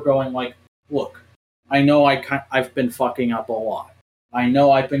with her going like, "Look, I know I've been fucking up a lot. I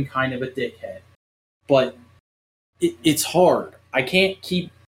know I've been kind of a dickhead, but it's hard. I can't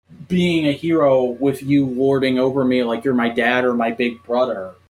keep being a hero with you lording over me like you're my dad or my big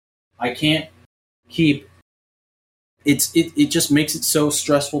brother. I can't keep." It just makes it so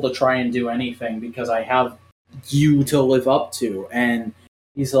stressful to try and do anything because I have you to live up to. And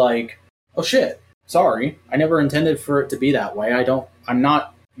he's like, "Oh shit. Sorry, I never intended for it to be that way. I'm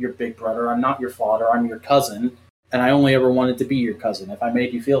not your big brother, I'm not your father, I'm your cousin, and I only ever wanted to be your cousin. If I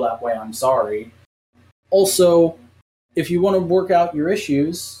made you feel that way, I'm sorry. Also, if you want to work out your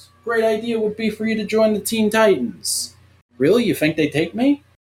issues, great idea would be for you to join the Teen Titans." "Really? You think they'd take me?"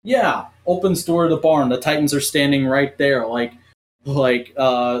 "Yeah, opens door to the barn. The Titans are standing right there.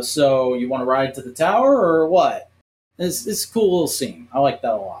 So you want to ride to the tower or what?" It's a cool little scene. I like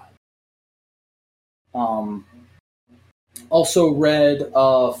that a lot. Also read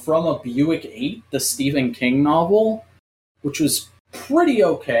From a Buick 8, the Stephen King novel, which was pretty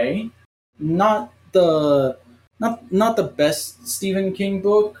okay. Not the not the best Stephen King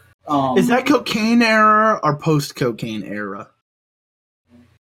book. Is that cocaine era or post-cocaine era?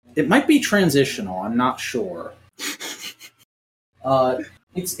 It might be transitional. I'm not sure.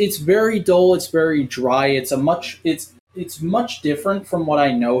 It's very dull. It's very dry. It's much different from what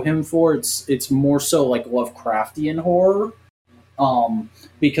I know him for. It's more so like Lovecraftian horror.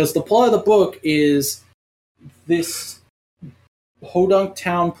 Because the plot of the book is this Hodunk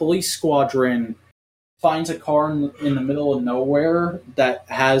Town police squadron finds a car in the middle of nowhere that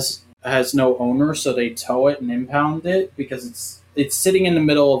has no owner, so they tow it and impound it because it's sitting in the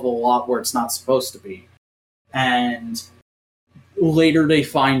middle of a lot where it's not supposed to be. And later they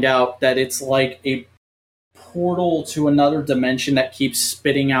find out that it's like a portal to another dimension that keeps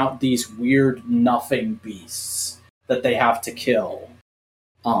spitting out these weird nothing beasts that they have to kill.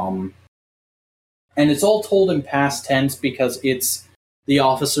 And it's all told in past tense because it's the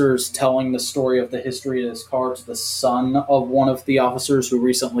officers telling the story of the history of this car to the son of one of the officers who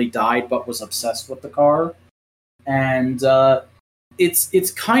recently died but was obsessed with the car. And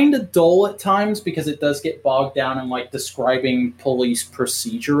it's kind of dull at times because it does get bogged down in like describing police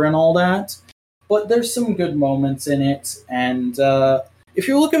procedure and all that. But there's some good moments in it, and if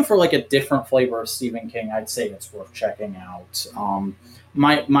you're looking for like a different flavor of Stephen King, I'd say it's worth checking out.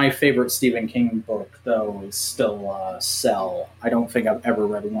 My favorite Stephen King book, though, is still Cell. I don't think I've ever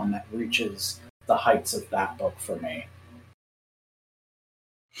read one that reaches the heights of that book for me.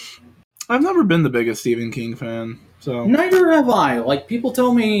 I've never been the biggest Stephen King fan, so neither have I. Like, people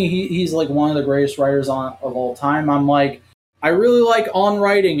tell me he's like one of the greatest writers of all time. I'm like, I really like On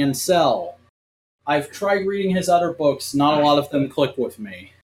Writing and Cell. I've tried reading his other books. Not a lot of them click with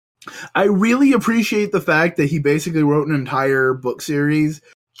me. I really appreciate the fact that he basically wrote an entire book series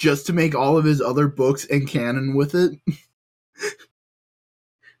just to make all of his other books in canon with it.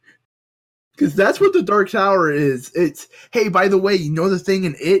 Because that's what The Dark Tower is. It's, hey, by the way, you know the thing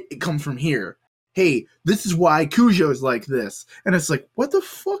in it comes from here. Hey, this is why Cujo's like this. And it's like, what the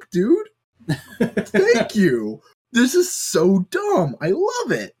fuck, dude? Thank you. This is so dumb. I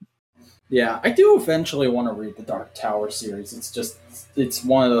love it. Yeah, I do eventually want to read the Dark Tower series. It's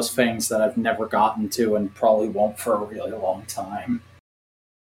one of those things that I've never gotten to and probably won't for a really long time.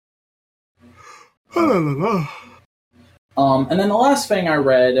 And then the last thing I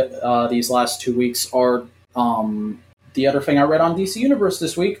read these last 2 weeks are the other thing I read on DC Universe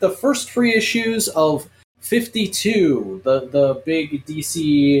this week. The first 3 issues of 52, the big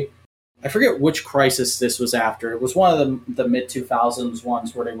DC... I forget which crisis this was after. It was one of the mid-2000s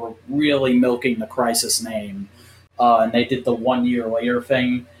ones where they were really milking the crisis name. And they did the 1 year later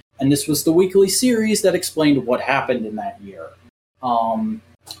thing. And this was the weekly series that explained what happened in that year. And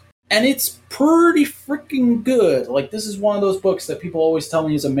it's pretty freaking good. Like, this is one of those books that people always tell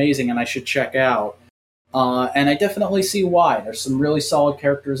me is amazing and I should check out. And I definitely see why. There's some really solid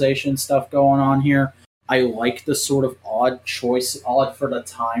characterization stuff going on here. I like the sort of odd for the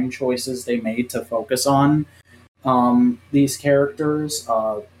time choices they made to focus on these characters.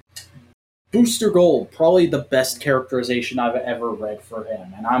 Booster Gold, probably the best characterization I've ever read for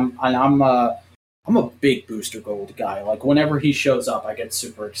him, and I'm a big Booster Gold guy. Like, whenever he shows up, I get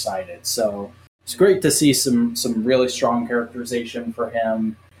super excited. So it's great to see some really strong characterization for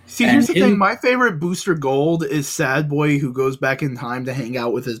him. See, here's the thing: my favorite Booster Gold is Sad Boy who goes back in time to hang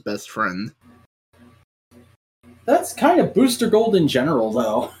out with his best friend. That's kind of Booster Gold in general,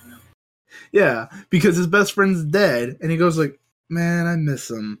 though. Yeah, because his best friend's dead, and he goes like, man, I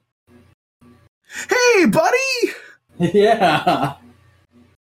miss him. Hey, buddy! Yeah.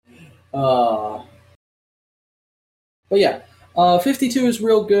 But yeah, 52 is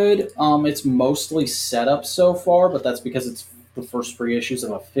real good. It's mostly set up so far, but that's because it's the first 3 issues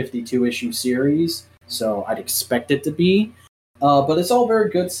of a 52-issue series, so I'd expect it to be. But it's all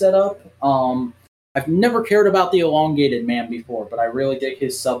very good setup. I've never cared about the Elongated Man before, but I really dig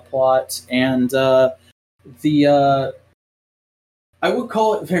his subplot, and I would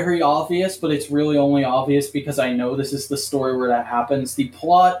call it very obvious, but it's really only obvious because I know this is the story where that happens. The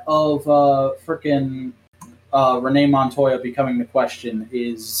plot of frickin' Renee Montoya becoming the Question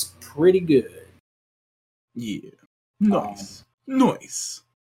is pretty good. Yeah. Nice. Nice.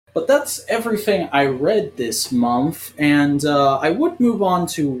 But that's everything I read this month, and I would move on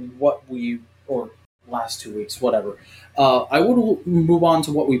to last 2 weeks, whatever. I would move on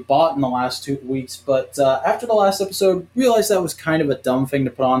to what we bought in the last 2 weeks, but after the last episode, realized that was kind of a dumb thing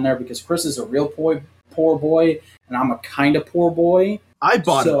to put on there because Chris is a real poor boy, and I'm a kind of poor boy. I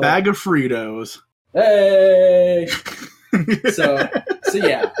bought a bag of Fritos. Hey! so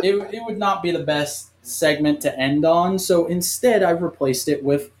yeah, it would not be the best segment to end on, so instead I've replaced it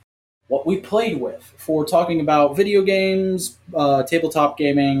with what we played with for talking about video games, tabletop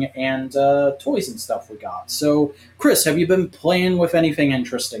gaming, and toys and stuff we got. So, Chris, have you been playing with anything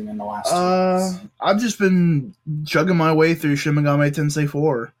interesting in the last 2 months? I've just been chugging my way through Shin Megami Tensei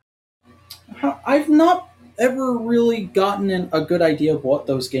 4. I've not ever really gotten a good idea of what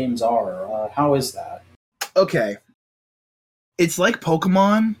those games are. How is that? Okay. It's like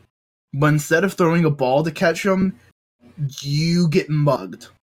Pokemon, but instead of throwing a ball to catch them, you get mugged.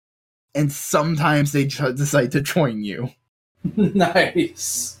 And sometimes they decide to join you.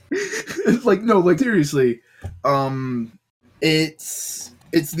 Nice. Seriously. It's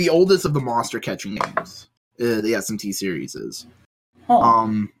the oldest of the monster catching games. The SMT series is. Huh.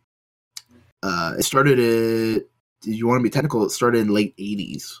 It started at, if you want to be technical, it started in late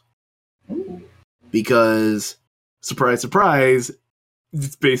 80s. Ooh. Because, surprise, surprise,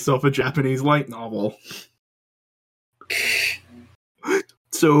 it's based off a Japanese light novel.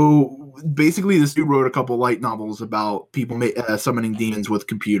 So, basically, this dude wrote a couple light novels about people summoning demons with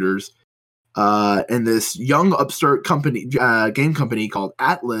computers. And this young upstart company, game company called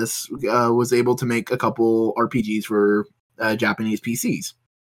Atlas, was able to make a couple RPGs for Japanese PCs.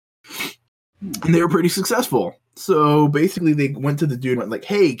 And they were pretty successful. So, basically, they went to the dude and went like,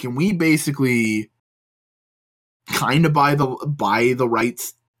 hey, can we basically kind of buy the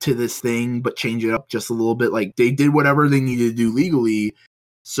rights to this thing, but change it up just a little bit? Like, they did whatever they needed to do legally.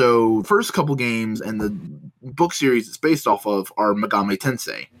 So, first couple games and the book series it's based off of are Megami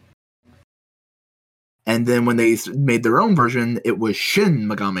Tensei. And then when they made their own version, it was Shin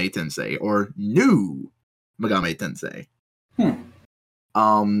Megami Tensei, or New Megami Tensei.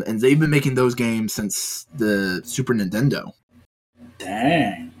 And they've been making those games since the Super Nintendo.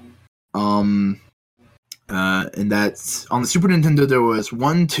 Dang. And that's on the Super Nintendo. There was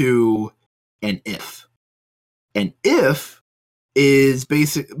 1, 2, and If. And If is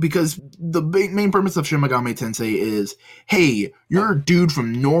basic because the main purpose of Shin Megami Tensei is, hey, you're a dude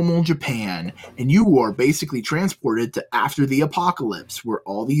from normal Japan, and you are basically transported to after the apocalypse, where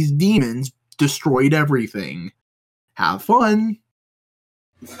all these demons destroyed everything. Have fun.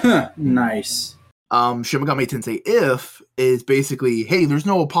 Nice. Shin Megami Tensei If is basically, hey, there's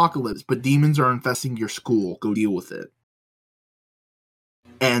no apocalypse, but demons are infesting your school. Go deal with it.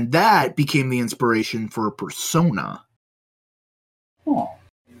 And that became the inspiration for Persona. Oh.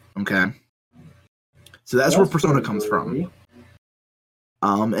 Okay. So that's where Persona comes from.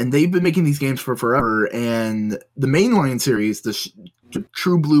 And they've been making these games for forever, and the mainline series, the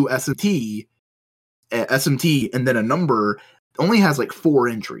True Blue SMT, and then a number, only has like 4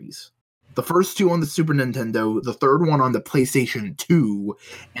 entries. The first 2 on the Super Nintendo, the third one on the PlayStation 2,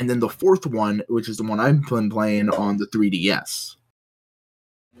 and then the fourth one, which is the one I've been playing on the 3DS.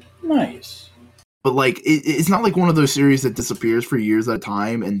 Nice. But, like, it's not like one of those series that disappears for years at a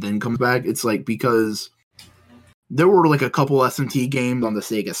time and then comes back. It's, like, because there were, like, a couple SMT games on the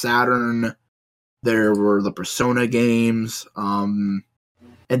Sega Saturn. There were the Persona games. And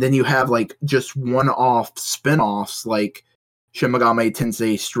then you have, like, just one-off spin-offs, like Shin Megami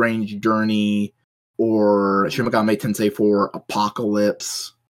Tensei Strange Journey or Shin Megami Tensei 4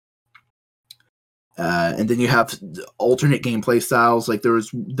 Apocalypse. And then you have alternate gameplay styles. Like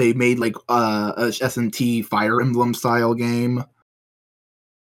they made like a SMT Fire Emblem style game.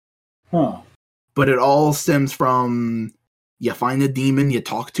 Huh. But it all stems from, you find a demon, you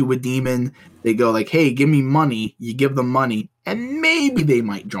talk to a demon, they go like, hey, give me money, you give them money, and maybe they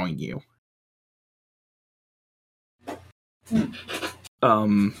might join you.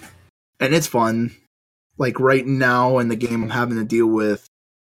 And it's fun. Like right now in the game, I'm having to deal with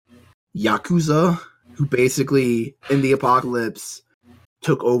Yakuza, who basically, in the apocalypse,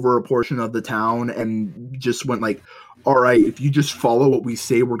 took over a portion of the town and just went like, alright, if you just follow what we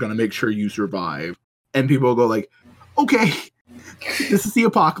say, we're gonna make sure you survive. And people go like, okay, this is the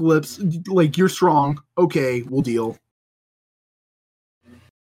apocalypse, like, you're strong, okay, we'll deal.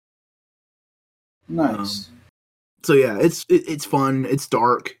 Nice. So yeah, it's fun, it's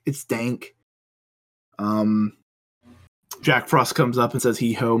dark, it's dank. Jack Frost comes up and says,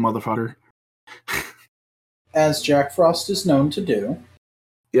 "Hee ho, motherfucker." As Jack Frost is known to do.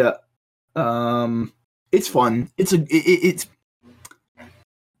 Yeah. It's fun. The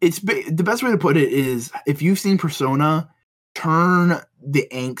best way to put it is, if you've seen Persona, turn the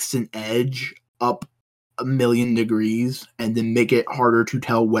angst and edge up 1,000,000 degrees and then make it harder to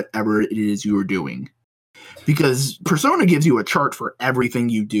tell whatever it is you are doing. Because Persona gives you a chart for everything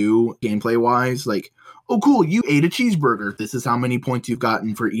you do gameplay wise, like, oh cool, you ate a cheeseburger. This is how many points you've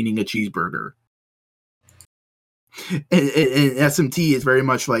gotten for eating a cheeseburger. And SMT is very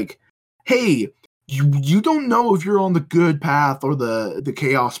much like, hey, you don't know if you're on the good path or the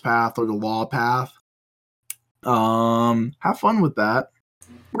chaos path or the law path. Have fun with that.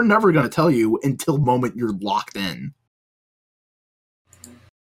 We're never going to tell you until the moment you're locked in.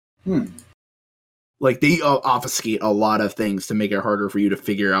 Like, they obfuscate a lot of things to make it harder for you to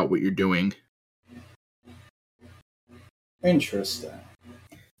figure out what you're doing. Interesting.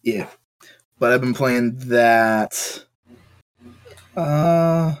 Yeah. But I've been playing that.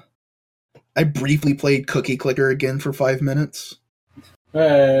 I briefly played Cookie Clicker again for 5 minutes.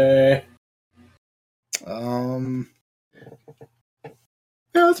 Hey. Yeah,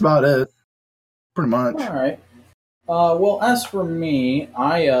 that's about it. Pretty much. All right. Well, as for me,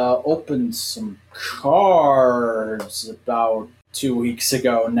 I opened some cards about 2 weeks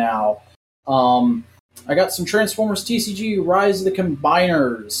ago now. I got some Transformers TCG Rise of the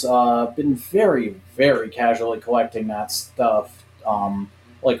Combiners. Been very, very casually collecting that stuff.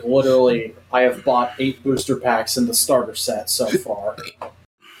 Like, literally, I have bought 8 booster packs in the starter set so far.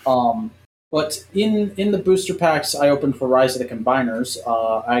 But in the booster packs I opened for Rise of the Combiners,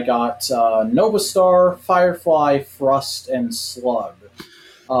 I got Nova Star, Firefly, Thrust, and Slug.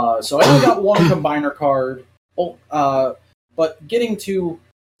 So I only got one Combiner card. But getting to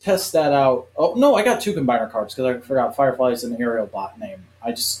test that out... Oh, no, I got 2 Combiner cards, because I forgot Firefly is an Aerial Bot name.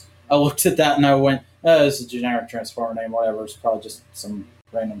 I looked at that and I went, this is a generic Transformer name, whatever. It's probably just some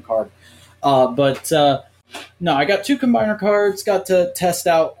random card. No, I got 2 Combiner cards, got to test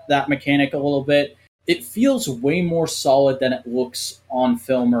out that mechanic a little bit. It feels way more solid than it looks on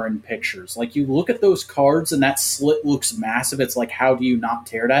film or in pictures. Like, you look at those cards and that slit looks massive. It's like, how do you not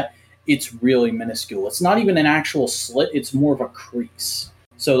tear that? It's really minuscule. It's not even an actual slit, it's more of a crease.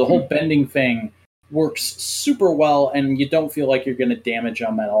 So the whole bending thing works super well, and you don't feel like you're going to damage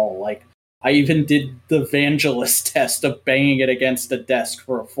them at all. Like, I even did the Vangelis test of banging it against a desk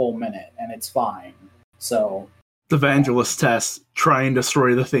for a full minute, and it's fine. So the Vangelis test, try and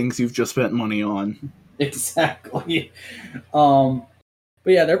destroy the things you've just spent money on. Exactly. But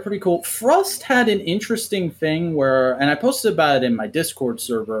yeah, they're pretty cool. Thrust had an interesting thing where, and I posted about it in my Discord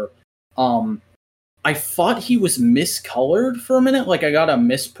server, I thought he was miscolored for a minute. Like, I got a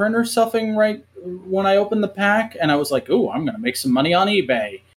misprint or something right when I opened the pack, and I was like, ooh, I'm going to make some money on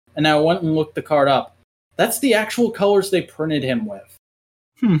eBay. And I went and looked the card up. That's the actual colors they printed him with.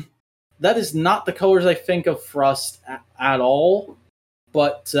 That is not the colors I think of Thrust at all.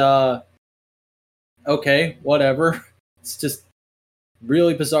 But, okay, whatever. It's just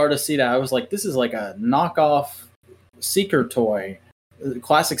really bizarre to see that. I was like, this is like a knockoff Seeker toy.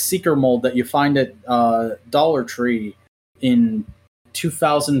 Classic Seeker mold that you find at Dollar Tree in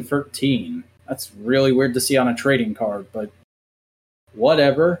 2013. That's really weird to see on a trading card, but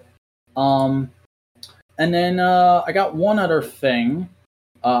whatever. And then I got one other thing.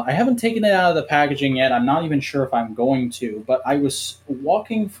 I haven't taken it out of the packaging yet. I'm not even sure if I'm going to, but I was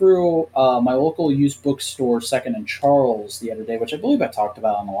walking through my local used bookstore, Second and Charles, the other day, which I believe I talked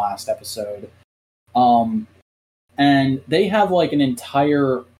about on the last episode. And they have like an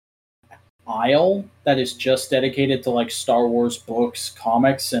entire aisle that is just dedicated to like Star Wars books,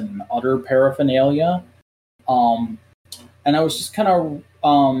 comics, and other paraphernalia. And I was just kind of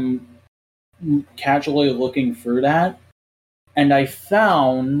casually looking through that, and I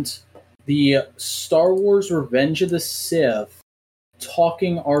found the Star Wars Revenge of the Sith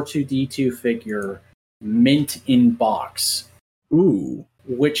talking R2-D2 figure mint in box. Ooh.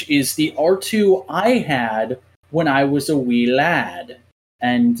 Which is the R2 I had when I was a wee lad.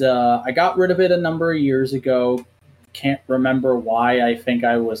 And I got rid of it a number of years ago. Can't remember why. I think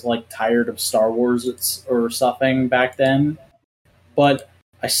I was like tired of Star Wars or something back then. But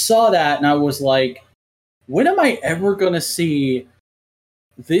I saw that and I was like, when am I ever going to see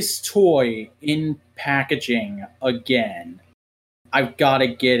this toy in packaging again? I've got to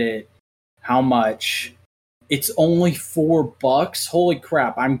get it. How much? It's only $4. Holy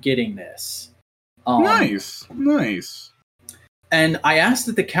crap, I'm getting this. Nice. And I asked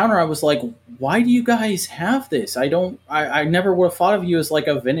at the counter, I was like, why do you guys have this? I never would have thought of you as like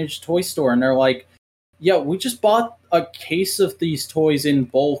a vintage toy store. And they're like, yeah, we just bought a case of these toys in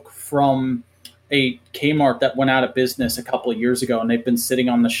bulk from a Kmart that went out of business a couple of years ago, and they've been sitting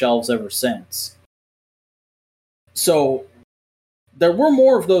on the shelves ever since. So there were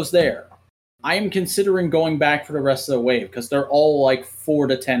more of those there. I am considering going back for the rest of the wave because they're all like $4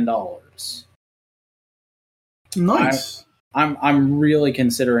 to $10. Nice. I'm really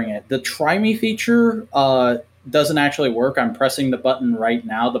considering it. The Try Me feature doesn't actually work. I'm pressing the button right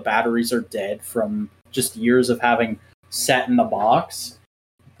now. The batteries are dead from just years of having sat in the box.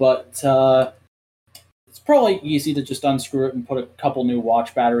 But it's probably easy to just unscrew it and put a couple new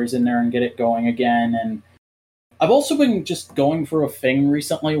watch batteries in there and get it going again. And I've also been just going through a thing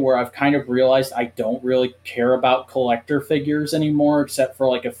recently where I've kind of realized I don't really care about collector figures anymore, except for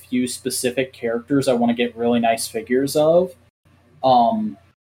like a few specific characters I want to get really nice figures of.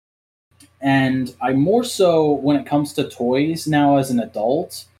 And I more so, when it comes to toys now as an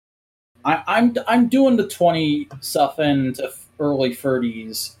adult, I'm doing the 20 something to early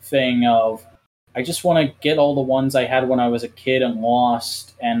 30s thing of I just want to get all the ones I had when I was a kid and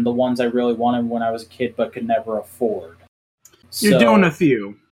lost, and the ones I really wanted when I was a kid but could never afford. You're doing a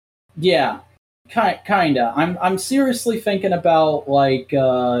few. Yeah, kinda. I'm seriously thinking about like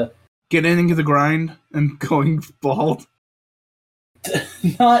getting into the grind and going bald.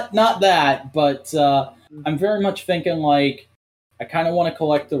 not that, but I'm very much thinking like I kind of want to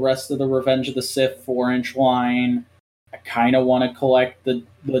collect the rest of the Revenge of the Sith 4-inch line. I kind of want to collect the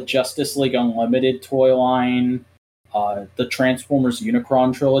Justice League Unlimited toy line, the Transformers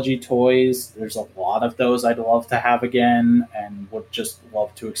Unicron trilogy toys. There's a lot of those I'd love to have again and would just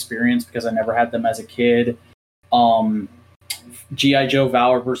love to experience because I never had them as a kid. G.I. Joe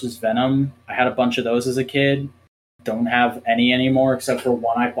Valor versus Venom. I had a bunch of those as a kid. Don't have any anymore except for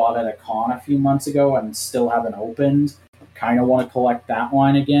one I bought at a con a few months ago and still haven't opened. Kind of want to collect that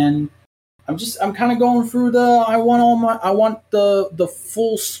line again. I'm kind of going through I want the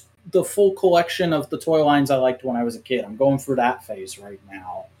full collection of the toy lines I liked when I was a kid. I'm going through that phase right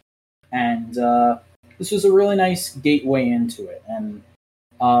now. And this was a really nice gateway into it. And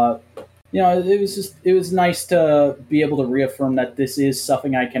it was nice to be able to reaffirm that this is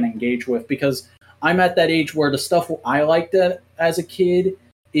something I can engage with, because I'm at that age where the stuff I liked as a kid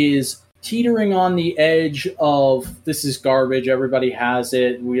is teetering on the edge of this is garbage. Everybody has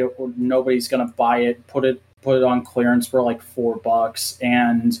it. Nobody's gonna buy it. Put it on clearance for like $4,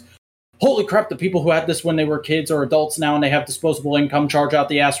 and holy crap! The people who had this when they were kids are adults now, and they have disposable income. Charge out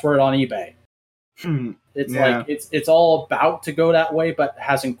the ass for it on eBay. It's like it's all about to go that way, but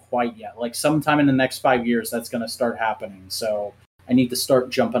hasn't quite yet. Like sometime in the next 5 years, that's gonna start happening. So I need to start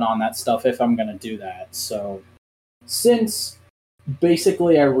jumping on that stuff if I'm gonna do that. So since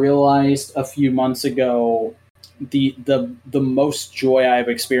basically I realized a few months ago the most joy I've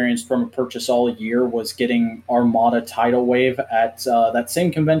experienced from a purchase all year was getting Armada Tidal Wave at that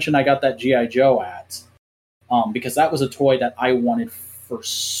same convention I got that G.I. Joe at, because that was a toy that I wanted for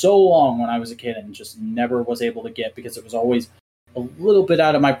so long when I was a kid and just never was able to get because it was always a little bit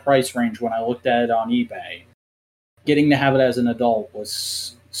out of my price range when I looked at it on eBay. Getting to have it as an adult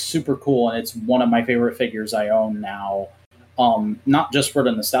was super cool, and it's one of my favorite figures I own now. Not just for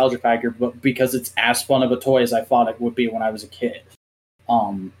the nostalgia factor, but because it's as fun of a toy as I thought it would be when I was a kid.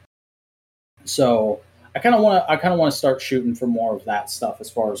 So I kind of want to start shooting for more of that stuff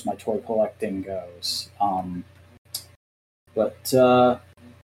as far as my toy collecting goes.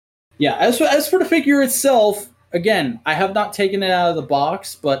 Yeah, as for the figure itself, again, I have not taken it out of the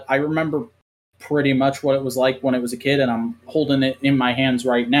box, but I remember pretty much what it was like when it was a kid, and I'm holding it in my hands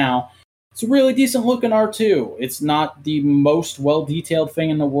right now. It's a really decent looking R2. It's not the most well-detailed thing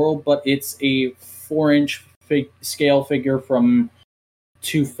in the world, but it's a 4-inch scale figure from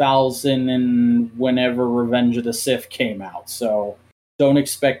 2000 and whenever Revenge of the Sith came out. So don't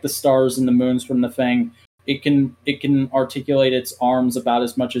expect the stars and the moons from the thing. It can articulate its arms about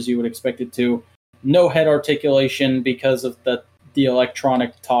as much as you would expect it to. No head articulation because of the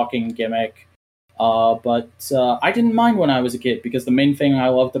electronic talking gimmick. But I didn't mind when I was a kid because the main thing I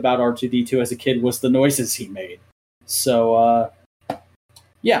loved about R2-D2 as a kid was the noises he made. So,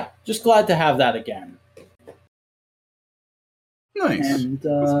 yeah, just glad to have that again. Nice. And,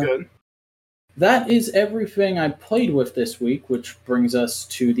 that's good. That is everything I played with this week, which brings us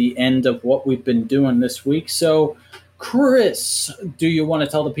to the end of what we've been doing this week. So, Chris, do you want to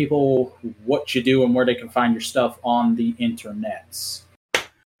tell the people what you do and where they can find your stuff on the internets?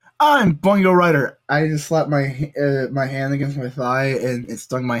 I'm Boingo Rider. I just slapped my hand against my thigh and it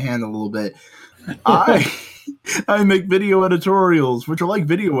stung my hand a little bit. I make video editorials, which are like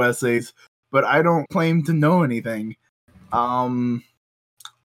video essays, but I don't claim to know anything. On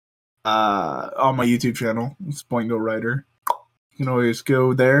my YouTube channel, it's Boingo Rider. You can always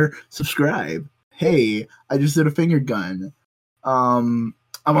go there, subscribe. Hey, I just did a finger gun. I'm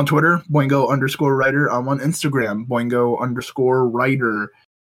on Twitter, Boingo_Rider. I'm on Instagram, Boingo_Rider.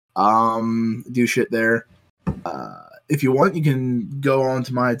 Do shit there. If you want, you can go on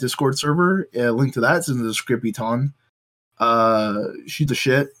to my Discord server. Link to that's in the description. Shoot the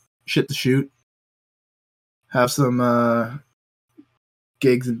shit to shoot. Have some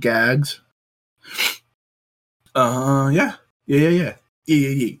gigs and gags. Yeah.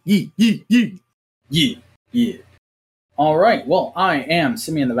 Yeah. All right. Well, I am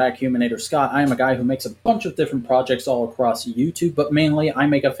Simeon the Vacuuminator Scott. I am a guy who makes a bunch of different projects all across YouTube, but mainly I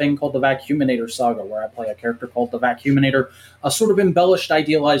make a thing called the Vacuuminator Saga, where I play a character called the Vacuuminator, a sort of embellished,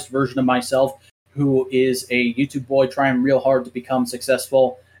 idealized version of myself who is a YouTube boy trying real hard to become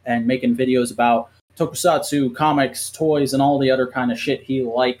successful and making videos about tokusatsu, comics, toys, and all the other kind of shit he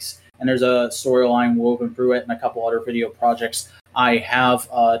likes. And there's a storyline woven through it and a couple other video projects I have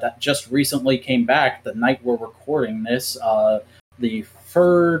that just recently came back the night we're recording this. The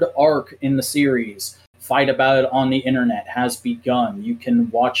third arc in the series, Fight About It on the Internet, has begun. You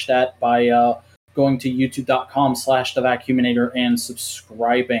can watch that by going to youtube.com/thevacuuminator and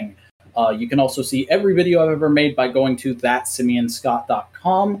subscribing. You can also see every video I've ever made by going to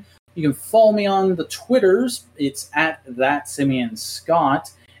thatsimeonscott.com. You can follow me on the Twitters. It's at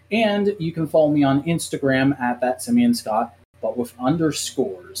thatsimeonscott. And you can follow me on Instagram at thatsimeonscott, but with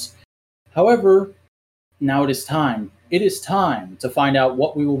underscores. However, now it is time. It is time to find out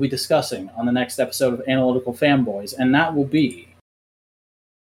what we will be discussing on the next episode of Analytical Fanboys, and that will be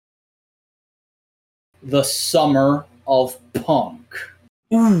the Summer of Punk.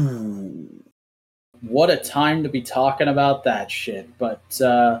 Ooh. What a time to be talking about that shit. But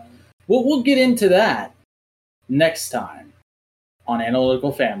we'll get into that next time on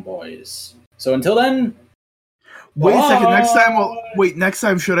Analytical Fanboys. So until then, wait a second. Next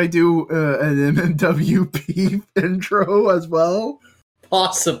time, should I do an MMWP intro as well?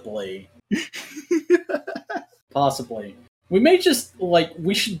 Possibly. Possibly. We may just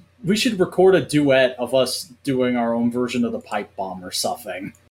we should record a duet of us doing our own version of the pipe bomb or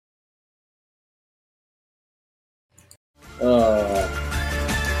something.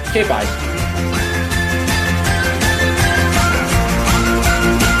 Okay, bye.